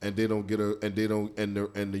 and they don't get and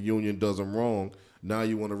the union does them wrong. Now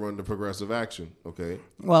you want to run the Progressive Action, okay?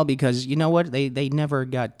 Well, because you know what? They never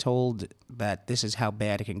got told that this is how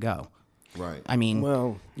bad it can go. Right. I mean,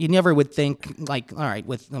 Well- you never would think, like, all right,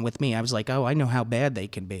 with me, I was like, oh, I know how bad they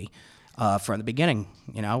can be from the beginning,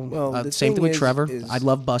 you know. Well, the same thing thing with is- Trevor. is- I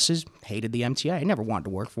love buses, hated the MTA. I never wanted to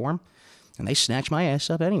work for them, and they snatched my ass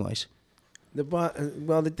up anyways.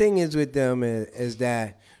 Well, the thing is with them is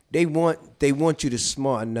that they want you to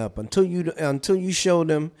smarten up until you show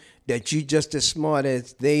them that you just as smart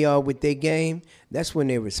as they are with their game. That's when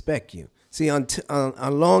they respect you. See, as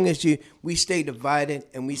long as we stay divided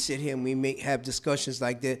and we sit here and we have discussions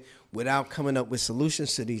like that without coming up with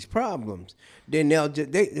solutions to these problems, then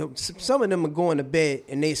some of them are going to bed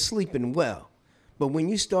and they're sleeping well. But when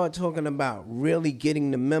you start talking about really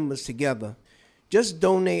getting the members together, just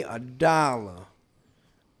donate $1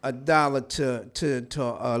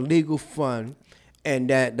 to a legal fund, and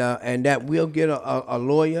that we'll get a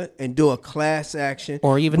lawyer and do a class action.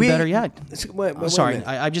 Or even better yet. Wait a Sorry, minute.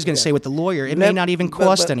 I'm just going to say with the lawyer, it may not even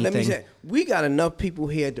cost Let me anything. say, we got enough people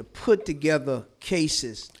here to put together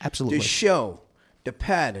cases Absolutely. to show the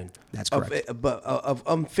pattern That's correct. of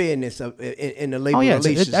unfairness in the labor Oh, yeah,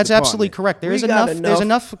 relations that's absolutely department. correct. There We is got enough- there's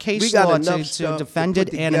enough case we got law enough to stuff defend put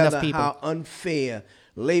it and enough together people. How unfair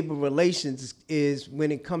labor relations is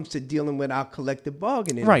when it comes to dealing with our collective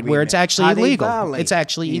bargaining Right, where it's agreement. actually How they illegal. violate, It's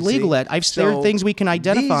actually you illegal. see? There are things we can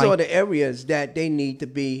identify. These are the areas that they need to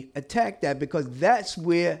be attacked at, because that's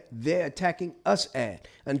where they're attacking us at.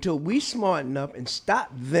 Until we smarten up and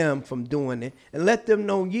stop them from doing it and let them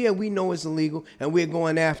know, yeah, we know it's illegal and we're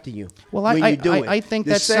going after you. Well, when I you do it. I think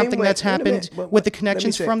The that's same something way- that's wait a happened minute, but- with the let me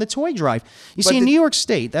connections say- from the toy drive. You But see, in the- New York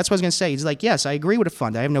State, that's what I was going to say. It's like, yes, I agree with the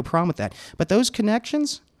fund. I have no problem with that. But those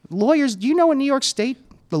connections, lawyers, do you know in New York State,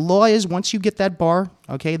 the law is once you get that bar,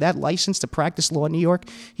 okay, that license to practice law in New York,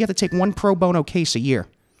 you have to take one pro bono case a year.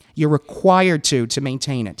 You're required to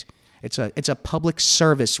maintain it. It's a public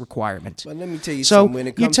service requirement. But let me tell you so something. When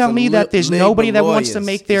it you comes tell to me that there's labor nobody that wants to lawyers,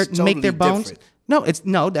 make their it's totally bones. different.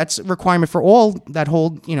 No, that's a requirement for all that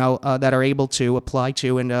hold, that are able to apply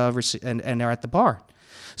to and are at the bar.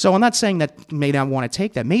 So I'm not saying that may not want to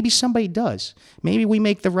take that. Maybe somebody does. Maybe we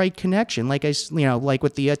make the right connection, like like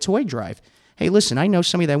with the toy drive. Hey, listen, I know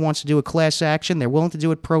somebody that wants to do a class action. They're willing to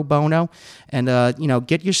do it pro bono, and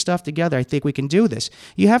get your stuff together. I think we can do this.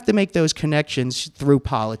 You have to make those connections through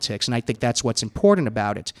politics, and I think that's what's important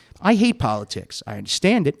about it. I hate politics. I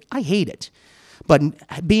understand it. I hate it. But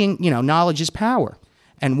knowledge is power.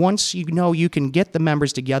 And once you can get the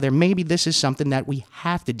members together, maybe this is something that we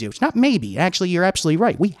have to do. It's not maybe. Actually, you're absolutely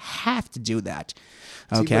right. We have to do that.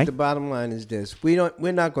 See, Okay. but the bottom line is this: we're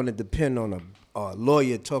not going to depend on a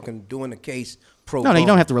lawyer doing a case pro No, you bono.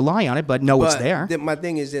 don't have to rely on it, but know it's there. My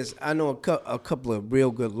thing is this: I know a couple of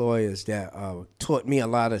real good lawyers that taught me a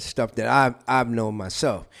lot of stuff that I've known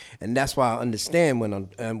myself, and that's why I understand when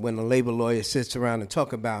a labor lawyer sits around and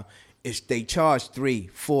talk about they charge $300,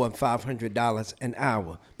 $400, and $500 an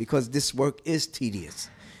hour because this work is tedious.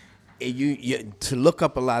 And you to look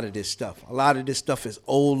up a lot of this stuff. A lot of this stuff is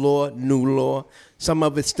old law, new law. Some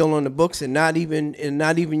of it's still on the books and not even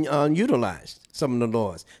utilized. Some of the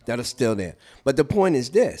laws that are still there. But the point is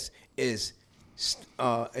this: is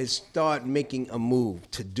start making a move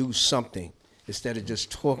to do something instead of just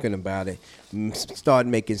talking about it. Start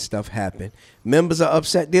making stuff happen. Members are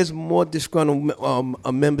upset. There's more disgruntled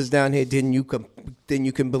members down here than you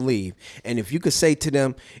can believe. And if you could say to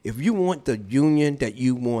them, if you want the union that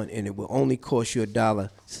you want and it will only cost you $1,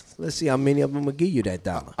 let's see how many of them will give you that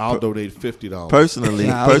 $1. I'll donate $50. Personally,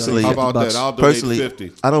 Nah, I'll donate how about that? I'll donate personally,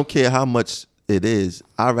 50. I don't care how much it is.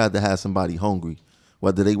 I'd rather have somebody hungry,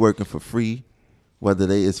 whether they working for free, whether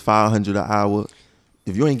it's $500 an hour.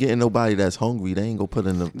 If you ain't getting nobody that's hungry, they ain't gonna put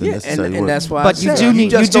in the necessary work. And that's why. But I you said, do need-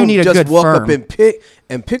 just you do don't need a just good walk firm. up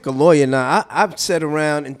and pick a lawyer. Now I've sat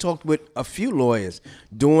around and talked with a few lawyers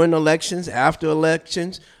during elections, after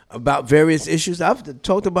elections, about various issues. I've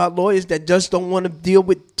talked about lawyers that just don't want to deal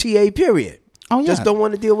with TA. Period. Oh, yeah. Just don't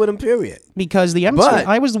want to deal with them. Period. Because the But-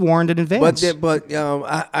 I was warned in advance.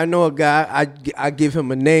 I know a guy. I give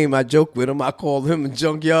him a name. I joke with him. I call him a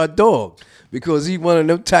junkyard dog because he's one of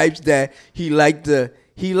them types that he liked to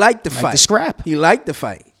fight, to scrap. He liked to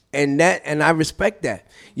fight, and I respect that.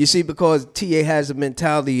 You see, because TA has a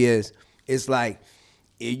mentality it's like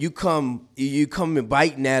you come and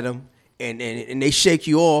biting at them. And they shake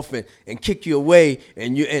you off and kick you away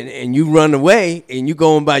and you run away and you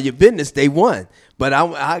going by your business. They won, but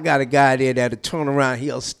I got a guy there that'll turn around.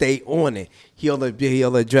 He'll stay on it. He'll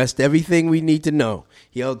address everything we need to know.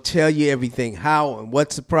 He'll tell you everything, how and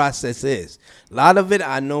what the process is. A lot of it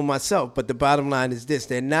I know myself, but the bottom line is this: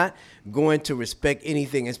 they're not going to respect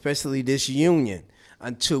anything, especially this union,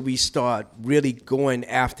 until we start really going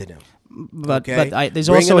after them. But Okay? there's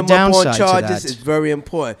Bringing also a them up on downside to charges that. is very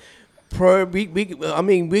important. Perb,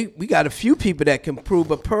 we got a few people that can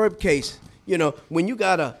prove a perb case. You know, when you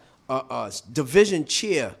got a division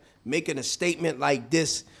chair making a statement like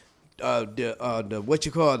this,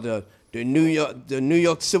 the New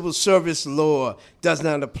York Civil Service law does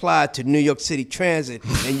not apply to New York City Transit,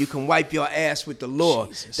 and you can wipe your ass with the law.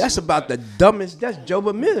 Jesus. That's about the dumbest. That's Joe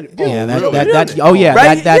Miller. Yeah,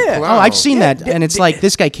 Right? Oh, I've seen that, and it's like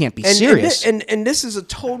this guy can't be serious. And this is a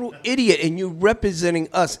total idiot, and you representing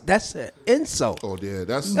us. That's an insult. Oh yeah,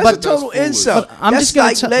 that's a total insult. I'm that's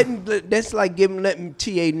just like letting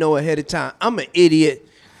TA know ahead of time. I'm an idiot.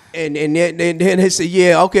 And then they say,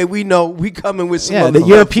 yeah, okay, we know, we coming with some other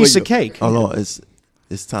you're a piece of cake. Oh, no, it's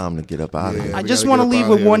time to get up out of here. I just want to leave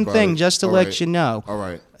with one thing, just to let you know. All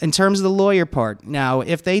right. In terms of the lawyer part, now,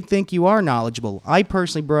 if they think you are knowledgeable, I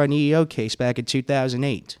personally brought an EEO case back in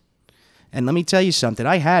 2008. And let me tell you something,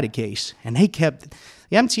 I had a case, and the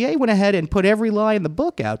MTA went ahead and put every lie in the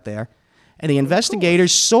book out there, and the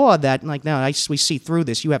investigators saw that, and like, no, we see through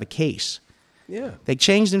this, you have a case. Yeah. They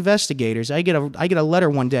changed investigators. I get a letter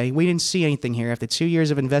one day. We didn't see anything here. After 2 years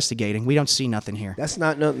of investigating, we don't see nothing here. That's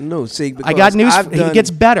not nothing new. See, I got news. It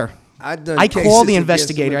gets better. I called the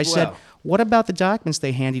investigator. I said, what about the documents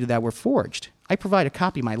they handed you that were forged? I provide a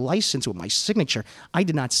copy of my license with my signature. I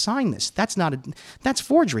did not sign this. That's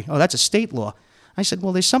forgery. Oh, that's a state law. I said,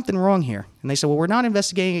 well, there's something wrong here. And they said, well, we're not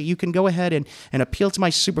investigating it. You can go ahead and appeal to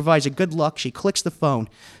my supervisor. Good luck. She clicks the phone.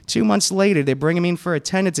 2 months later, they're bringing me in for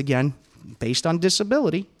attendance again, based on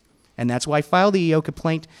disability, and that's why I filed the EEO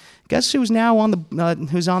complaint. Guess who's now on the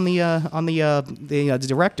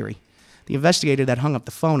directory? The investigator that hung up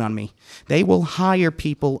the phone on me. They will hire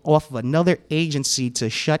people off of another agency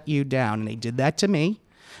to shut you down, and they did that to me,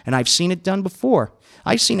 and I've seen it done before.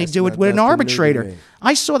 I've seen it do it with an arbitrator.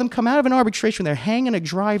 I saw them come out of an arbitration. They're hanging a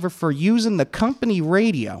driver for using the company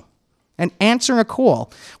radio and answering a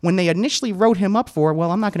call. When they initially wrote him up for,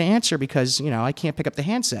 well, I'm not going to answer because, I can't pick up the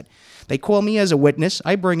handset. They call me as a witness.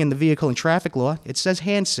 I bring in the vehicle and traffic law. It says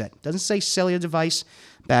handset. It doesn't say cellular device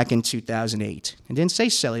back in 2008. It didn't say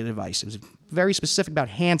cellular device. It was very specific about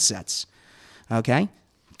handsets. Okay?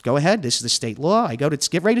 Go ahead. This is the state law. I go to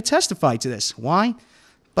get ready to testify to this. Why?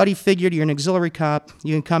 Buddy figured you're an auxiliary cop.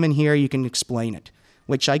 You can come in here. You can explain it,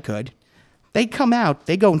 which I could. They come out.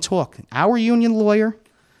 They go and talk. Our union lawyer,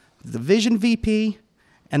 the division VP,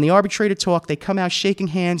 and the arbitrator talk. They come out shaking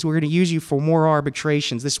hands. We're going to use you for more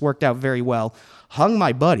arbitrations. This worked out very well. Hung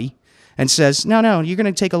my buddy and says, no, you're going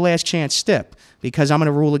to take a last chance step because I'm going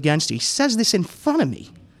to rule against you. He says this in front of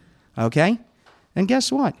me. Okay? And guess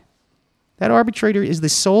what? That arbitrator is the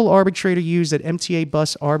sole arbitrator used at MTA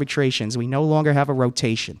bus arbitrations. We no longer have a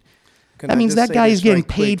rotation. That means that guy is getting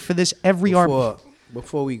paid for this every arbitration.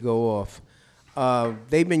 Before we go off,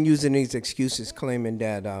 they've been using these excuses claiming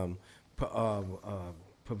that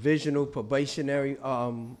provisional probationary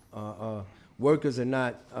workers are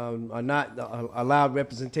not allowed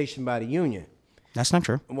representation by the union. That's not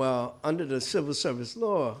true. Well, under the civil service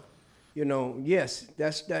law, yes,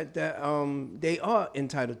 they are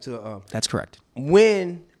entitled to. That's correct.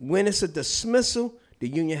 When it's a dismissal, the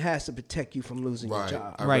union has to protect you from losing your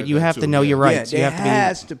job. Right, you have to know your rights. Yeah,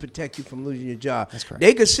 has to protect you from losing your job. That's correct.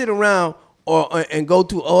 They could sit around and go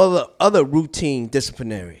through all the other routine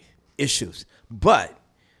disciplinary issues, but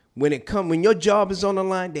when your job is on the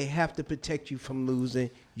line, they have to protect you from losing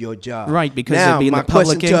your job. Right, because it'd be in the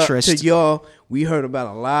public interest. To y'all, we heard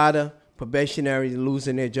about a lot of probationaries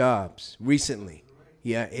losing their jobs recently.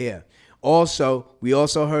 Yeah. Also, we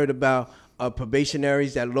also heard about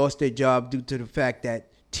probationaries that lost their job due to the fact that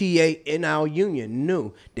TA in our union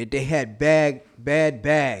knew that they had bad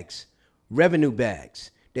bags, revenue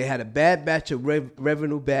bags. They had a bad batch of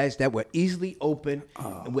revenue bags that were easily opened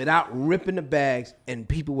without ripping the bags, and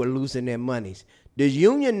people were losing their monies. The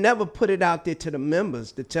union never put it out there to the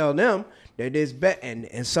members to tell them that there's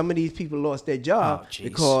and some of these people lost their job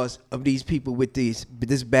because of these people with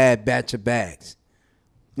this bad batch of bags.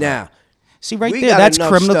 Now, see right there, that's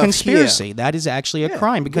criminal conspiracy. Here. That is actually a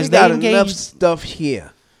crime because they engaged enough stuff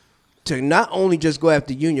here to not only just go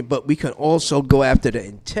after the union, but we can also go after the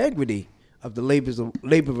integrity of the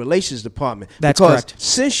labor relations department. That's because correct.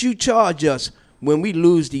 Since you charge us when we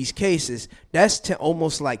lose these cases, that's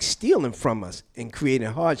almost like stealing from us and creating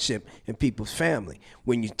hardship in people's family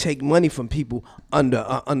when you take money from people under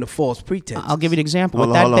false pretense. I'll give you an example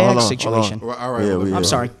with that bag situation. All right, I'm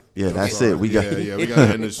sorry. Yeah, that's it. We got we got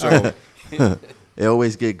to end the show. They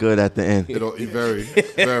always get good at the end. Very.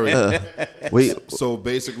 So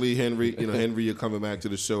basically, Henry, you're coming back to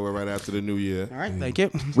the show right after the new year. All right, thank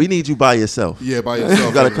you. We need you by yourself. Yeah, by yourself.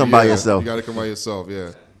 You got to come by yourself. You got to come by yourself.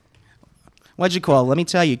 Yeah. What'd you call it? Let me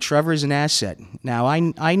tell you, Trevor is an asset. Now,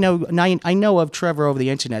 I know of Trevor over the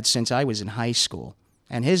internet since I was in high school.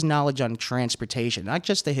 And his knowledge on transportation, not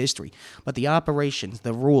just the history, but the operations,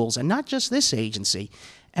 the rules, and not just this agency,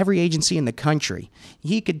 every agency in the country.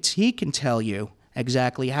 He can tell you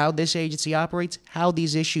exactly how this agency operates, how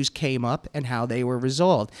these issues came up, and how they were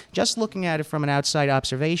resolved. Just looking at it from an outside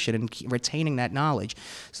observation and retaining that knowledge.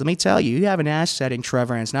 So let me tell you, you have an asset in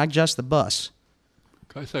Trevor, and it's not just the bus.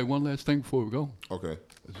 Can I say one last thing before we go? Okay.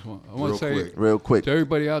 I want to say real quick to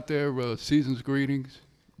everybody out there, season's greetings,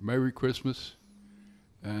 Merry Christmas,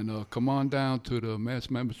 and come on down to the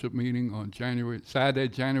mass membership meeting on Saturday,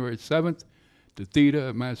 January 7th, the theater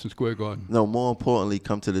at Madison Square Garden. No, more importantly,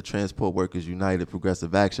 come to the Transport Workers United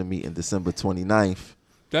Progressive Action meeting December 29th.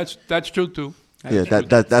 That's true too.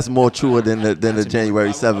 That's more truer than the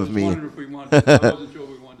January 7th meeting.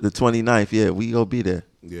 The 29th, yeah, we gonna be there.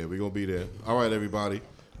 Yeah, we gonna be there. All right, everybody.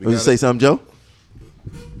 You say something, Joe?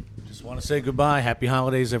 Just want to say goodbye. Happy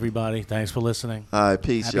holidays, everybody. Thanks for listening. All right,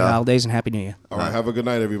 peace, Happy y'all. holidays and Happy New Year. All right, have a good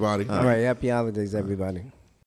night, everybody. All right, happy holidays, everybody.